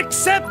 Then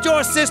accept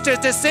your sister's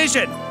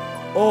decision.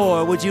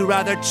 Or would you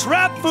rather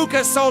trap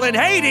Fuka's soul in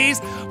Hades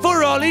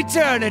for all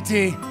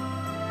eternity?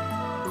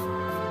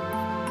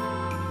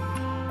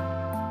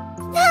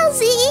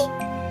 Elsie!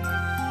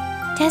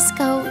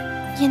 Desco,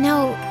 you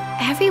know,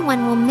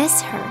 everyone will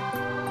miss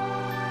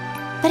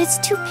her. But it's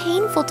too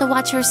painful to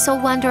watch her soul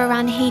wander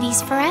around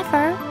Hades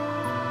forever.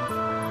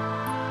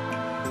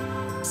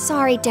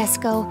 Sorry,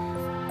 Desco.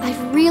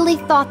 I've really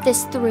thought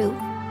this through.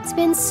 It's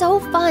been so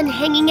fun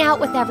hanging out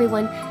with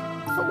everyone.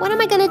 But what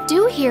am I gonna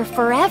do here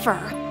forever?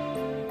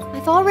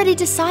 I've already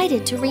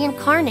decided to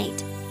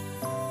reincarnate.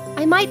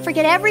 I might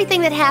forget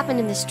everything that happened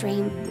in this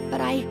dream,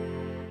 but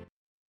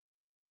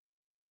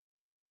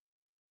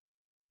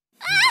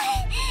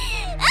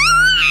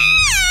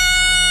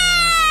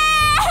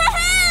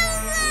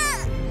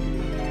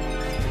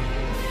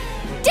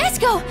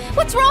Desco!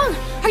 What's wrong?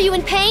 Are you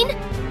in pain?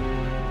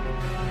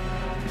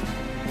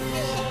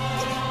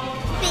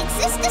 Big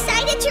Sis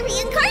decided to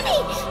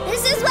reincarnate.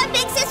 This is what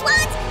Big Sis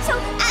wants. So,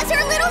 as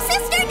her little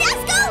sister,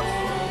 Desco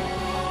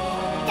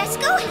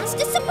has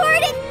to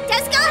support it.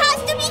 Desco has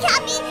to be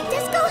happy.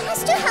 Desco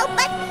has to help,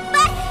 but.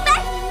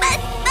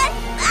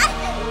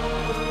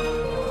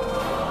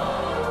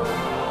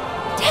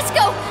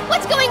 Desco!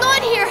 What's going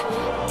on here?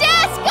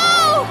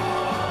 Desco!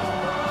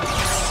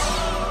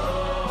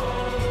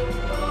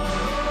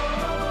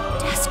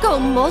 Desco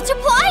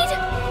multiplied?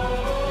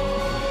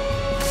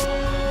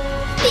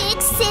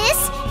 Big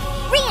Sis?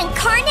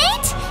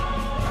 Reincarnate?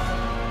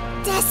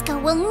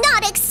 Desco will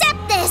not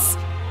accept this!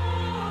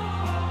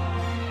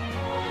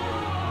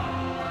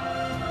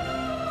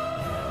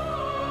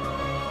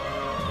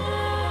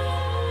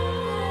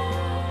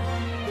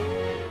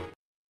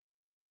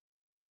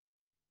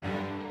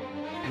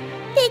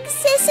 Big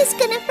Sis is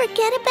gonna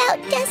forget about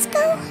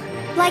Desco?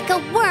 Like a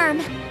worm,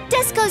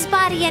 Desco's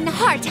body and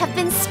heart have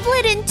been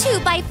split in two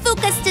by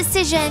Fuka's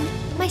decision.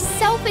 My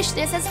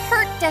selfishness has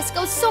hurt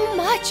Desco so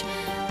much.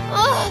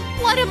 Oh,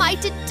 what am I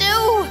to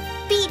do?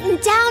 Beaten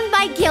down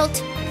by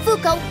guilt,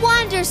 Fuka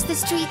wanders the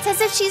streets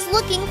as if she's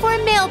looking for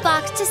a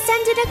mailbox to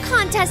send in a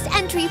contest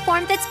entry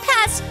form that's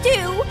past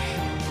due.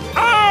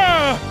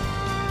 Ah!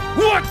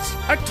 What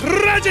a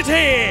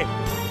tragedy!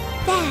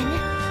 Then,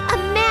 a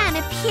man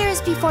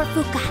appears before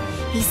Fuka.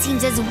 He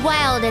seems as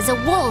wild as a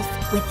wolf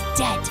with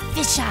dead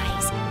fish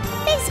eyes.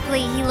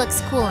 Basically, he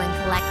looks cool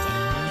and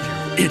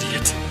collected. You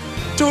idiot!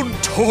 Don't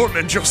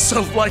torment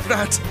yourself like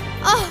that!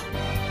 Oh,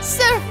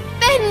 Sir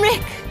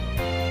Fenric!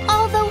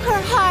 Although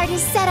her heart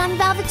is set on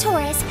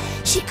Valvatoris,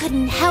 she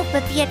couldn't help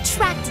but be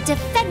attracted to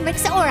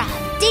Fenric's aura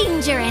of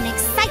danger and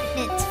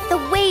excitement.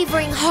 The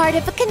wavering heart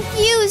of a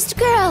confused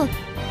girl.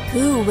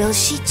 Who will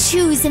she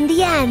choose in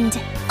the end?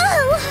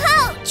 Oh,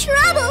 how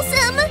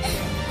troublesome!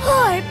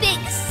 Poor big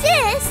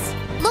sis!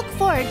 Look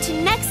forward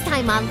to next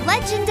time on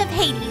Legend of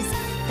Hades,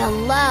 The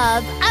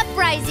Love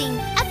Uprising,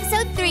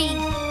 Episode 3,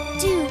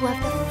 Dew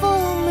of the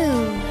Full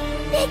Moon.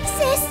 Big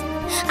sis,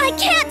 I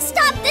can't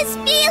stop this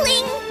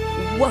feeling!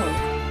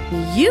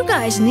 Whoa, you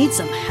guys need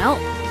some help.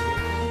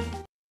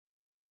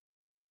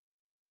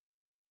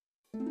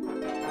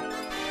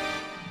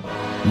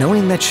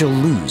 Knowing that she'll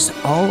lose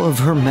all of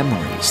her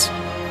memories,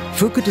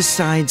 Fuka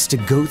decides to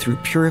go through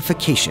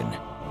purification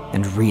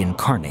and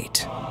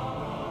reincarnate.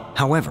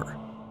 However,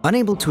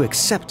 unable to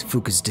accept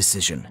Fuka's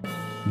decision,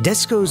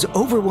 Desco's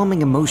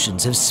overwhelming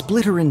emotions have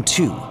split her in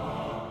two,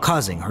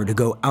 causing her to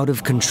go out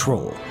of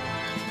control.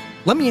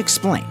 Let me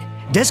explain.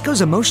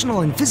 Desco's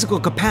emotional and physical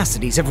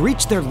capacities have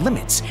reached their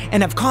limits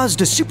and have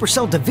caused a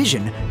supercell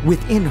division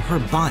within her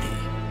body.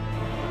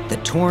 The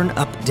torn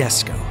up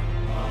Desco,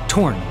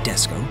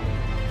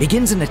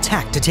 begins an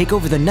attack to take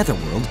over the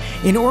Netherworld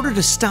in order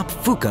to stop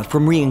Fuka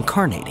from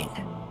reincarnating.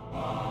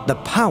 The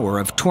power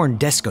of Torn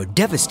Desco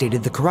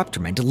devastated the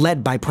Corruptorment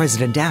led by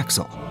President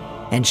Axel,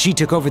 and she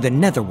took over the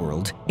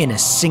Netherworld in a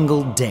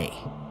single day.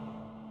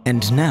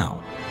 And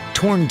now,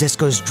 Torn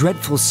Desco's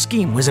dreadful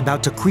scheme was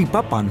about to creep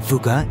up on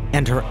Fuka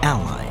and her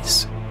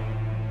allies.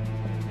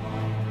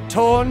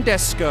 Torn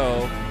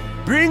Desco,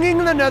 bringing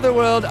the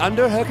Netherworld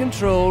under her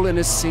control in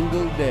a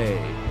single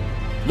day.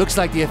 Looks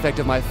like the effect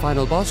of my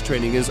final boss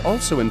training is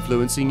also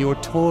influencing your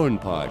Torn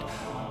part.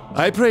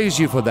 I praise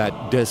you for that,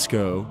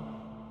 Desco.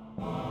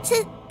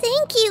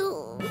 Thank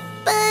you,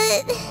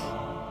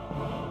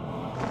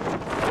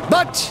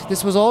 But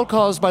this was all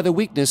caused by the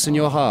weakness in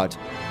your heart.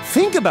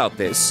 Think about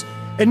this,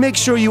 and make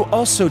sure you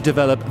also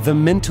develop the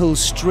mental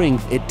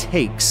strength it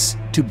takes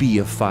to be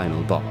a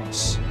final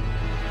boss.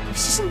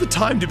 This isn't the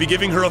time to be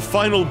giving her a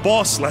final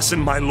boss lesson,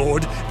 my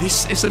lord.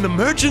 This is an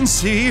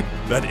emergency.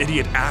 That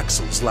idiot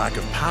Axel's lack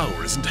of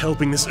power isn't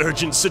helping this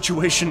urgent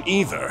situation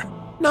either.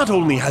 Not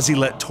only has he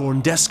let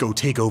Torn Desco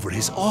take over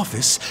his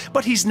office,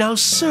 but he's now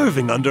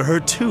serving under her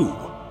too.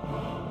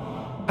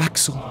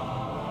 Axel,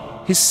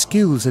 his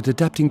skills at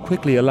adapting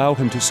quickly allow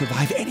him to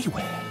survive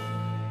anywhere.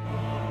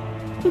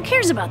 Who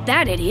cares about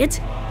that,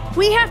 idiot?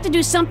 We have to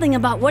do something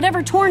about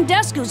whatever Torn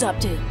Desco's up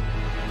to.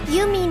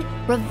 You mean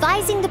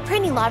revising the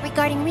Prinny Law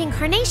regarding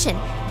reincarnation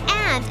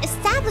and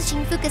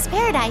establishing Fuka's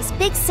paradise,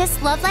 Big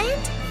Sis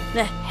Loveland?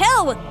 The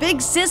hell with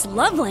Big Sis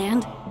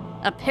Loveland?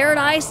 A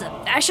paradise of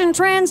fashion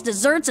trends,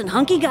 desserts, and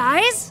hunky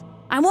guys?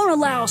 I won't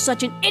allow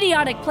such an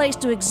idiotic place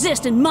to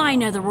exist in my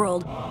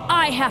netherworld.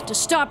 I have to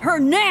stop her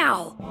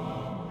now!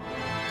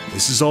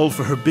 This is all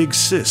for her big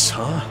sis,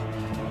 huh?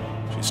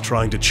 She's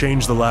trying to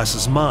change the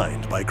lass's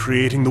mind by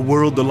creating the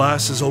world the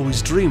lass has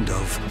always dreamed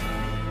of.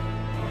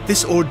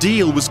 This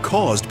ordeal was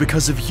caused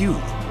because of you.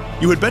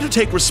 You had better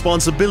take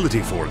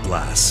responsibility for it,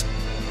 lass.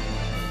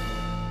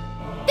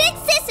 Big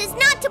sis is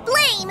not to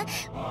blame!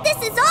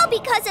 This is all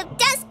because of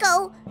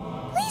Desco!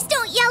 Please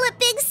don't yell at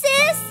Big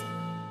sis!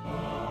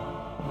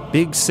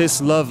 Big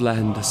Sis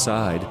Loveland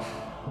aside,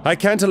 I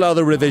can't allow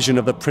the revision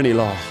of the Prinny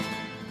Law.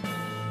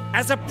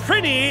 As a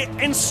Prinny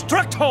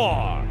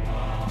instructor!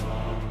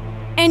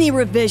 Any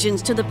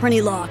revisions to the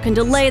Prinny Law can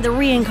delay the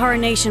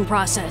reincarnation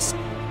process.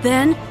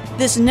 Then,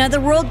 this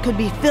netherworld could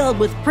be filled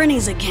with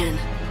Prinnies again.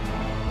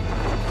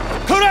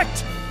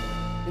 Correct!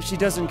 If she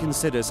doesn't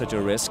consider such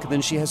a risk,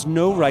 then she has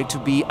no right to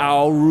be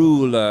our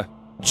ruler.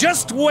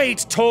 Just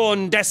wait,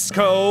 Torn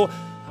Desco!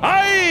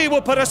 I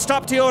will put a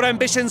stop to your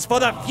ambitions for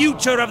the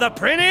future of the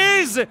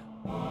Prinnies!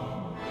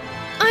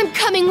 I'm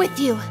coming with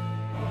you.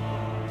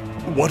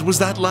 What was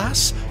that,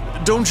 lass?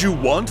 Don't you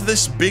want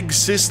this Big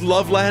Sis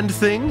Loveland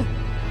thing?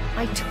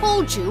 I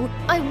told you,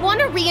 I want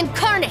to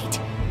reincarnate.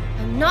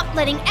 I'm not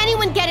letting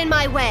anyone get in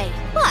my way.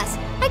 Plus,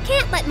 I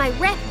can't let my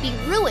rep be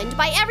ruined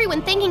by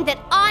everyone thinking that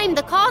I'm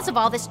the cause of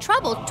all this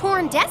trouble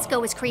Torn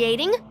Desco is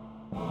creating.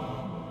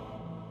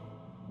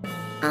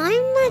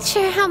 I'm not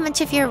sure how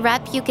much of your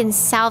rep you can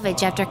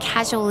salvage after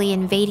casually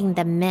invading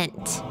the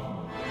Mint.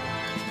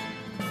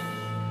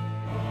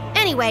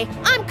 Anyway,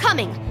 I'm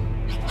coming.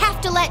 I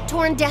have to let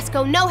Torn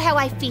Desco know how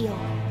I feel.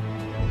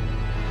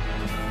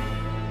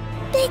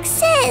 Big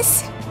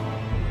sis!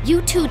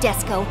 You too,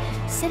 Desco.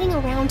 Sitting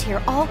around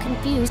here all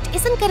confused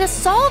isn't gonna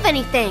solve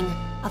anything.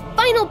 A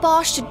final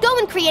boss should go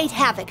and create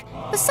havoc.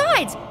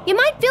 Besides, you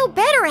might feel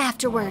better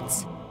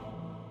afterwards.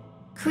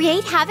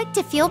 Create havoc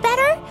to feel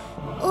better?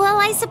 Well,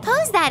 I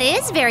suppose that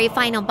is very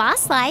final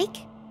boss-like.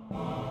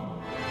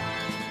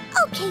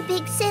 Okay,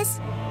 Big Sis.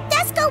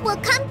 Desco will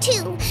come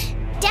too.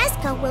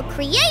 Desco will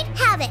create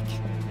havoc.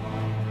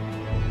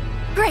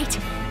 Great!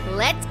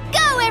 Let's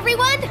go,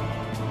 everyone!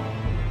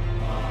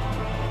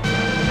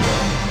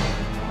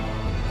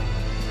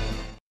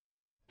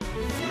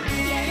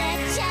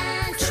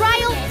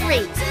 Trial 3.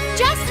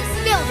 Just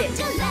build it.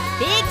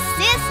 Big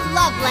Sis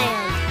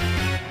Loveland.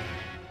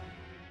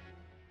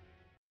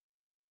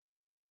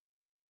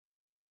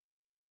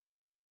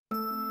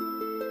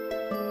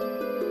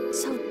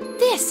 So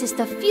this is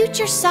the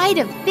future site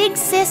of Big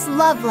Sis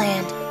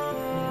Loveland.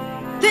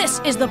 This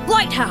is the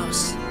Blight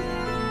House.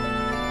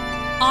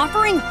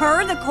 Offering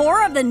her the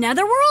core of the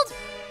Netherworld?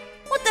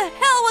 What the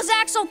hell was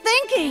Axel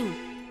thinking?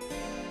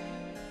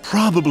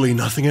 Probably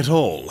nothing at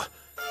all.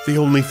 The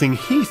only thing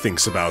he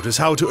thinks about is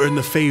how to earn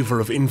the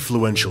favor of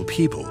influential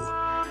people.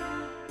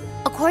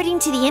 According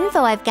to the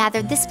info I've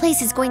gathered, this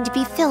place is going to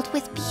be filled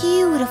with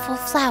beautiful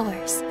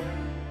flowers.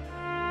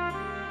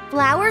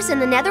 Flowers in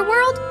the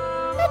Netherworld?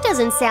 That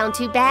doesn't sound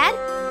too bad.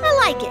 I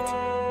like it.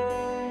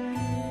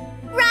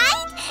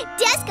 Right?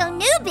 Desco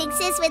knew Big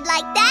Sis would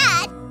like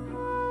that.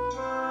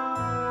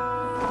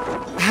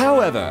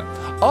 However,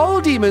 all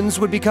demons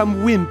would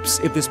become wimps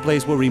if this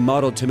place were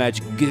remodeled to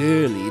match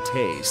girly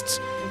tastes.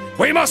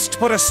 We must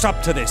put a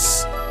stop to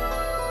this.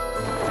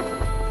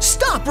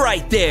 Stop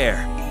right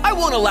there! I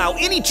won't allow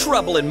any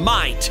trouble in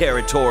my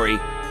territory.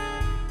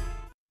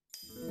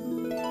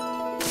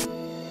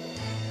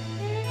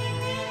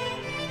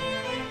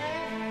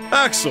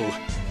 Axel,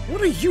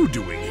 what are you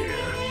doing here?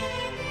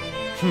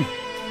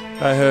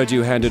 I heard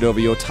you handed over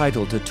your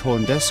title to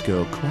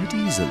Desco quite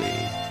easily.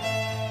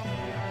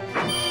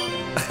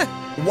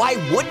 Why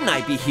wouldn't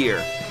I be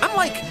here? I'm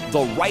like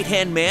the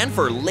right-hand man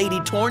for Lady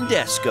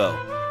Desco.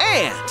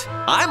 And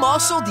I'm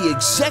also the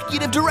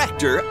executive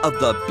director of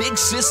the Big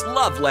Sis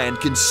Loveland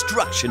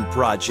construction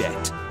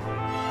project.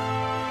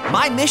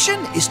 My mission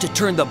is to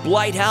turn the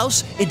Blight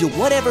House into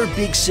whatever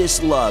Big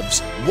Sis loves,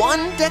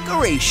 one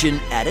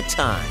decoration at a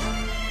time.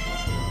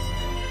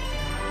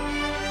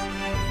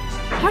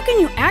 How can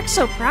you act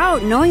so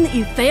proud knowing that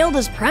you failed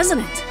as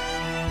president?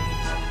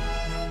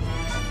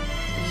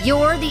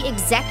 You're the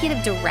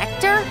executive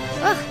director?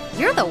 Ugh,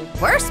 you're the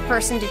worst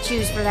person to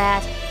choose for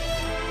that.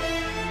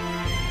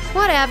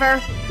 Whatever.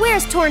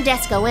 Where's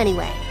Desco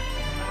anyway?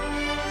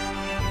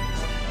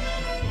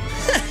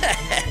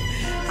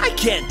 I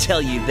can't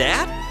tell you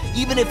that,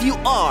 even if you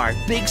are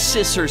Big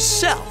Sis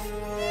herself.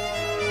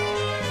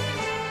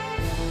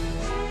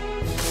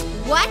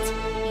 What?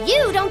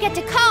 You don't get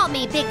to call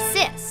me Big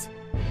Sis.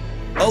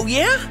 Oh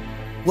yeah?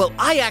 Well,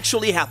 I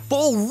actually have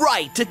full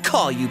right to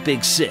call you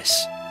Big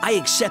Sis. I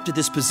accepted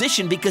this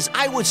position because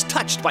I was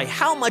touched by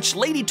how much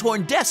Lady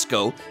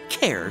Desco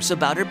cares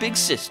about her big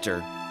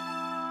sister.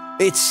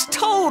 It's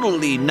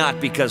totally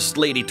not because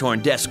Lady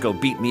Desco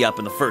beat me up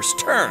in the first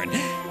turn.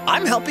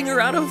 I'm helping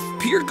her out of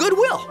pure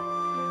goodwill.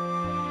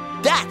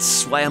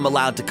 That's why I'm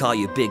allowed to call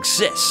you Big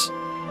Sis.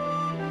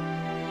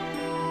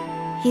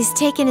 He's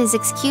taken his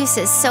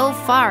excuses so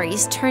far,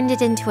 he's turned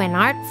it into an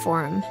art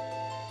form.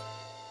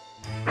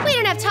 We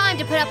don't have time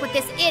to put up with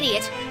this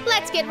idiot.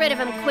 Let's get rid of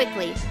him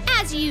quickly,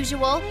 as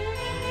usual.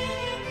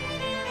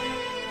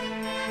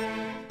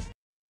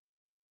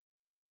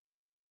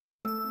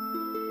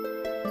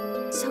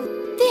 So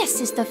this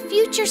is the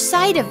future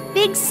site of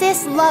Big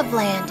Sis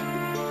Loveland.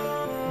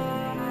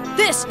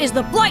 This is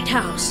the Blight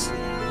House.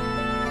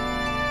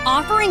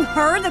 Offering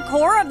her the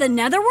core of the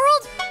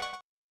Netherworld?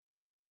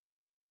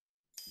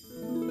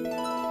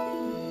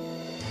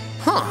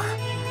 Huh.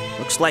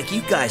 Looks like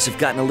you guys have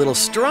gotten a little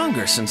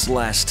stronger since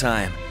last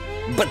time.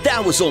 But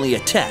that was only a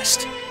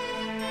test.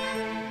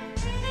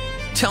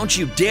 Don't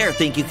you dare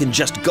think you can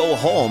just go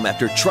home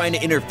after trying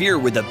to interfere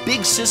with the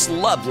Big Sis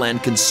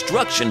Loveland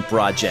construction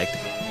project.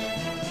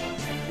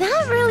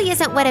 That really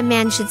isn't what a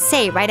man should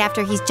say right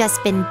after he's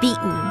just been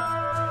beaten.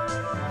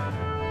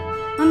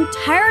 I'm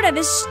tired of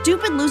his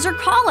stupid loser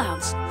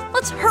callouts.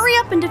 Let's hurry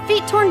up and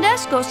defeat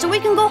Desco so we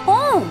can go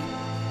home.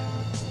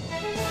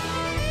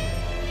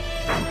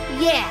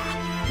 Yeah.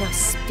 Now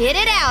spit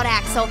it out,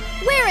 Axel.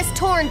 Where is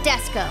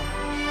Desco?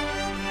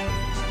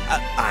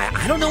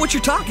 I don't know what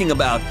you're talking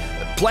about.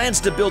 Plans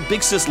to build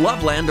Big Sis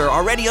Loveland are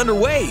already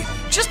underway.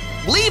 Just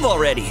leave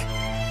already.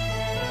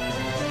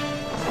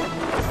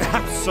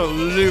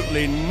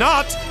 Absolutely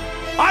not!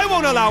 I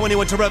won't allow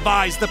anyone to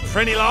revise the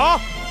Prinny Law!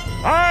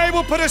 I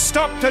will put a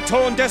stop to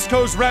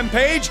Desco's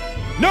rampage,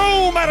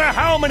 no matter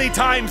how many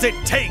times it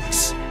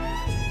takes!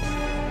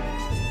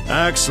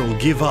 Axel,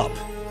 give up.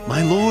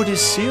 My lord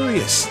is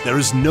serious. There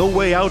is no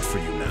way out for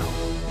you now.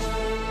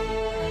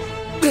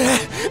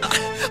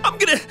 I'm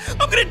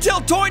gonna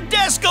tell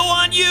Desco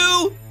on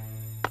you!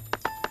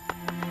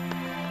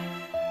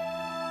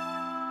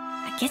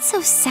 I get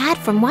so sad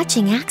from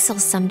watching Axel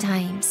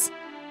sometimes.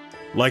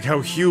 Like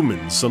how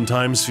humans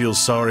sometimes feel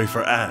sorry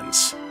for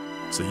ants.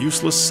 It's a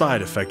useless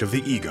side effect of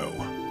the ego.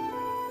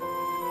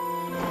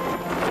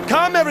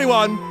 Come,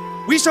 everyone!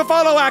 We shall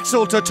follow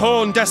Axel to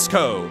Torn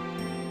Desco.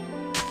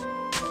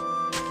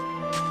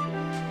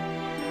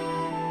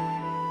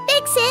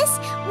 Big Sis,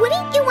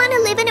 wouldn't you want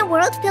to live in a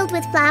world filled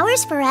with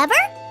flowers forever?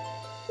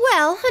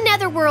 Well, a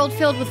netherworld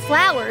filled with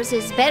flowers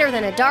is better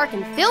than a dark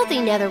and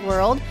filthy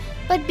netherworld,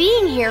 but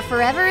being here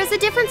forever is a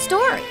different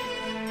story.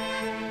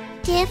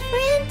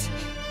 Different?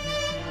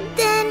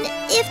 Then,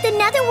 if the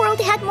netherworld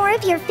had more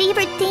of your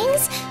favorite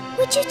things,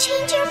 would you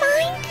change your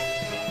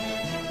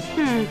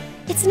mind?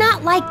 It's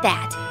not like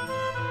that.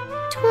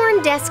 Torn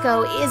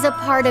Desco is a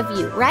part of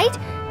you, right?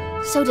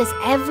 So does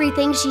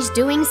everything she's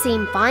doing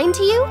seem fine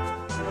to you?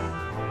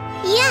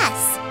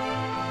 Yes.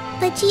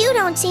 But you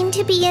don't seem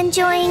to be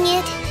enjoying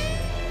it.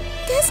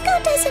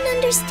 Desco doesn't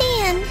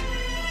understand.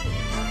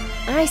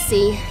 I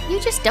see. You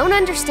just don't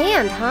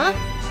understand, huh?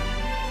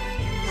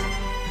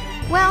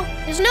 Well,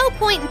 there's no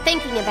point in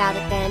thinking about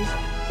it then.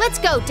 Let's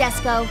go,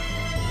 Desco.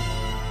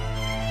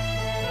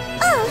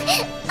 Oh,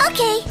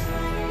 okay.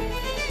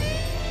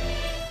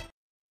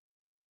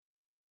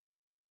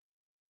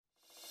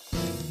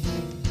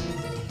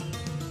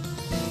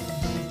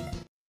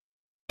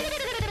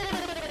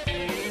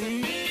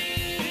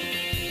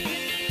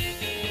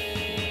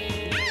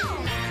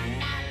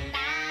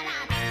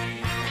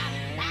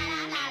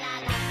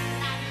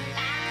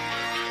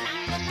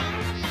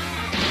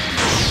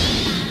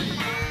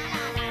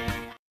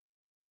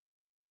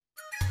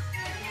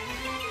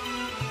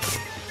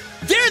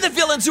 They're the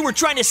villains who were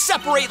trying to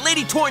separate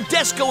Lady Torn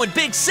Desco and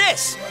Big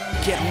Sis.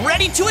 Get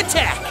ready to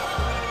attack.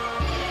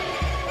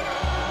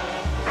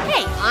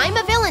 Hey, I'm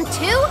a villain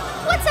too?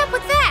 What's up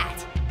with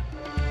that?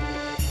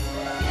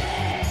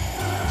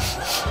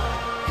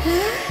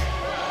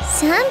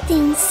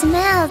 Something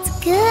smells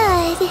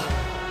good.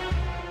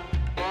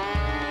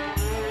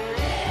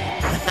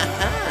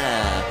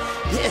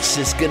 This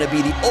is gonna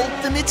be the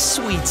ultimate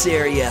sweets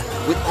area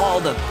with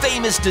all the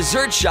famous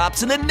dessert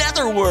shops in the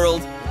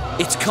netherworld.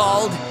 It's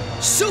called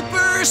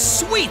Super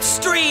Sweet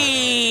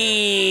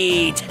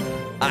Street!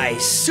 I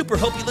super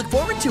hope you look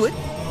forward to it.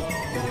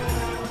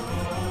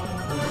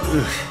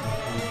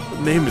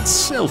 The name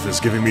itself is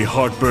giving me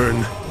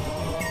heartburn.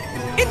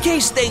 In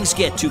case things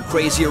get too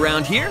crazy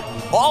around here,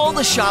 all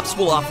the shops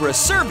will offer a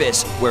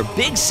service where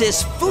Big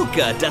Sis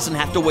Fuka doesn't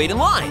have to wait in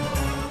line.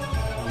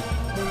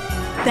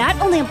 That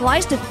only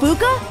applies to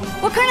Fuka?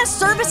 What kind of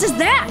service is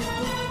that?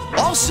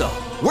 Also,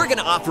 we're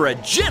gonna offer a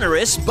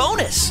generous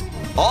bonus.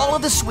 All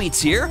of the sweets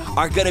here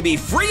are gonna be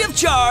free of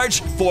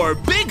charge for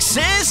Big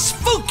Sis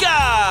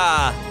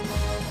Fuka!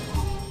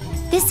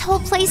 This whole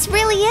place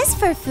really is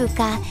for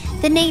Fuka.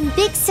 The name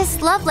Big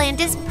Sis Loveland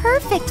is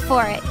perfect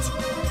for it.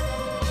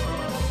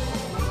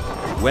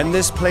 When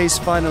this place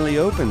finally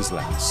opens,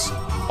 lass,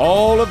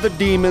 all of the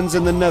demons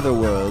in the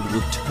netherworld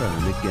will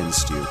turn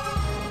against you.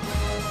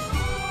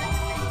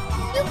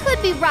 You could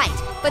be right,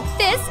 but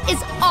this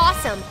is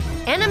awesome.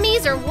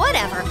 Enemies or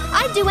whatever,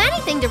 I'd do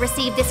anything to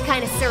receive this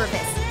kind of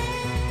service.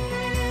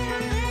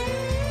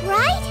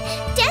 Right?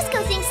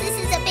 Desco thinks this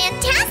is a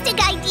fantastic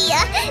idea!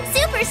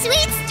 Super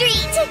Sweet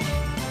Street!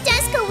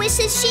 Desco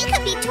wishes she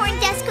could be Torn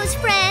Desco's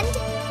friend.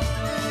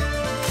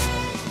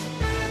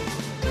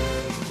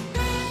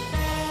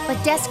 But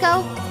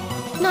Desco,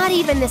 not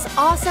even this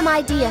awesome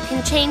idea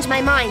can change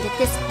my mind at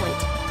this point.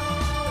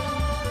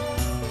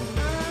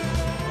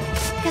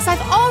 Because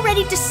I've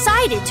already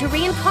decided to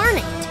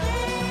reincarnate.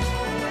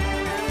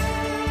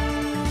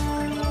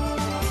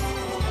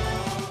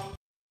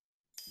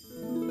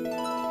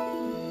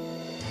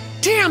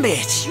 Damn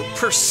it, you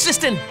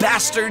persistent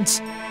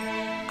bastards!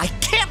 I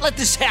can't let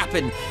this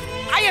happen!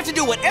 I have to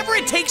do whatever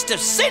it takes to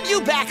send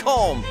you back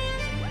home!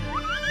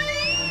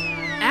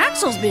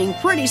 Axel's being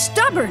pretty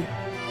stubborn.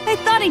 I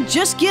thought he'd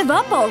just give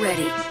up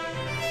already.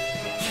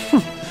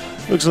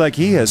 Looks like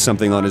he has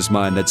something on his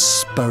mind that's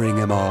spurring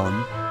him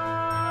on.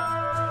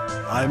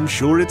 I'm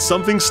sure it's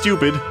something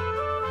stupid.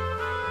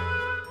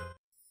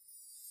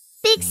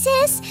 Big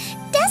Sis,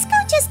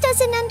 Desco just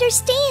doesn't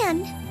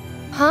understand.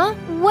 Huh?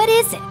 What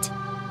is it?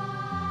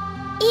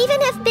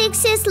 Even if Big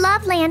Sis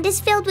Loveland is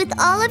filled with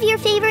all of your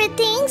favorite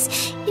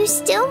things, you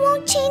still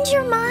won't change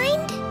your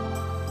mind?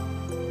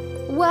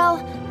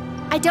 Well,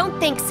 I don't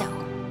think so.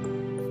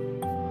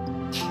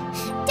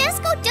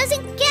 Desco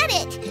doesn't get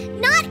it.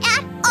 Not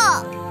at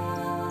all.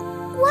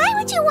 Why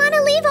would you want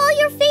to leave all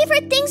your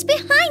favorite things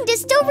behind to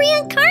still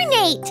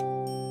reincarnate?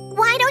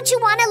 Why don't you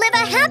want to live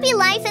a happy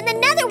life in the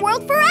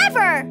netherworld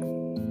forever?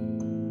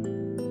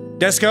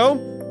 Desco,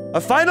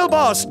 a final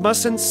boss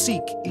mustn't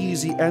seek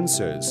easy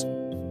answers.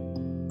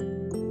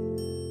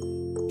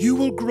 You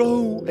will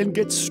grow and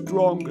get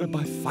stronger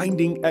by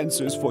finding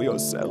answers for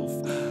yourself.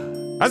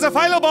 As a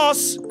final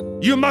boss,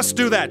 you must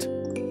do that.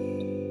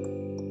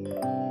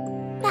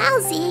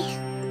 Bowsy.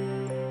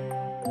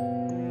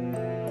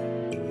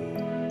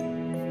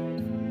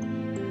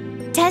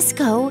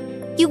 Desco,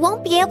 you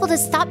won't be able to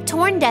stop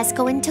Torn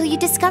Desco until you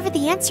discover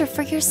the answer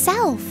for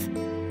yourself.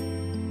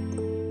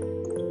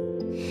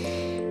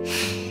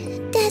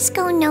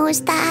 Desco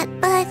knows that,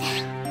 but...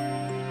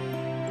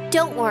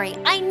 Don't worry,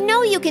 I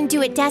know you can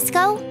do it,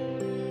 Desco.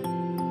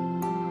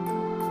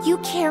 You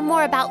care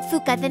more about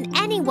Fuka than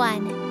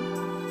anyone.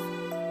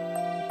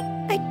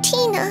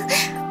 Martina,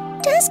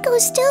 Desco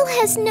still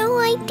has no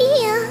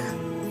idea.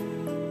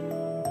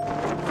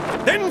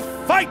 Then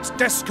fight,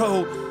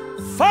 Desco!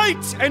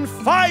 Fight and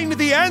find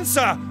the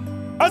answer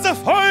as a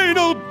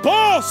final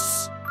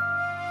boss!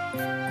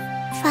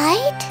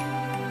 Fight?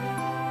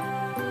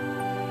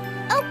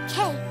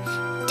 Okay,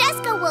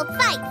 Desco will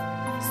fight,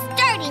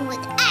 starting with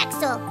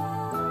Axel.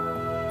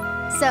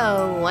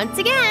 So, once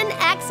again,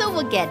 Axel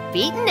will get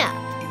beaten up.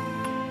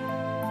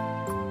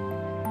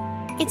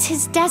 It's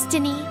his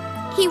destiny.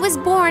 He was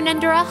born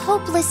under a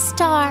hopeless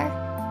star.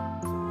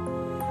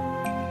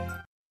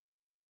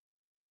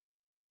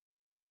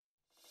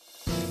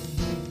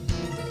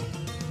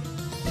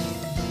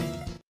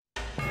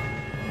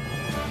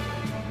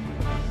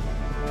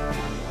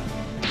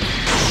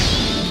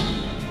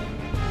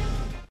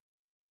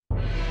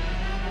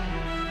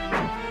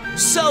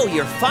 So,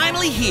 you're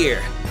finally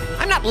here.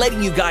 I'm not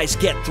letting you guys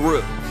get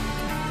through.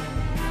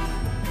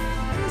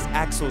 Why is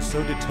Axel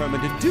so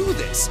determined to do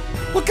this?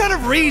 What kind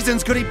of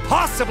reasons could he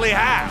possibly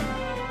have?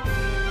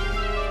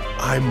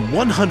 I'm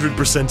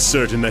 100%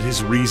 certain that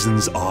his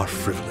reasons are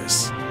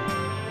frivolous.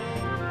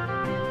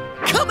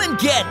 Come and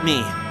get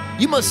me!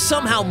 You must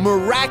somehow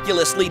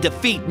miraculously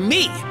defeat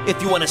me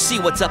if you want to see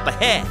what's up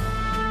ahead.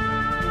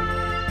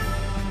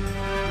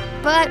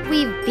 But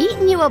we've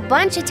beaten you a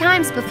bunch of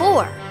times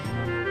before.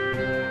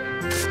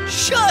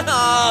 Shut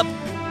up!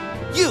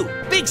 You,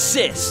 big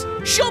sis,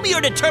 show me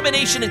your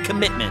determination and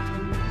commitment.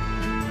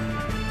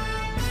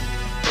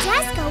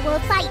 Desco will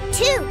fight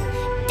too.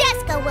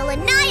 Desco will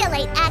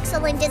annihilate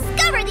Axel and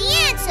discover the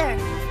answer.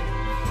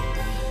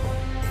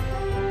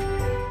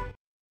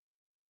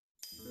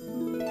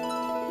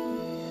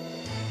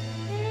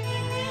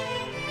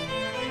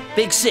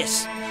 Big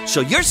sis, so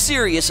you're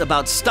serious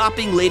about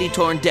stopping Lady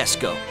Torn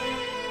Desco?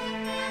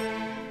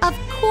 Of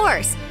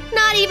course.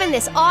 Not even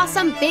this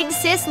awesome Big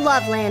Sis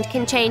Loveland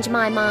can change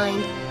my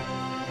mind.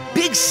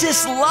 Big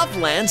Sis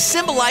Loveland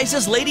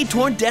symbolizes Lady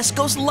Torn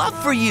Desco's love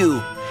for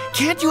you.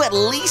 Can't you at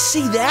least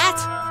see that?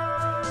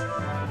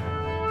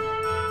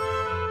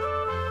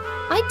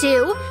 I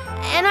do,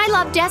 and I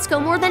love Desco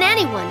more than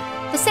anyone.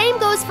 The same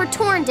goes for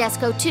Torn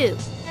Desco, too.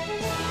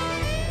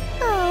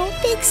 Oh,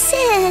 Big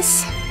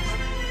Sis.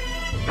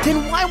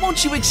 Then why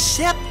won't you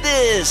accept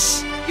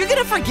this? You're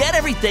gonna forget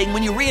everything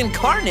when you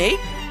reincarnate.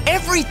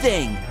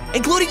 Everything!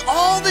 Including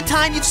all the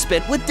time you've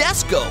spent with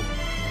Desco.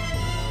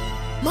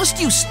 Must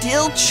you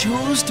still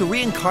choose to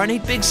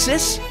reincarnate, Big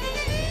Sis?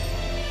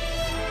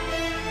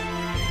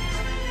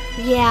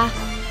 Yeah.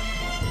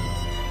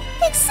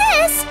 Big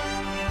Sis!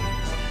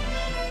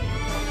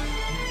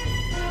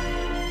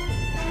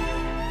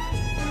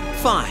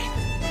 Fine.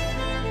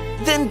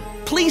 Then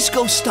please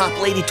go stop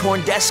Lady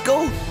Torn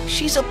Desco.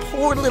 She's a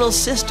poor little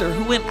sister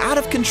who went out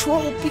of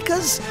control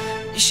because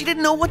she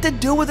didn't know what to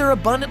do with her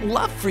abundant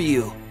love for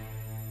you.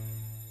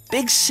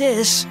 Big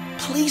Sis,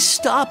 please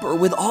stop her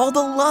with all the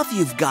love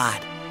you've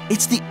got.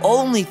 It's the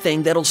only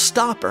thing that'll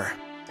stop her.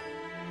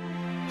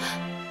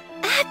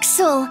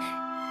 Axel,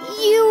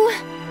 you...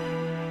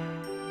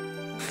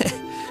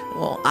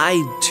 Well,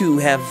 I too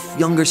have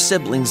younger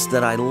siblings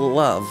that I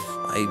love.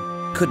 I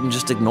couldn't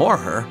just ignore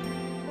her.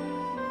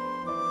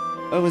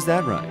 Oh, is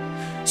that right?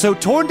 So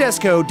Torn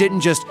Desco didn't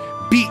just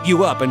beat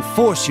you up and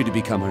force you to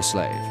become her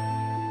slave?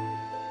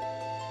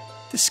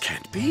 This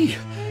can't be.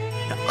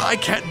 I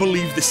can't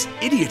believe this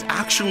idiot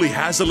actually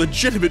has a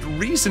legitimate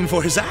reason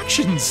for his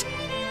actions.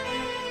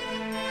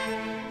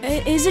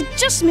 Is it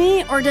just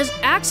me, or does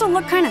Axel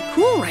look kind of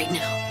cool right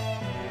now?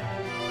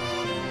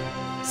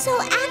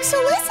 So Axel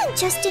isn't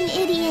just an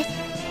idiot.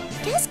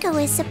 Desco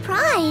is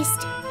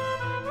surprised.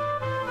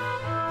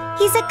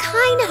 He's a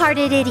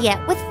kind-hearted idiot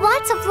with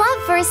lots of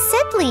love for his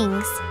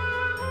siblings.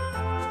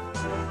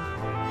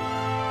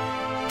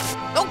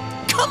 Oh,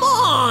 come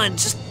on!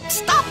 Just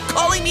stop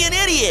calling me an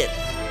idiot!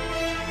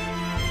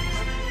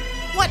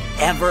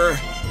 Whatever.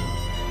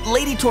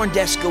 Lady Torn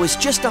Desco is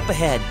just up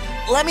ahead.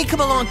 Let me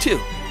come along too.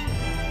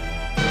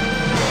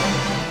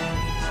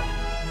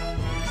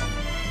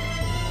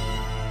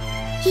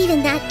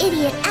 Even that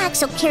idiot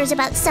Axel cares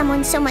about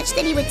someone so much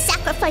that he would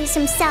sacrifice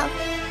himself.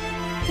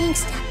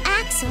 Thanks to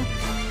Axel,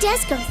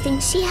 Desco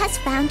thinks she has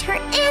found her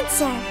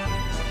answer.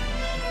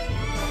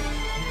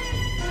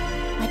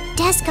 What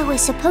Desco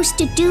is supposed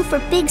to do for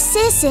Big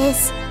Sis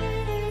is...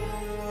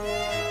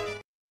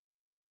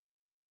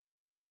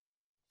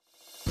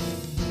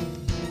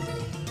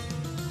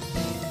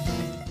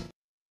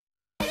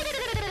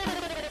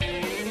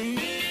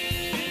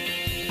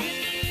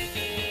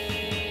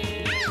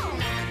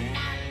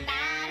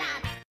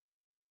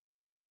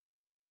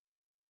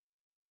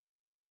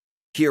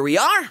 Here we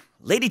are.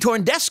 Lady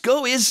Torn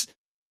Desco is...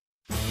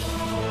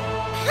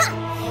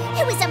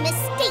 It was a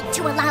mistake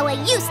to allow a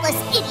useless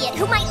idiot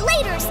who might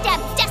later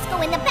stab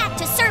Desco in the back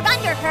to serve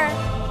under her.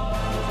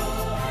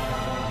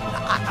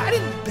 I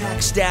didn't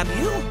backstab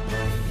you.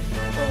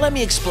 Well, let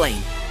me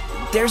explain.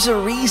 There's a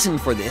reason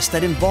for this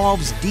that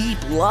involves deep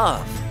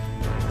love.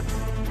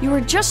 You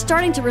were just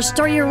starting to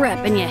restore your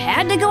rep, and you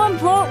had to go and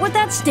blow it with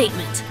that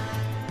statement.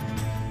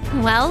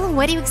 Well,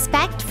 what do you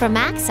expect from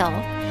Axel?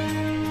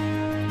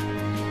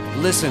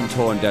 Listen,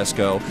 Torn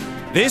Desco.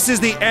 This is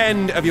the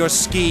end of your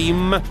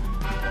scheme.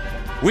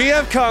 We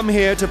have come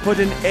here to put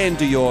an end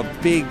to your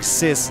Big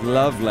Sis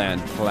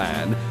Loveland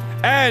plan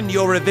and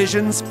your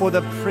revisions for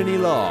the Prinny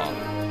Law.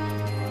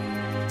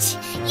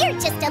 You're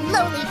just a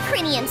lowly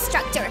Prinny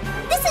instructor.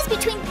 This is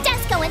between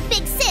Desco and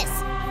Big Sis.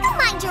 Go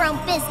mind your own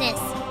business.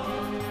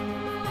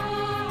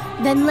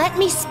 Then let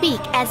me speak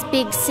as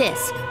Big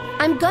Sis.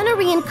 I'm gonna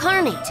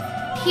reincarnate,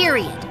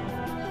 period.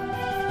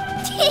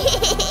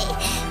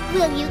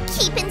 Will you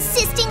keep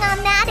insisting on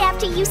that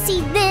after you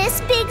see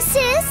this, Big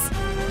Sis?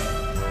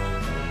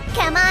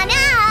 Come on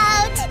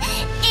out!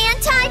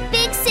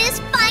 Anti-Big Sis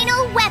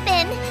final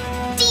weapon,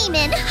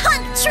 Demon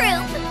Hunk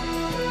Troop!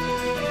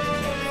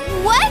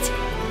 What?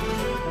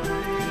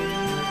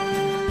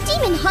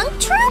 Demon Hunk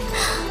Troop?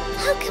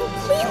 How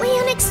completely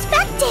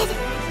unexpected!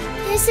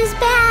 This is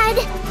bad.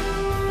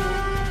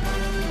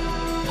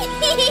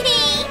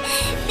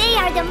 They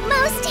are the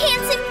most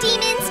handsome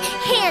demons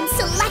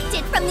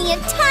hand-selected from the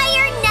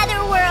entire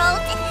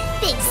Netherworld.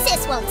 Big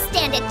Sis won't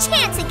stand a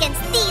chance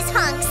against these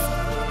hunks.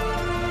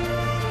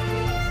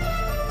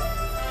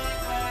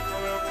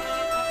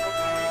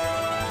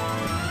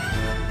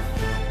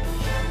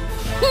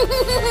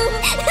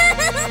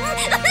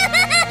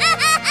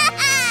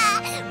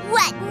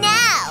 What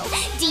now?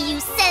 Do you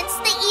sense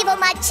the evil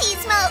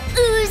machismo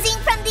oozing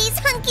from these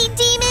hunky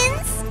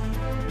demons?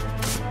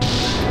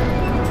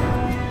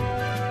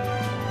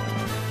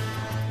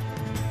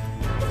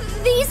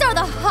 These are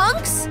the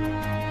hunks?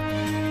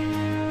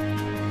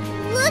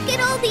 Look at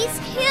all these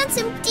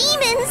handsome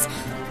demons!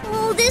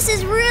 Oh, this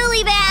is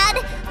really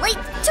bad! Like,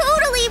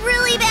 totally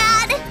really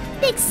bad!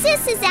 Big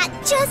Sis is at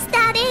just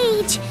that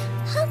age.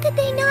 How could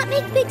they not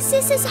make Big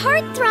Sis's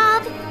heart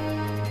throb?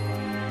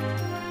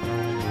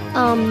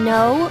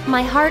 No,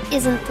 my heart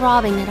isn't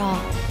throbbing at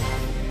all.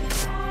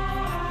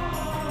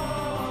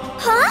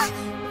 Huh?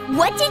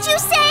 What did you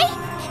say?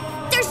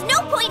 There's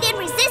no point in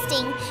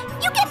resisting.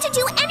 You get to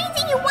do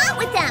anything you want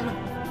with them.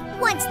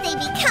 Once they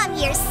become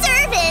your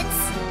servants,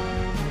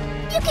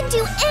 you can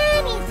do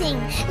anything,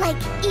 like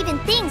even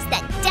things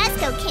that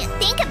Desco can't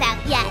think about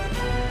yet.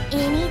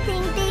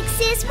 Anything Big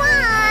Sis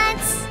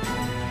wants.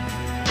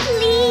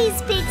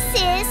 Please, Big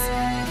Sis,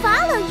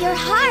 follow your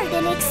heart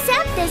and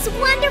accept this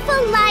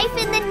wonderful life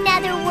in the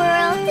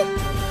Netherworld.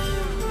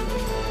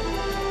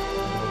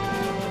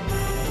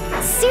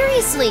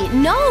 Seriously,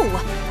 no!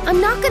 I'm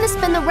not gonna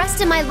spend the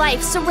rest of my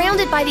life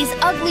surrounded by these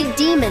ugly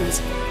demons.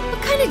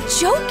 What kind of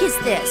joke is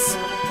this?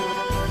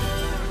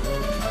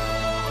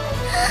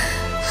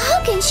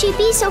 How can she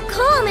be so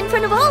calm in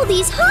front of all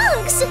these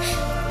hunks?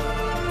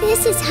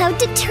 This is how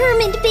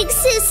determined Big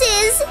Sis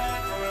is.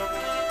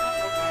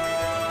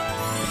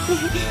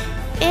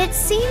 It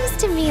seems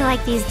to me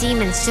like these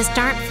demons just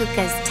aren't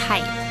Fuka's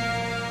type.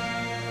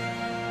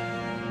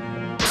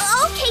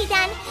 Okay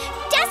then,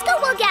 Desco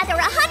will gather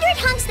 100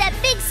 hunks that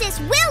Big Sis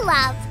will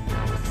love.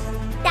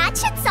 That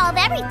should solve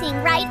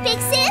everything, right, Big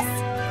Sis?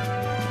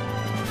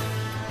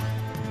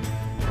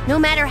 No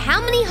matter how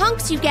many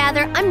hunks you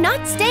gather, I'm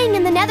not staying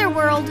in the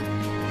Netherworld.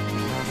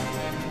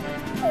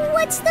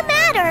 What's the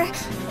matter?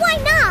 Why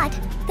not?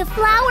 The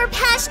flower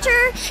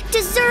pasture,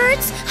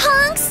 desserts,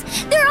 hunks,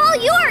 they're all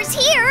yours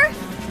here.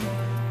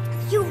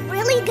 You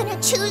really gonna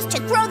choose to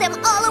throw them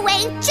all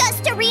away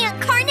just to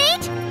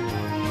reincarnate?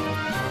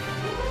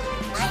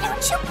 Why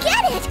don't you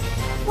get it?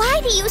 Why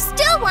do you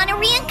still want to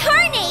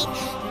reincarnate?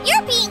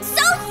 You're being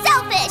so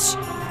selfish!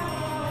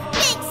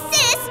 Big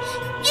Sis,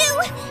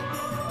 you're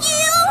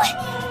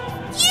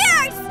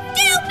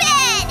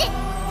stupid!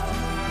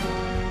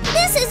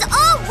 This is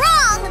all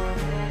wrong!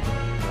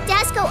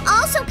 Desco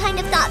also kind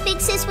of thought Big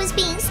Sis was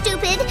being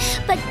stupid,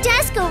 but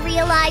Desco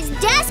realized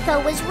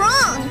Desco was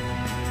wrong.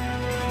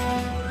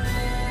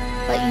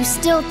 But you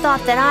still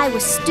thought that I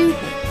was stupid.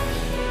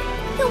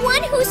 The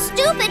one who's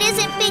stupid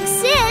isn't Big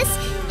Sis,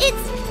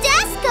 it's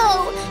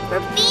Desco for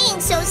being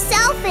so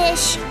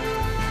selfish.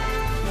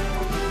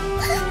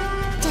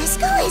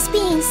 Desco is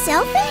being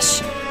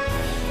selfish?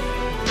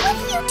 What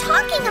are you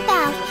talking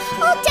about?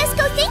 All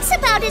Desco thinks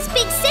about is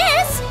Big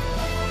Sis.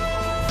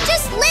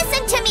 Just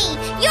listen to me.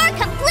 You're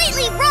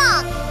completely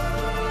wrong.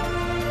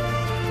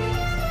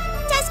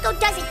 Desco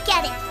doesn't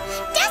get it.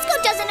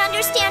 Desco doesn't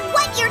understand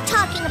what you're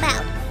talking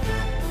about.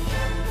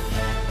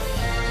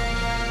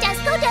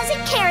 Desco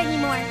doesn't care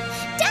anymore.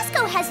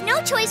 Desco has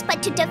no choice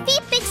but to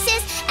defeat Big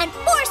Sis and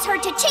force her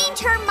to change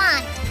her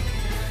mind.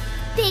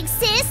 Big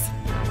Sis,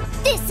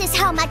 this is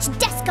how much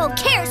Desco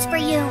cares for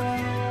you.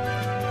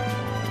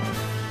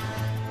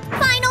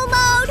 Final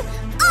mode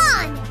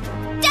on!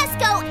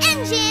 Desco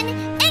engine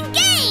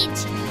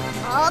engage!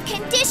 All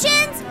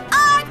conditions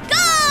are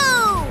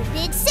go!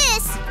 Big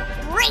Sis,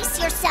 brace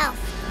yourself.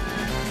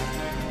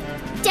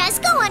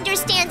 Desco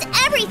understands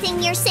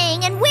everything you're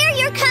saying and where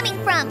you're coming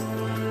from.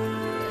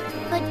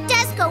 But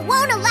Desco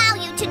won't allow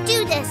you to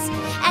do this.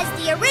 As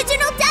the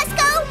original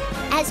Desco,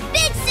 as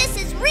Big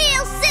Sis's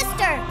real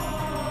sister.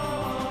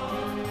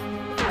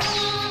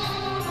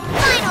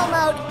 Final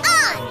mode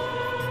on!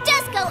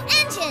 Desco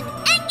engine,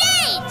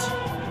 engage!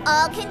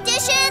 All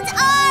conditions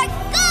are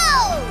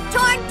go!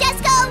 Torn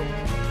Desco,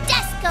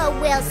 Desco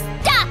will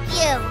stop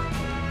you!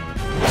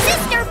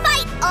 Sister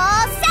fight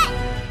all set!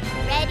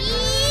 Ready,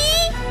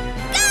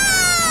 go!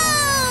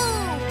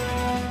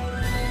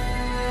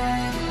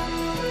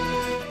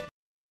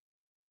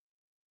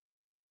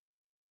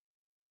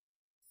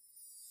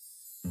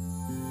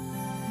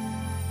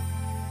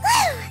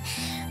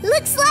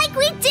 Looks like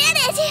we did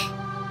it!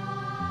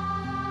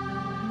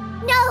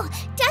 No,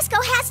 Desco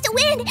has to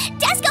win!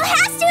 Desco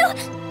has to!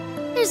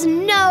 There's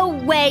no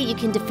way you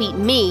can defeat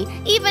me,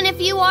 even if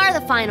you are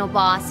the final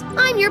boss.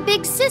 I'm your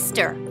big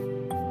sister.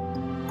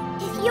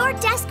 If you're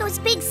Desco's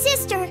big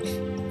sister,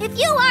 if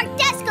you are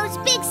Desco's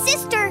big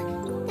sister,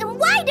 then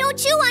why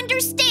don't you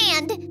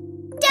understand?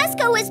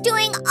 Desco is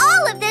doing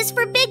all of this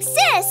for Big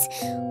Sis.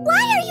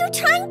 Why are you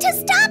trying to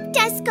stop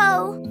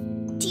Desco?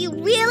 Do you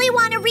really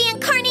want to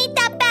reincarnate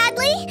that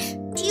badly?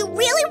 Do you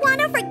really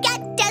want to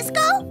forget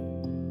Desco?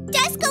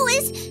 Desco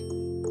is...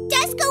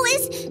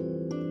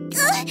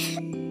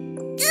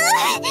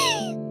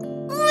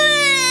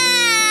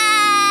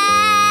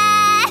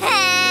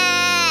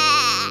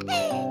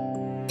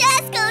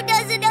 Desco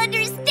doesn't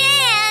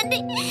understand.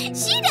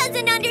 She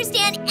doesn't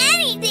understand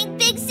anything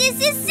Big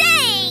Sis is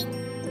saying.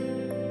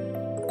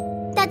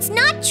 That's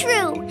not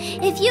true.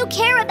 If you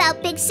care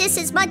about Big Sis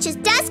as much as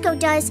Desco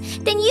does,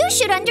 then you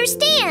should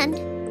understand.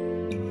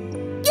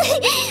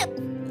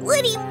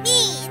 What do you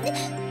mean?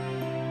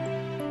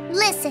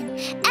 Listen,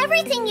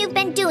 everything you've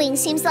been doing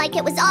seems like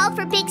it was all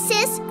for Big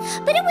Sis,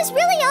 but it was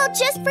really all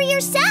just for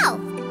yourself.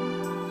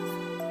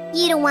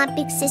 You don't want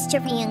Big Sis to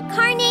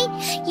reincarnate.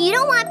 You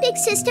don't want Big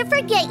Sis to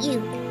forget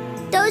you.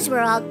 Those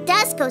were all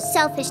Desco's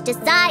selfish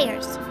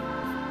desires.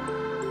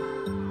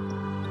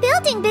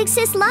 Building Big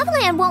Sis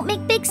Loveland won't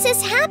make Big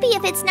Sis happy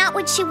if it's not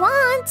what she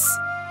wants.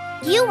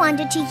 You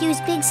wanted to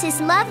use Big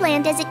Sis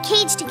Loveland as a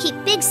cage to keep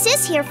Big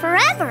Sis here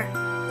forever.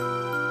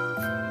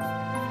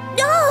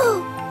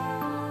 No!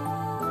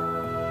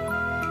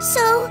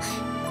 So,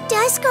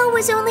 Desco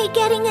was only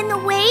getting in the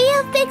way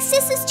of Big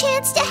Sis's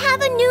chance to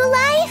have a new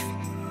life?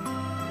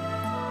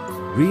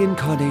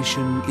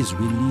 Reincarnation is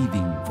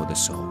relieving for the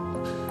soul.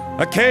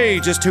 A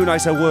cage is too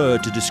nice a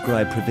word to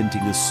describe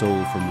preventing a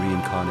soul from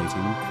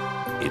reincarnating.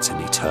 It's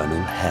an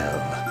eternal hell.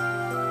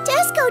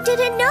 Desco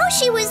didn't know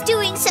she was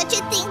doing such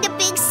a thing to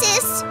Big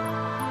Sis.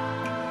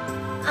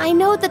 I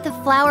know that the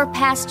flower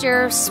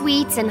pasture,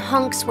 sweets, and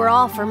hunks were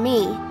all for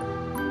me.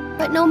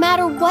 But no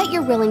matter what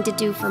you're willing to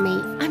do for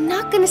me, I'm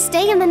not gonna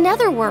stay in the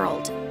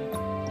netherworld.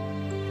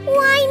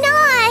 Why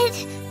not?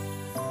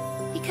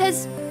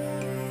 Because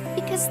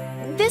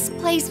this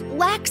place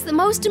lacks the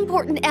most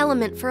important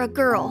element for a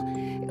girl.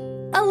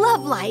 A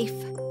love life.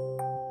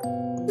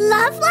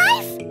 Love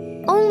life?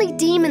 Only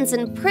demons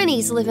and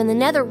prinnies live in the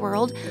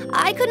netherworld.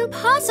 I couldn't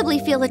possibly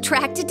feel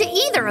attracted to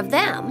either of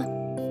them.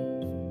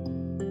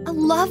 A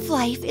love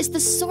life is the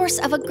source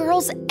of a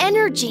girl's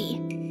energy.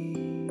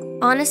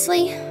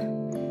 Honestly,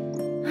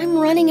 I'm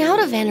running out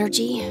of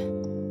energy.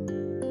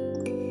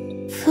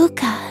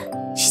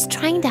 Fuka, she's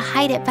trying to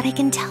hide it, but I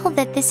can tell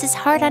that this is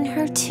hard on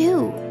her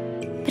too.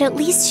 But at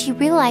least she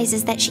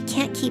realizes that she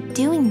can't keep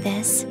doing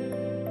this.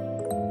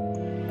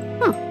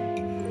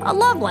 A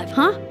love life,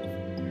 huh?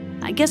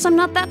 I guess I'm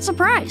not that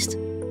surprised.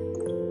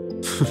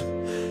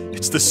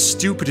 It's the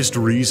stupidest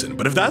reason,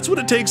 but if that's what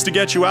it takes to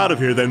get you out of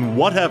here, then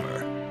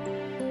whatever.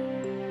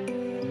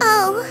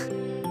 Oh,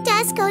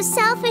 Desco's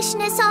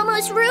selfishness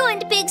almost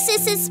ruined Big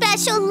Sis's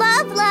special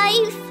love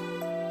life.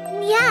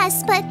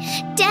 Yes, but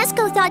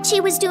Desco thought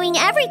she was doing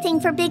everything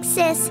for Big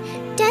Sis.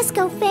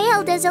 Desco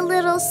failed as a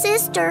little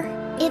sister.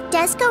 If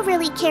Desco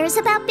really cares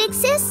about Big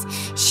Sis,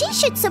 she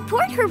should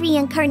support her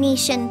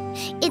reincarnation.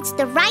 It's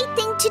the right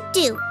thing to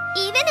do,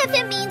 even if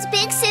it means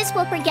Big Sis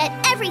will forget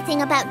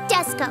everything about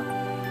Desco.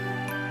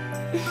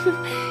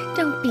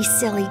 Don't be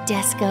silly,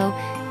 Desco.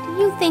 Do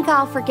you think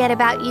I'll forget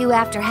about you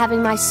after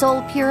having my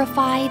soul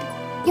purified?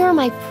 You're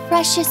my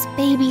precious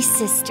baby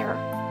sister.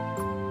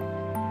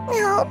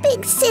 Oh,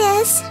 Big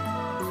Sis.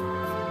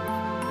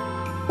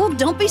 Well,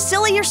 don't be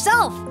silly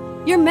yourself.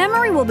 Your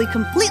memory will be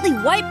completely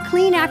wiped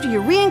clean after you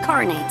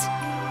reincarnate.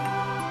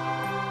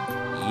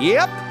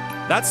 Yep,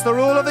 that's the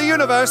rule of the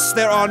universe.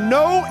 There are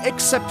no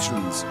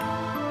exceptions.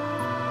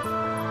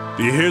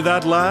 Do you hear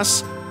that,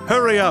 lass?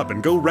 Hurry up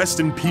and go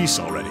rest in peace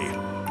already.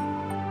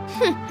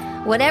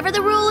 Whatever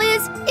the rule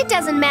is, it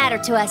doesn't matter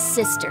to us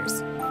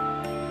sisters.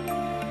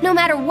 No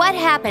matter what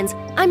happens,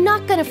 I'm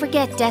not gonna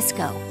forget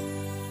Desco.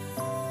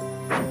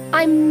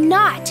 I'm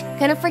not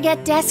gonna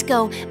forget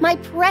Desco, my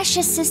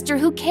precious sister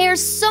who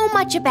cares so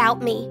much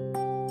about me.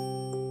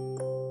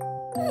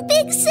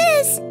 Big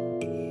Sis!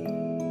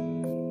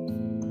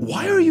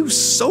 Why are you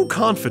so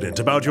confident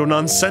about your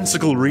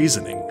nonsensical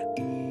reasoning?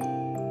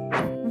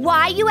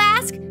 Why, you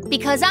ask?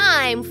 Because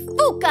I'm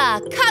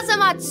Fuka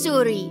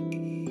Kazamatsuri.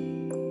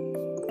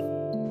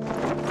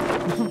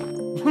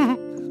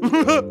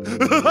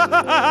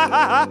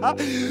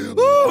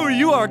 Ooh,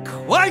 you are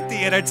quite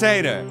the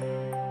entertainer.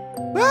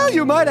 Well,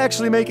 you might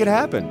actually make it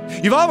happen.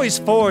 You've always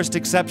forced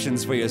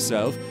exceptions for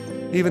yourself,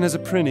 even as a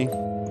prinny.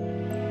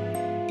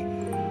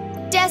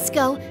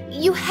 Desco,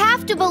 you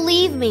have to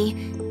believe me.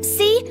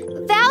 See,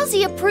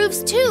 Vowsy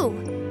approves too.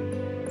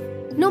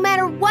 No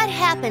matter what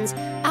happens,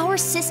 our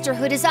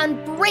sisterhood is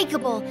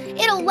unbreakable.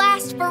 It'll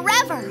last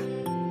forever.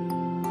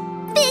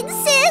 Big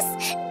Sis,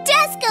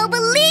 Desco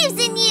believes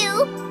in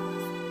you.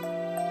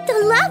 The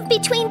love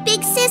between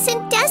Big Sis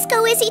and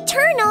Desco is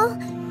eternal.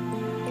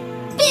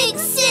 Big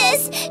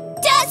Sis,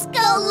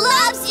 Desco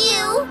loves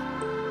you.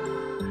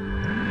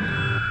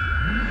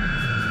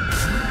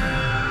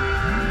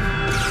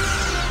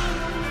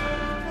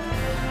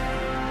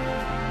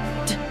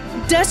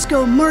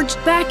 Desco merged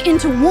back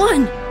into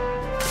one.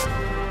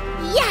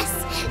 Yes,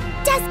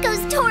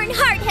 Desco's torn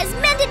heart has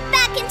mended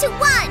back into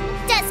one.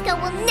 Desco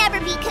will never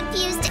be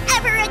confused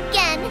ever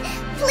again.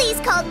 Please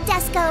call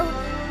Desco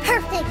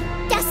Perfect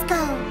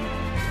Desco.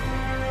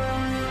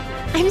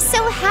 I'm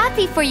so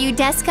happy for you,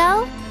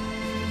 Desco.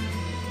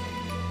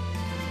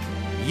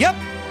 Yep,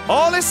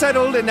 all is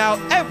settled and now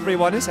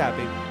everyone is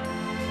happy.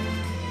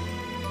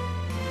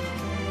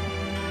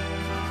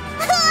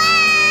 Oh,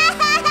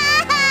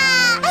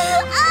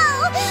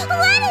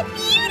 what a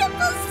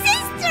beautiful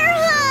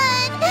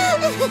sisterhood!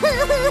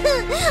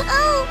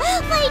 Oh,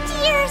 my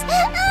tears,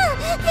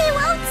 they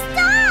won't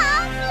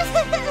stop!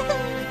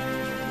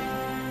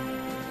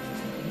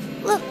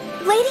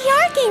 Lady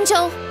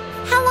Archangel,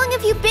 how long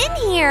have you been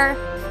here?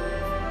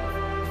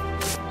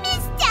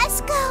 Miss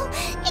Desco,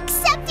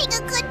 accepting a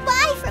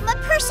goodbye from a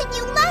person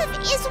you love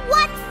is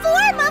one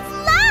form of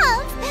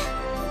love.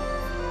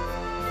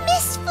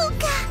 Miss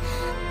Fuka,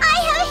 I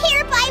have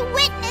hereby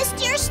witnessed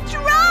your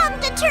strong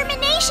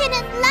determination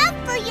and love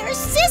for your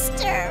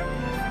sister.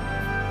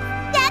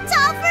 That's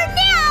all for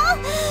now.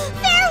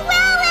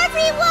 Farewell,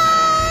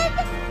 everyone!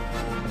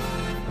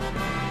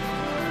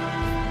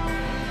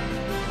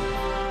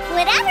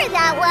 Whatever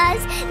that was,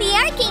 the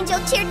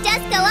Archangel cheered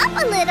Desco up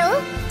a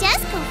little.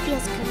 Desco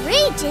feels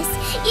courageous,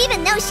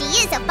 even though she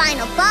is a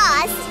final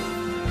boss.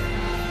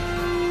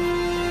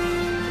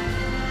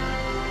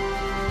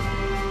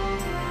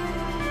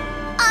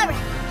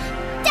 Alright,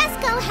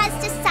 Desco has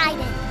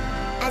decided,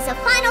 as a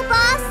final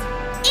boss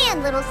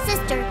and little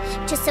sister,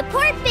 to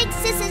support Big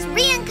Sis's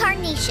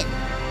reincarnation.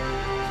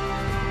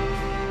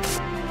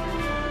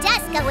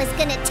 Desco is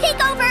gonna take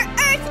over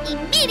Earth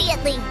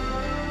immediately.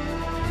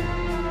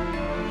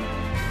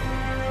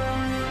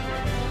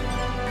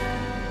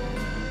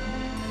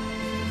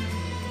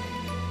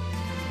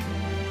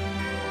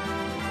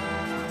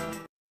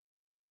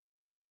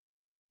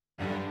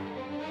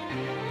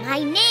 My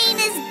name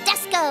is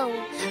Desco.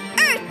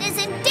 Earth is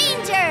in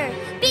danger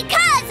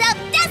because of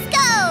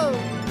Desco!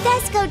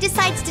 Desco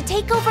decides to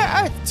take over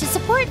Earth to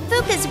support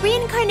Fuka's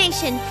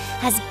reincarnation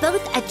as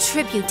both a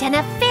tribute and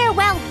a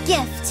farewell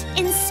gift.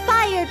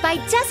 Inspired by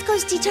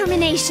Desco's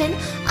determination,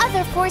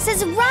 other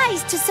forces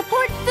rise to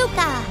support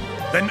Fuka.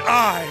 Then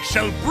I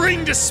shall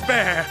bring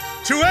despair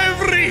to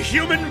every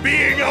human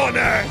being on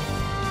Earth.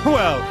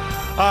 Well,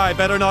 I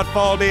better not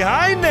fall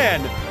behind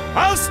then.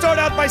 I'll start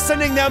out by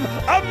sending them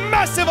a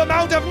massive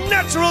amount of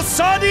natural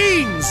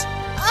sardines!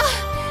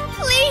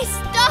 Please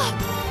stop!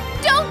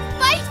 Don't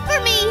fight for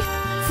me!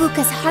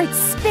 Fuka's heart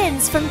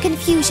spins from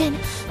confusion,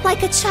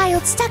 like a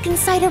child stuck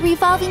inside a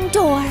revolving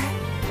door.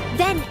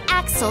 Then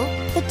Axel,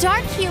 the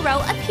dark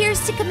hero,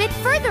 appears to commit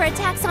further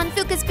attacks on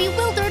Fuka's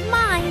bewildered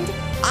mind.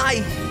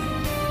 I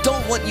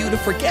don't want you to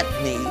forget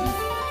me.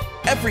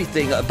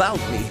 Everything about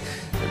me.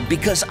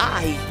 Because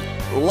I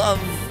love...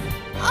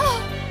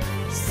 Oh,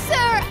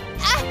 Sir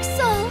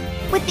Axel!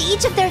 With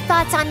each of their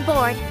thoughts on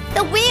board,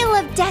 the wheel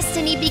of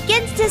destiny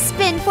begins to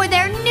spin for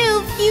their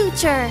new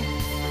future.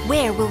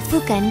 Where will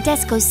Fuka and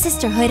Desco's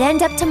sisterhood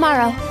end up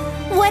tomorrow?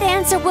 What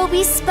answer will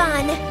be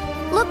spun?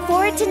 Look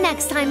forward to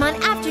next time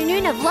on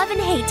Afternoon of Love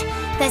and Hate,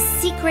 The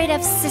Secret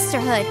of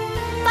Sisterhood.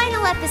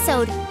 Final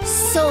episode,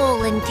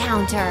 Soul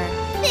Encounter.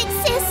 Big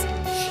Sis,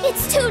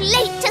 it's too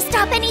late to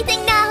stop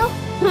anything now.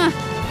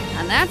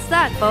 And that's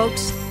that,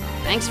 folks.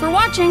 Thanks for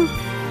watching.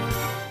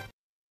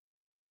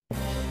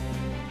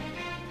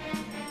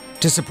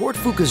 To support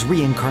Fuka's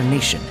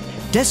reincarnation,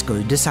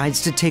 Desco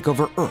decides to take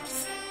over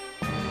Earth.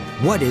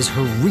 What is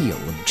her real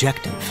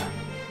objective?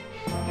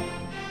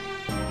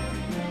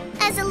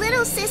 As a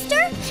little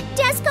sister,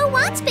 Desco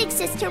wants Big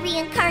Sis to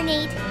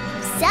reincarnate.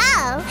 So,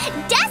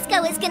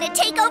 Desco is gonna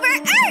take over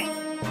Earth!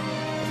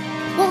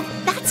 Well,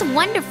 that's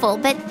wonderful,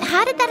 but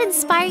how did that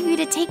inspire you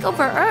to take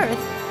over Earth?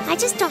 I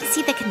just don't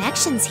see the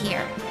connections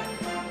here.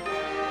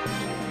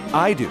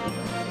 I do.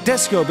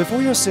 Desco,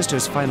 before your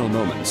sister's final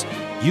moments,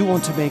 you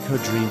want to make her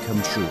dream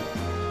come true.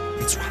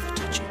 It's rather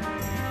touching.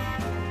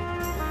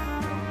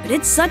 But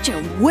it's such a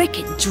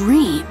wicked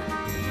dream.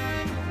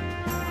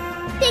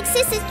 Big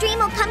Sis's dream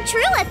will come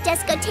true if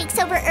Desco takes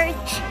over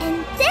Earth,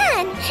 and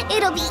then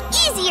it'll be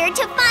easier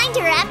to find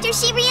her after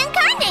she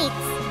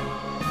reincarnates.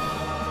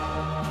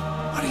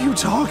 What are you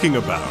talking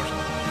about?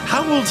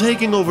 How will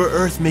taking over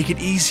Earth make it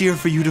easier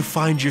for you to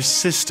find your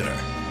sister?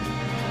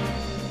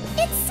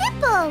 It's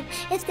simple.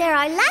 If there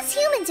are less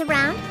humans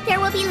around, there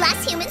will be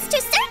less humans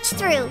to search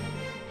through.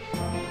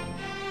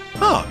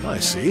 Ah, I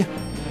see.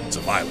 It's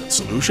a violent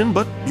solution,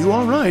 but you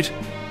are right.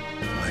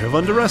 I have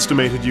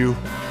underestimated you.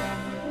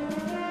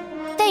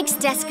 Thanks,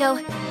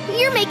 Desco.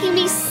 You're making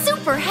me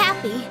super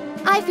happy.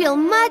 I feel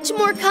much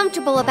more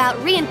comfortable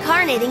about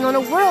reincarnating on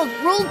a world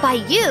ruled by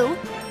you.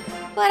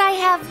 But I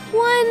have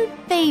one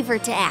favor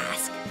to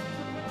ask.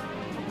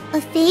 A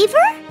favor?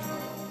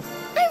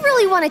 I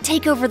really want to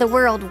take over the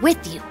world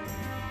with you.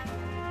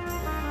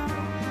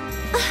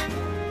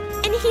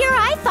 And here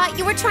I thought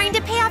you were trying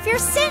to pay off your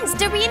sins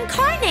to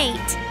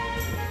reincarnate.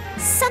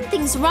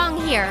 Something's wrong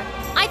here.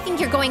 I think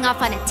you're going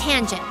off on a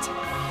tangent.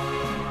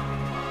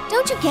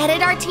 Don't you get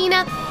it,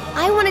 Artina?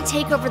 I want to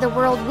take over the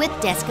world with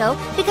Desco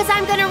because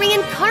I'm going to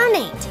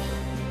reincarnate.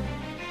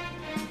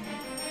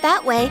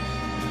 That way,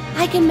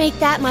 I can make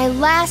that my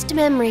last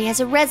memory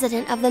as a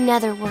resident of the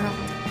Netherworld.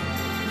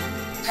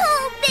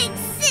 Oh, big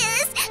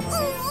sis!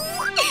 Ooh,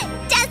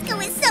 Desco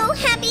is so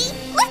happy!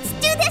 Let's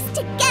do this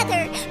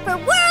together for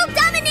world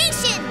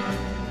domination!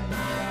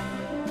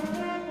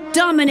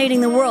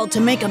 Dominating the world to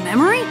make a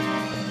memory?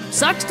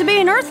 Sucks to be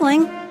an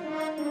Earthling.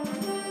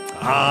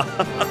 Ah,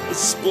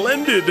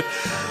 splendid!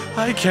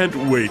 I can't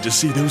wait to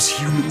see those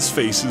humans'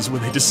 faces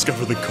when they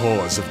discover the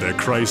cause of their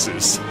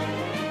crisis.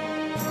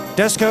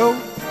 Desco,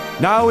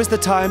 now is the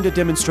time to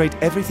demonstrate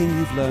everything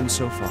you've learned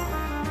so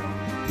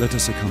far. Let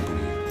us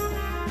accompany you.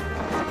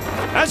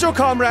 As your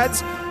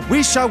comrades,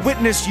 we shall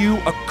witness you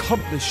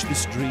accomplish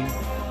this dream.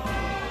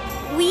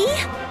 We?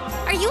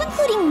 Are you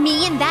including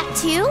me in that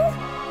too?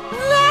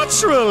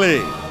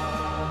 Naturally!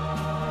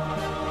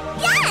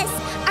 Yes!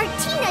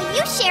 Artina,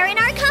 you share in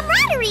our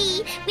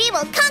camaraderie! We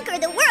will conquer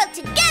the world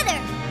together!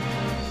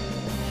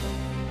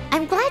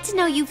 I'm glad to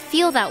know you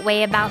feel that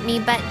way about me,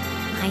 but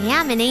I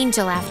am an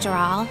angel after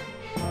all.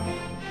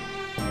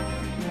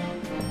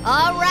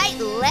 All right,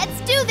 let's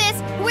do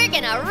this. We're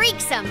gonna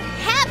wreak some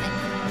havoc.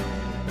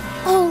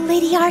 Oh,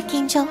 Lady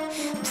Archangel,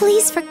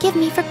 please forgive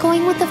me for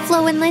going with the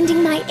flow and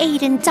lending my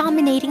aid in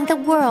dominating the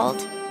world.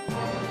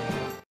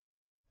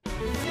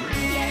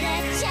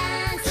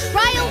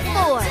 Trial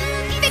 4,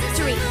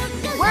 victory.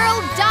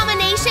 World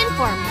domination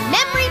for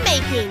memory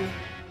making.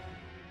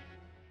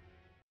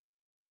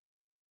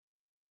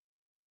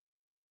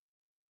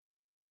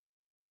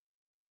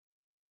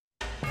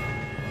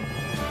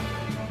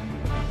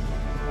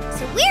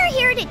 So we're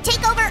here to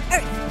take over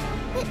Earth.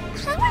 But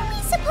how are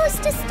we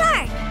supposed to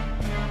start?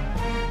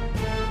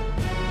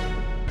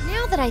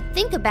 Now that I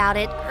think about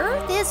it,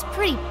 Earth is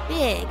pretty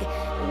big.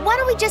 Why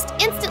don't we just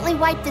instantly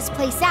wipe this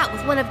place out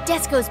with one of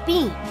Desco's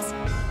beams?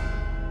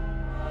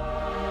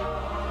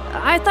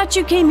 I thought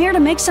you came here to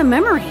make some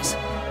memories.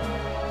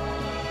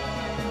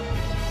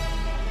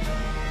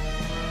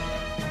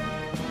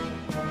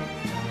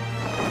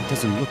 It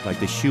doesn't look like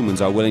the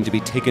humans are willing to be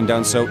taken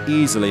down so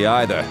easily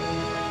either.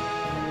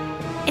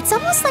 It's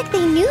almost like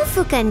they knew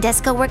Fuka and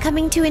Desco were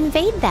coming to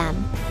invade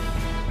them.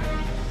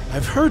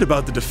 I've heard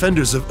about the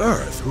defenders of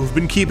Earth who have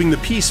been keeping the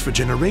peace for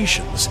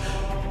generations.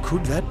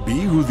 Could that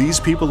be who these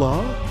people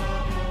are?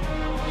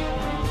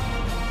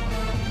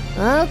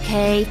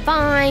 Okay,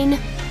 fine.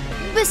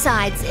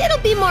 Besides, it'll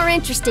be more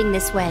interesting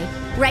this way.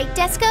 Right,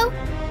 Desco?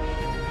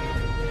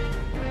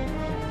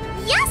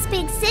 Yes,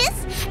 big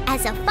sis!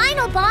 As a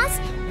final boss,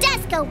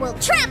 Desco will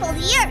trample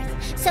the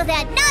Earth so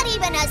that not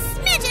even a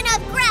smidgen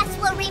of grass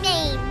will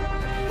remain!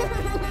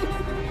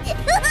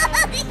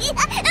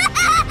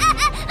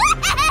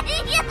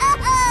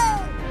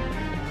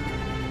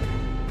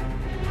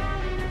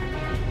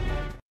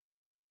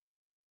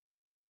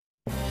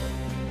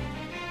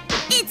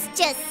 It's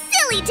just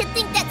silly to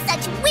think that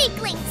such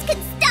weaklings can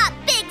stop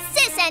Big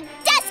Sis and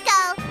Desco!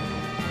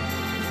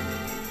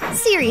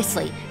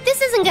 Seriously,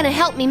 this isn't gonna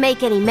help me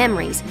make any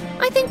memories.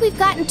 I think we've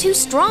gotten too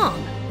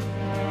strong.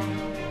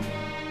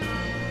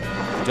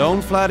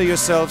 Don't flatter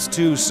yourselves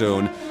too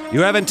soon.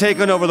 You haven't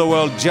taken over the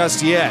world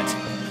just yet.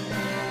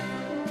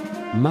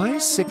 My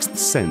sixth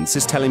sense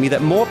is telling me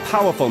that more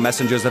powerful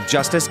messengers of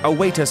justice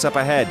await us up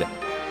ahead.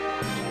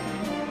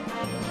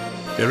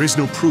 There is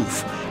no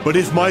proof, but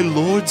if my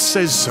lord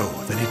says so,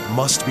 then it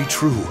must be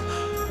true.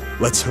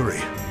 Let's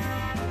hurry.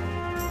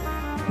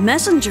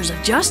 Messengers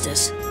of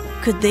justice?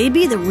 Could they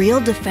be the real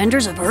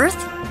defenders of Earth?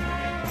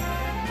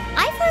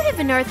 I've heard of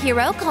an Earth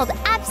hero called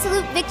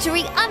Absolute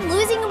Victory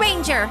Unlosing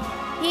Ranger.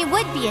 He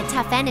would be a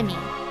tough enemy.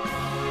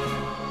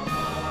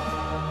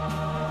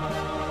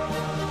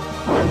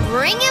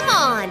 Bring him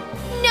on!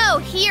 No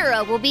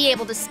hero will be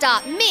able to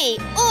stop me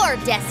or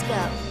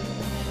Desco.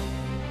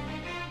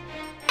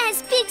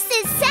 As Big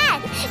Sis said,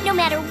 no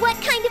matter what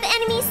kind of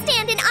enemies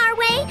stand in our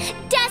way,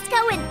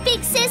 Desco and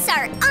Big Sis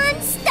are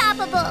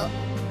unstoppable.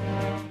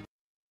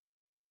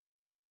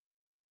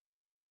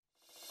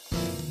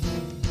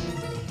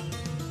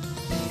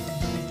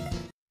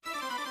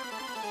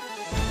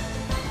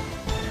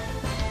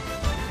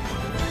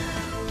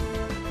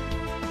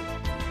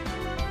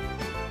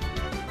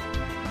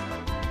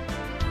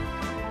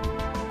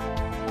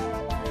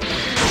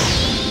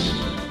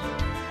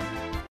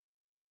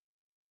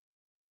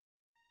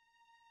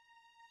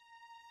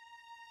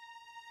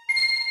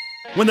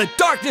 when the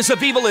darkness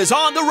of evil is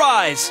on the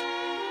rise.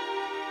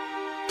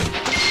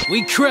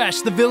 We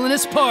crash the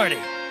villainous party.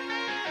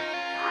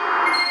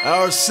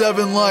 Our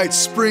 7 lights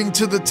spring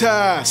to the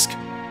task.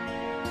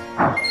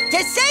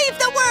 To save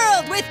the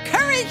world with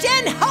courage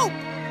and hope.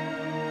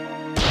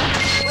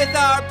 With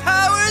our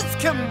powers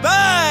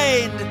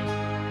combined,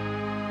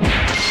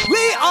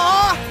 we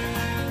are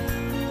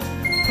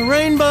a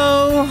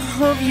rainbow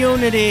of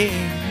unity.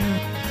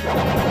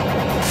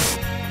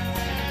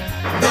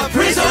 The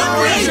Prism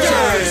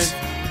Rangers!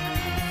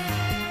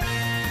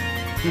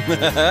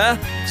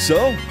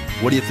 So,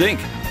 what do you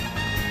think?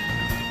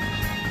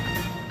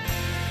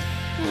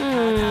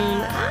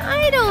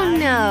 I don't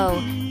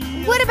know.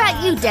 What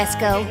about you,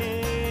 Desco?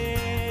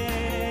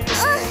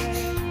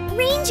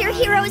 Ranger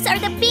heroes are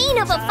the bane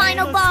of a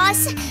final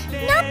boss.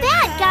 Not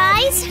bad,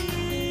 guys.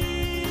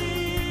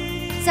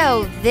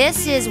 So,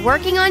 this is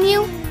working on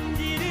you?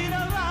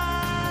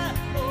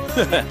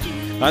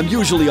 I'm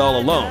usually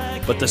all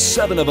alone, but the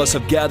 7 of us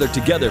have gathered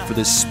together for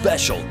this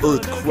special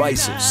Earth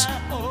crisis.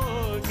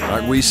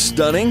 Aren't we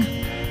stunning?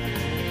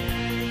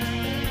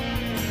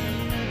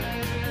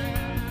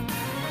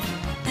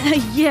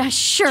 Yeah,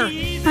 sure.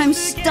 I'm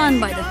stunned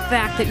by the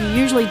fact that you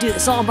usually do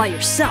this all by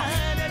yourself.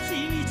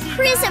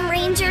 Prism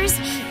Rangers,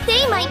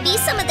 they might be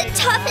some of the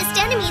toughest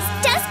enemies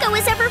Desco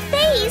has ever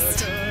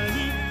faced.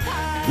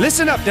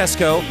 Listen up,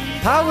 Desco.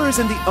 Power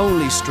isn't the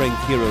only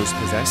strength heroes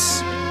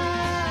possess.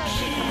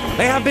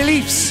 They have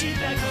beliefs,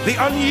 the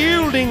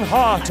unyielding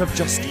heart of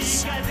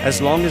justice.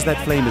 As long as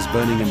that flame is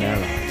burning in their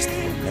eyes,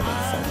 they will never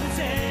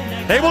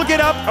fall. They will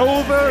get up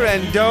over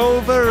and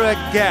over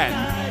again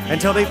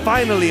until they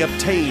finally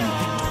obtain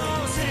victory.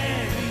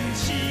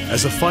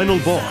 As a final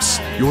boss,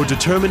 your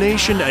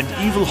determination and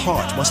evil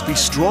heart must be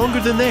stronger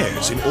than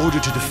theirs in order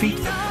to defeat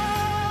them.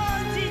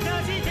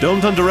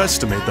 Don't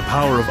underestimate the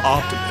power of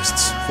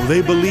optimists, for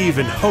they believe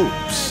in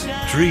hopes,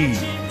 dreams,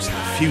 and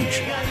the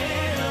future.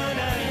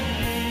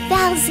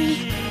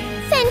 Valzy,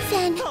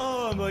 Fen.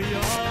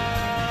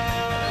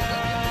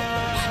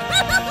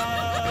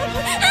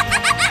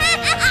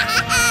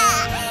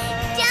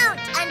 Don't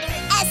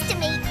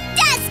underestimate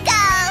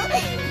Desco!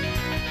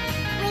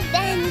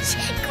 Revenge,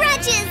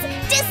 grudges,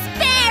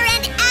 despair,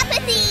 and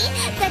apathy.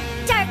 The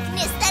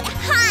darkness that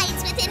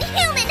hides within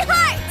human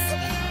hearts.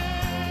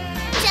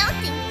 Don't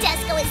think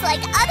Desco is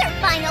like other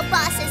final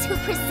bosses who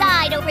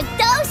preside over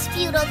those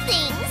futile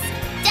things.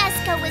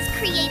 Desco was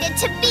created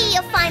to be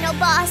a final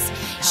boss.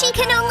 She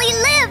can only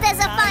live as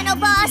a final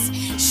boss.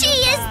 She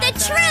is the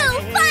true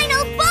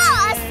final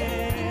boss.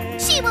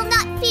 She will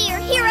not fear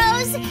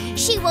heroes.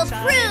 She will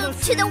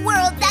prove to the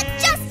world that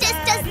justice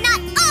does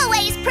not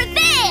always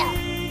prevail.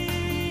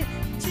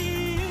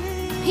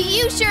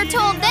 You sure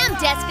told them,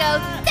 Desco.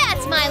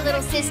 That's my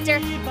little sister.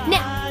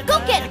 Now, go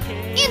get her.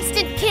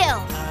 Instant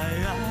kill.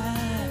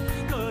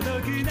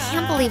 I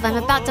can't believe I'm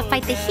about to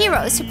fight the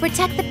heroes who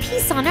protect the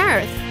peace on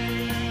Earth.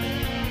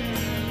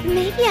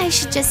 Maybe I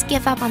should just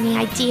give up on the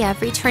idea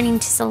of returning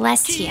to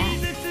Celestia.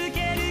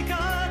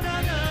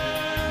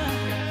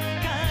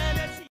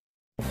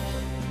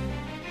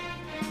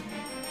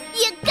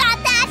 You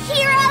got that,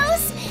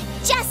 heroes?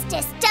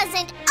 Justice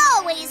doesn't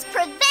always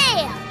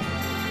prevail.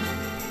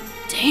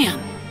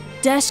 Damn,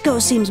 Desco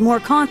seems more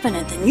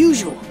confident than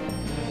usual.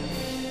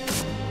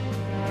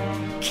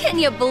 Can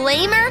you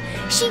blame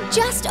her? She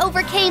just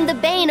overcame the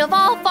bane of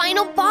all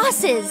final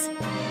bosses.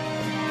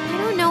 I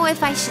don't know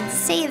if I should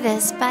say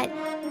this, but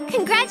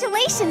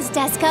congratulations,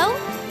 Desco!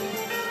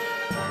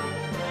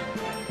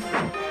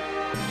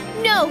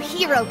 No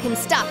hero can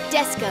stop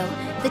Desco.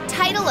 The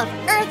title of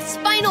Earth's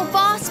final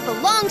boss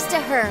belongs to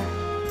her.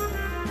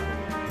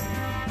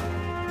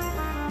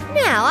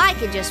 Now I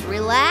can just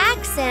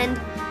relax and...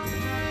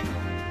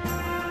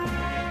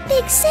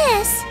 Big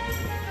sis.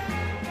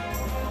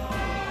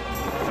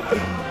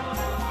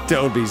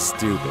 Don't be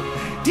stupid.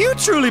 Do you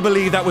truly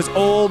believe that was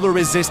all the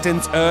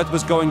resistance Earth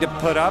was going to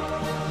put up?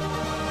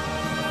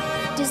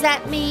 Does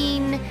that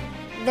mean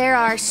there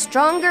are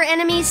stronger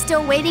enemies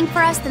still waiting for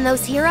us than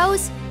those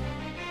heroes?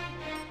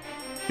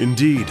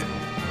 Indeed,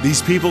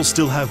 these people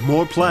still have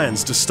more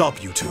plans to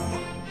stop you two.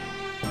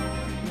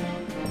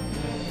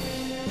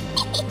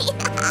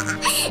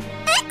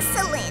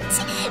 Excellent.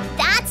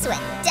 That's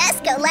what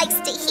Desco likes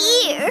to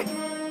hear.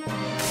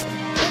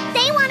 If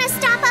they want to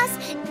stop us,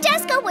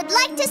 Desco would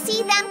like to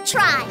see them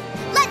try.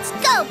 Let's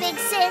go, big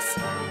sis.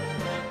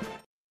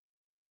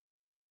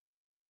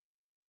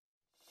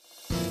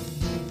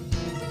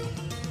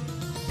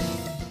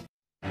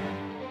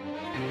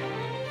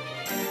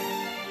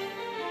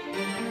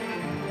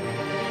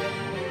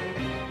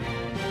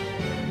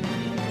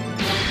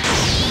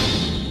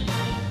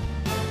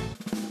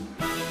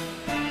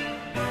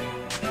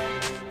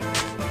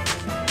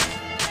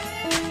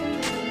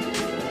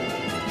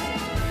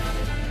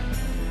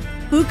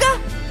 Fuka?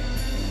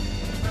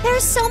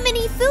 There's so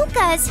many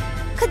Fukas!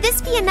 Could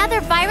this be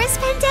another virus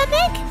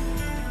pandemic?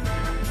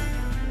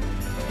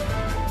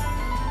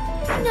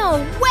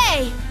 No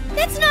way!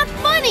 That's not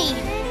funny!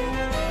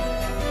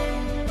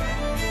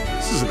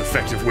 This is an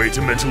effective way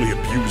to mentally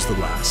abuse the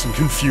lass and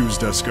confuse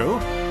Desco.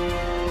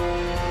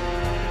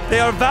 They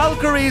are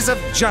Valkyries of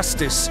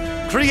justice,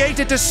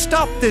 created to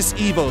stop this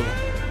evil.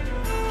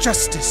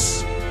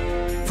 Justice.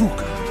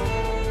 Fuka.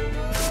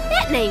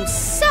 That name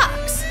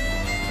sucks.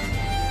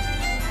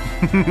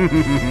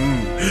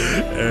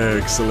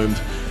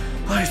 Excellent.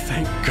 I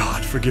thank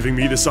God for giving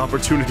me this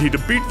opportunity to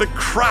beat the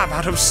crap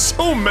out of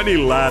so many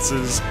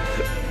lasses.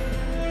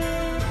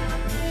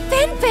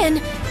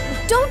 Fen,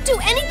 don't do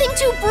anything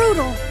too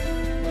brutal.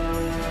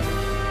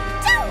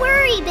 Don't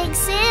worry, big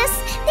sis.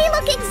 They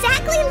look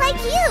exactly like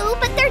you,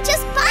 but they're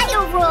just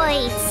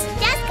bioroids.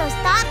 Desco's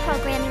thought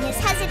programming is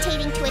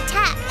hesitating to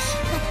attack,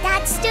 but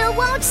that still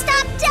won't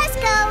stop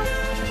Desco.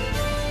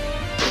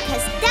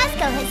 Because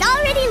Desco has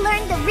already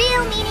learned the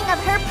real meaning of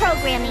her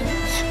programming.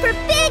 For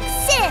Big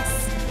Sis!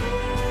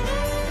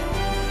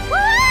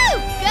 Woo!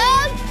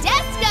 Go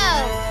Desco!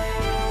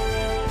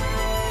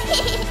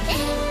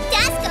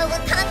 Desco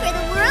will conquer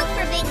the world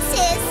for Big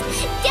Sis.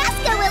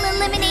 Desco will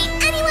eliminate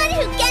anyone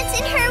who gets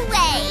in her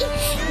way.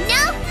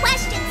 No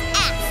questions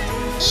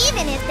asked,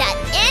 even if that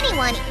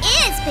anyone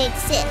is Big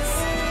Sis.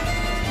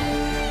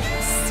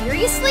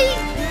 Seriously?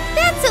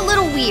 That's a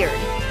little weird.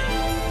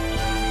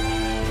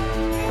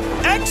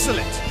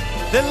 Excellent!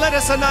 Then let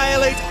us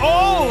annihilate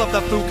all of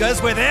the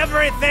Fukas with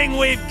everything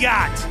we've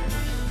got!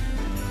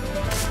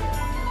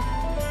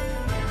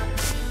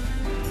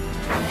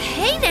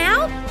 Hey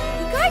now!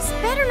 You guys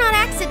better not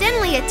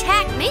accidentally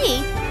attack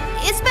me.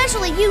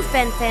 Especially you,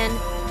 Fen.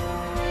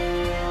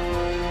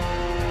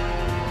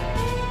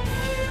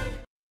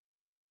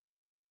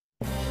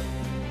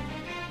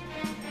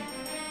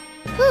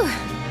 Whew.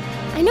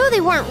 I know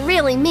they weren't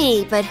really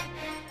me, but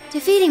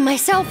defeating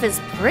myself is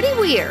pretty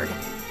weird.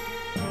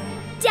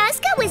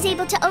 Desco was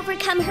able to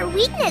overcome her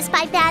weakness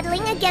by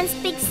battling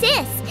against Big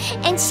Sis,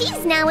 and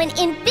she's now an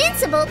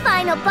invincible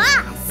final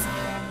boss.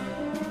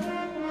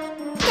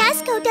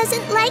 Desco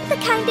doesn't like the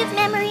kind of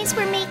memories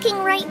we're making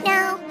right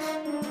now.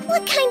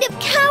 What kind of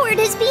coward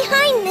is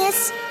behind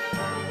this?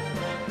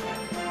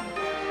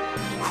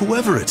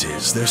 Whoever it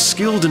is, they're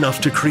skilled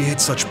enough to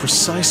create such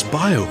precise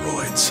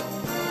bioroids.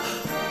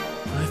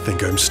 I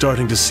think I'm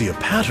starting to see a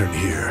pattern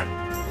here.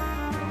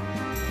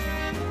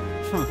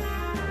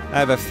 I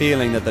have a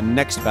feeling that the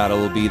next battle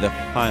will be the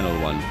final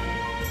one.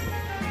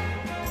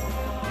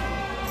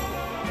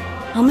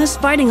 I'll miss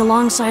fighting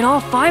alongside all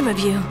 5 of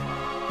you.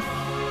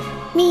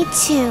 Me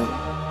too.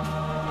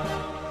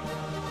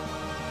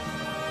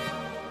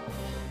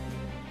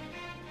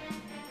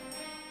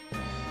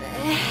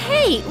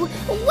 Hey,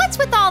 what's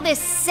with all this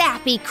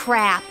sappy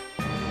crap?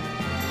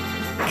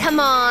 Come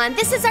on,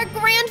 this is our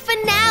grand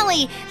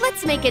finale.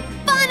 Let's make it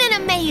fun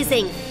and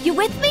amazing. You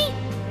with me?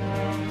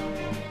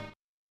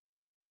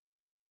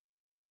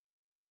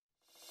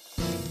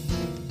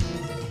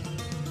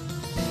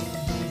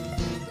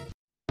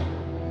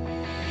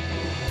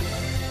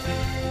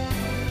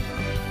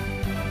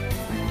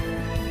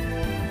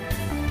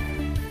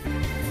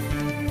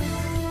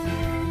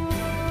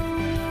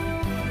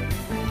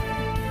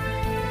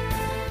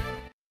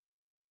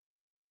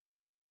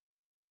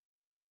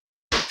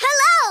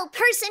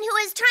 Person who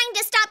is trying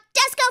to stop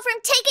Desco from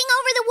taking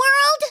over the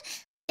world?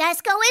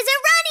 Desco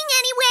isn't running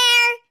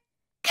anywhere!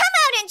 Come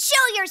out and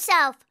show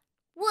yourself!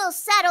 We'll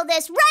settle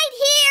this right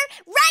here,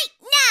 right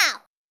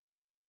now!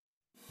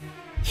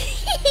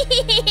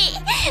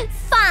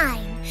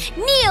 Fine!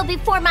 Kneel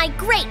before my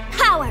great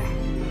power!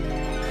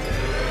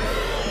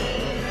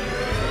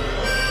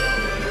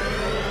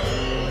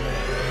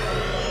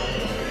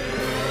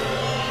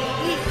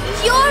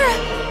 You're...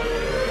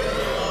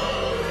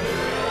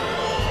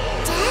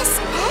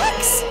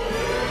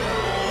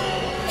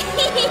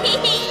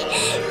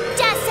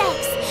 Desco,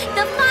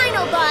 the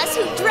final boss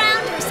who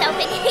drowned herself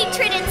in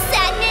hatred and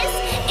sadness,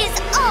 is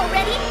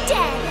already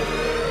dead.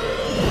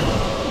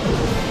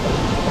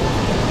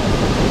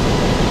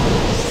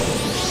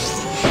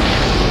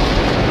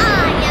 I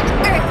am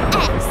Earth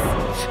X.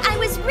 I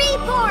was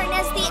reborn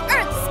as the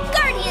Earth's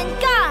guardian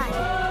god.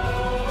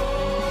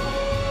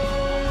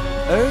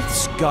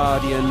 Earth's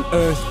guardian,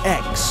 Earth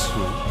X.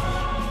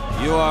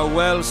 You are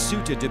well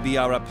suited to be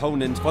our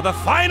opponent for the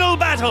final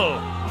battle!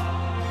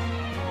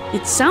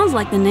 It sounds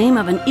like the name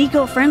of an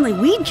eco-friendly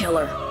weed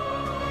killer.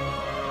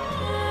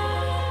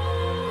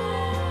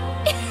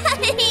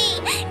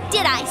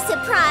 Did I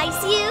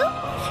surprise you?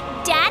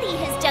 Daddy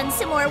has done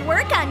some more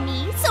work on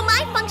me, so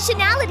my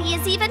functionality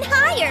is even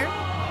higher.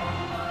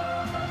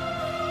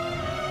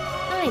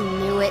 I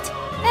knew it.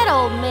 That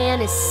old man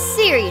is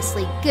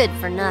seriously good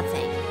for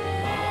nothing.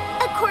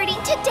 According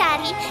to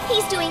Daddy,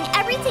 he's doing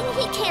everything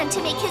he can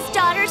to make his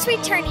daughter's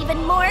return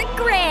even more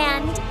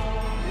grand.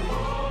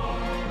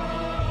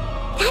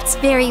 That's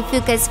very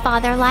Fuka's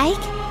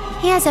father-like.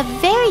 He has a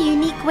very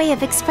unique way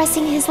of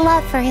expressing his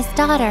love for his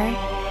daughter.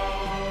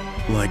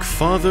 Like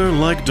father,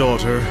 like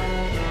daughter.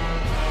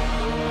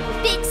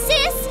 Big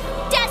Sis,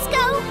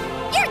 Desco,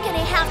 you're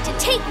gonna have to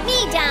take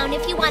me down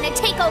if you want to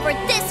take over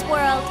this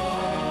world.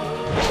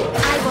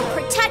 I will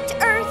protect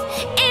Earth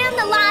and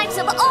the lives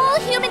of all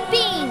human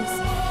beings.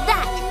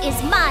 That is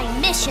my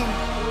mission.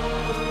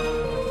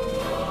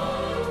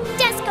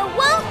 Desco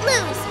won't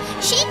lose.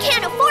 She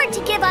can't afford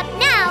to give up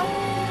now.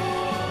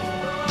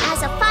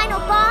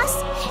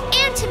 boss,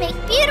 and to make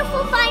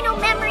beautiful final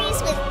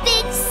memories with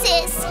Big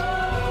Sis.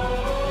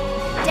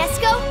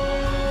 Desco,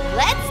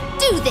 let's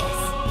do this!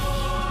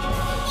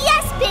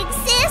 Yes, Big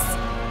Sis!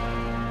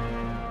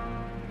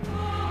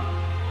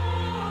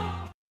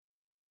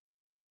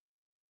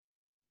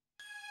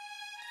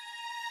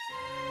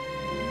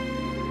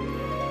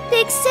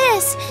 Big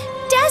Sis,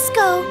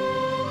 Desco,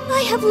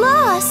 I have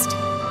lost.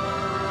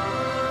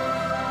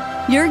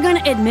 You're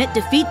gonna admit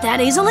defeat that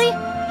easily?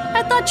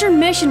 I thought your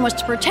mission was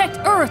to protect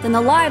Earth and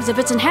the lives of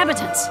its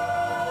inhabitants.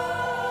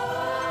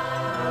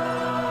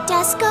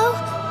 Desco,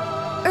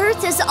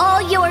 Earth is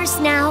all yours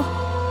now.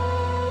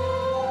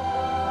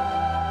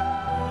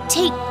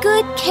 Take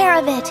good care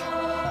of it.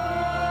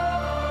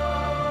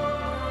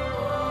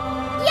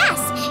 Yes,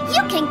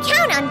 you can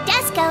count on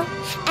Desco.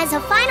 As a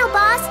final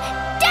boss,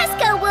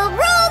 Desco will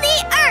rule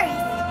the Earth!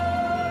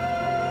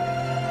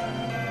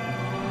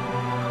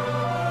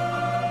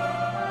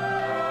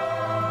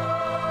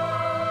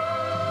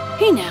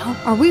 Hey now,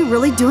 are we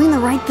really doing the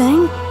right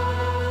thing?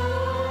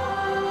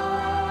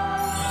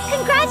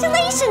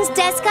 Congratulations,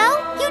 Desco!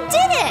 You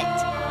did it!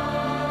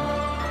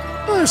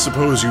 I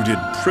suppose you did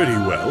pretty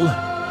well.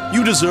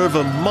 You deserve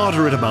a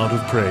moderate amount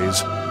of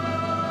praise.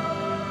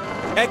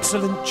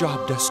 Excellent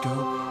job, Desco.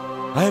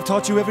 I have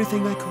taught you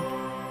everything I could.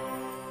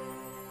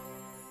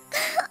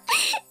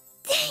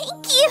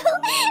 Thank you,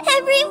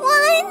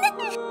 everyone!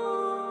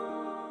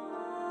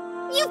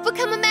 You've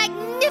become a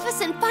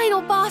magnificent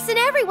final boss in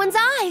everyone's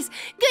eyes!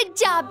 Good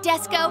job,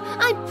 Desco!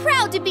 I'm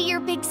proud to be your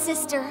big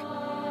sister.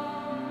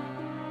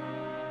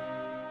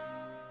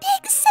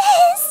 Big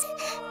Sis!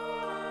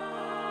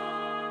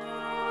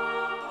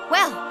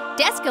 Well,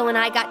 Desco and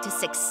I got to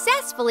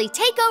successfully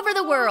take over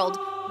the world.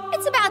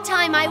 It's about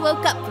time I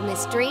woke up from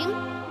this dream.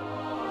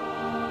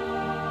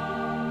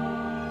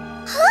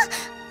 Huh?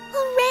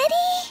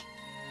 Already?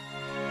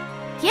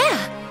 Yeah,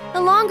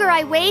 the longer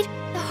I wait,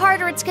 the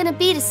harder it's gonna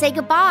be to say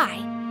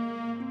goodbye.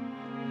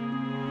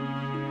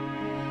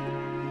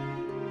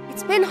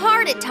 It's been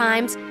hard at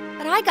times,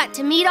 but I got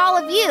to meet all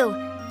of you.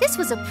 This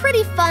was a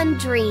pretty fun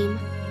dream.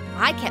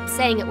 I kept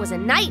saying it was a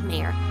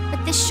nightmare,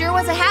 but this sure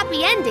was a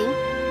happy ending.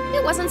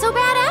 It wasn't so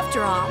bad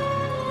after all.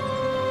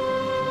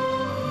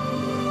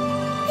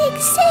 Big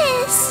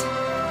Sis!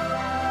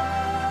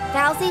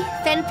 Falsey,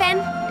 Fen-Fen,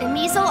 and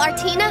Measle,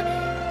 Artina,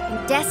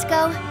 and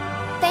Desco,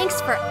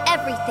 thanks for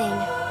everything.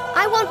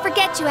 I won't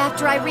forget you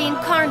after I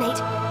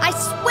reincarnate. I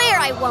swear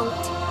I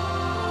won't.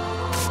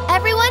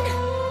 Everyone,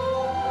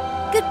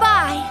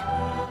 goodbye.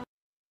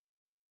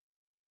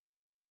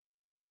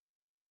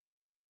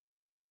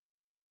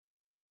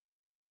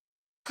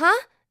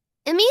 Huh?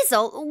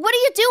 Measle, what are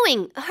you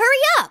doing?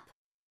 Hurry up!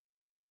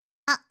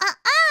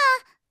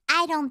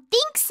 I don't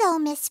think so,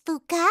 Miss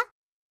Fuka.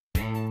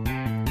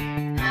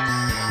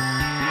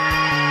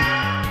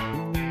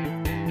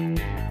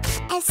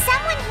 As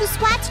someone who's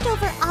watched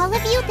over all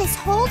of you this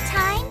whole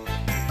time,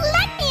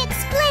 let me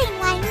explain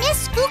why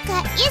Miss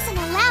Fuka isn't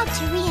allowed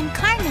to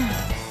reincarnate.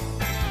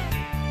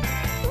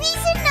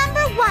 Reason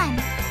number 1,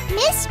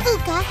 Miss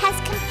Fuka has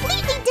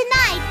completely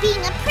denied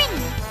being a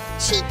Prinny.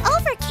 She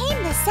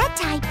overcame the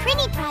Setai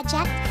Prinny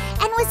project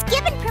and was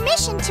given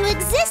permission to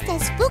exist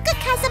as Fuka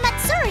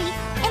Kazamatsuri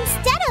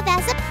instead of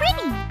as a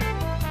Prinny.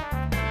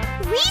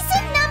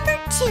 Reason number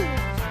 2,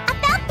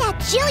 about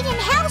that jillion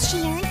hell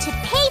she earned to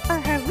pay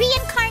for her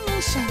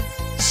reincarnation.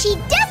 She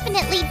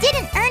definitely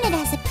didn't earn it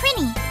as a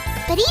Prinny,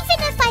 but even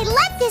if I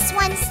let this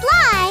one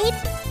slide...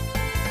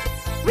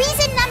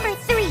 Reason number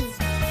 3,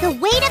 the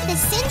weight of the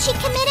sin she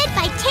committed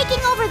by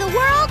taking over the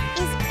world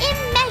is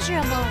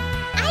immeasurable.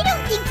 I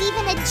don't think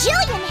even a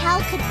jillion hell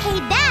could pay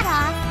that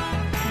off.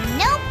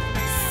 Nope,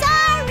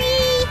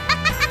 sorry!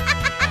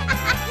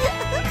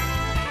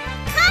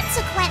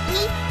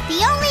 Consequently,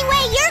 the only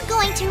way you're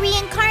going to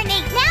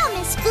reincarnate now,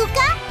 Miss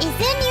Fuka, is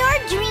in your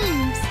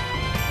dreams.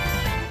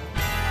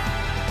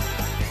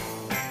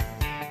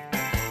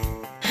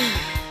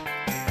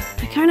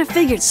 I kind of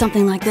figured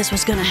something like this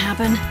was gonna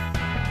happen.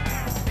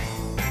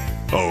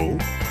 Oh?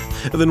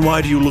 Then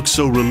why do you look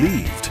so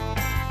relieved?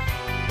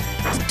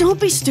 Don't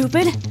be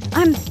stupid.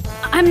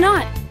 I'm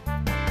not.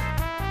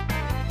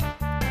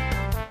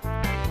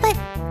 But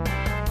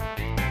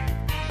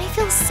I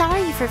feel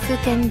sorry for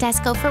Fuka and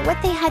Desco for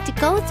what they had to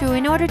go through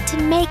in order to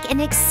make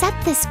and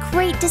accept this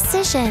great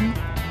decision.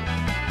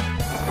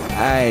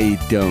 I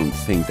don't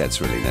think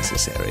that's really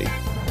necessary.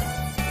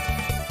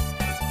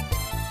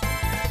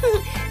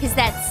 Is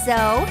that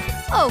so?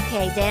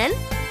 Okay then.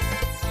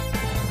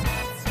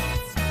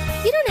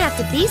 You don't have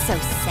to be so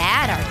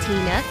sad,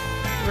 Artina.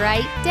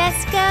 Right,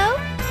 Desco?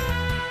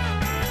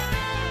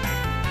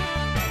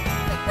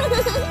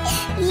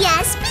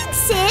 Yes, Big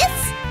Sis?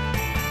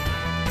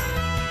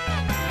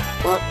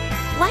 Well,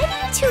 why do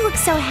you two look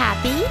so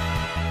happy?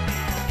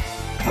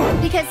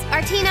 Because,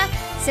 Artina,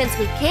 since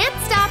we can't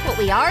stop what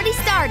we already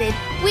started,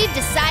 we've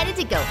decided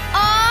to go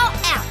all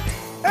out.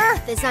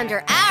 Earth is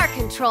under our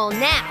control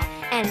now.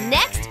 And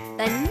next,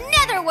 the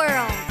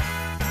Netherworld.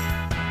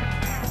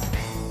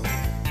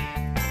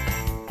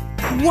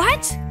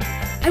 What?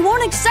 I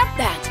won't accept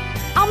that.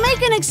 I'll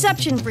make an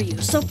exception for you,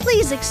 so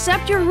please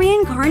accept your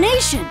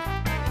reincarnation.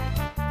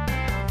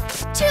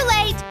 Too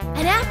late!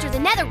 And after the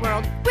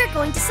Netherworld, we're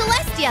going to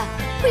Celestia.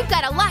 We've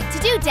got a lot to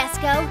do,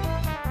 Desco.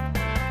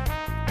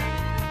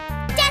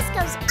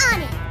 Desco's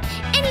on it.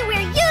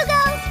 Anywhere you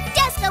go,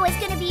 Desco is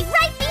gonna be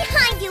right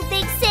behind you,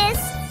 big sis.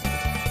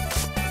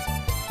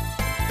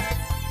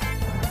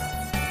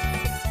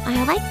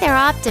 I like their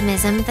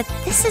optimism, but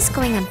this is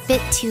going a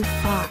bit too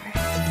far.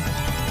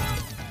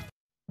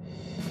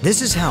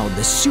 This is how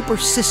the Super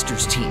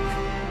Sisters team,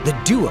 the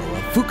duo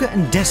of Fuka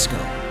and Desco,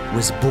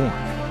 was born.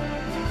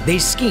 They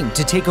schemed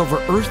to take over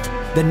Earth,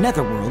 the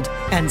Netherworld,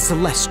 and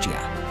Celestia.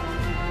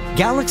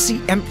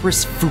 Galaxy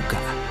Empress Fuka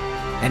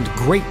and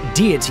Great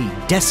Deity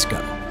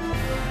Desco.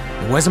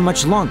 It wasn't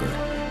much longer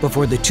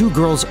before the two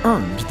girls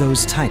earned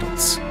those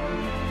titles.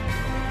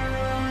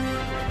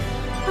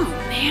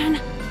 Oh,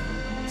 man.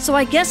 So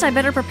I guess I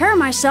better prepare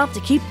myself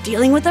to keep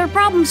dealing with their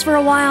problems for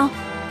a while.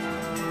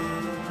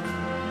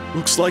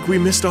 Looks like we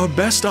missed our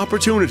best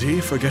opportunity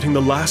for getting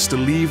the last to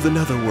leave the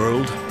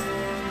Netherworld.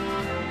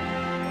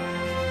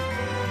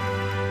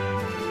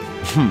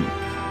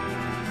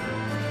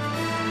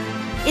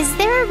 Is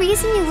there a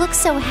reason you look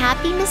so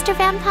happy, Mr.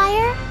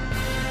 Vampire?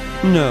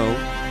 No.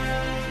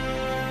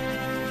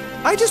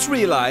 I just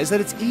realized that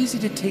it's easy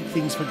to take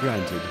things for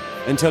granted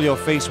until you're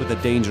faced with the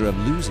danger of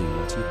losing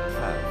what you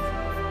have.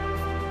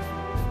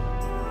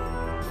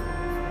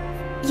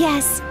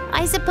 Yes,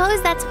 I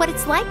suppose that's what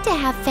it's like to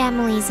have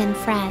families and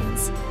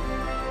friends.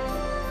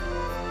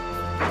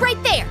 Right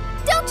there!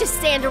 Don't just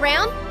stand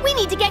around! We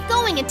need to get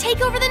going and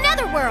take over the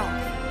Netherworld!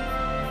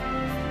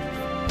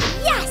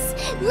 Yes!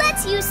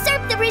 Let's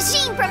usurp the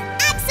regime from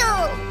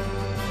Axel!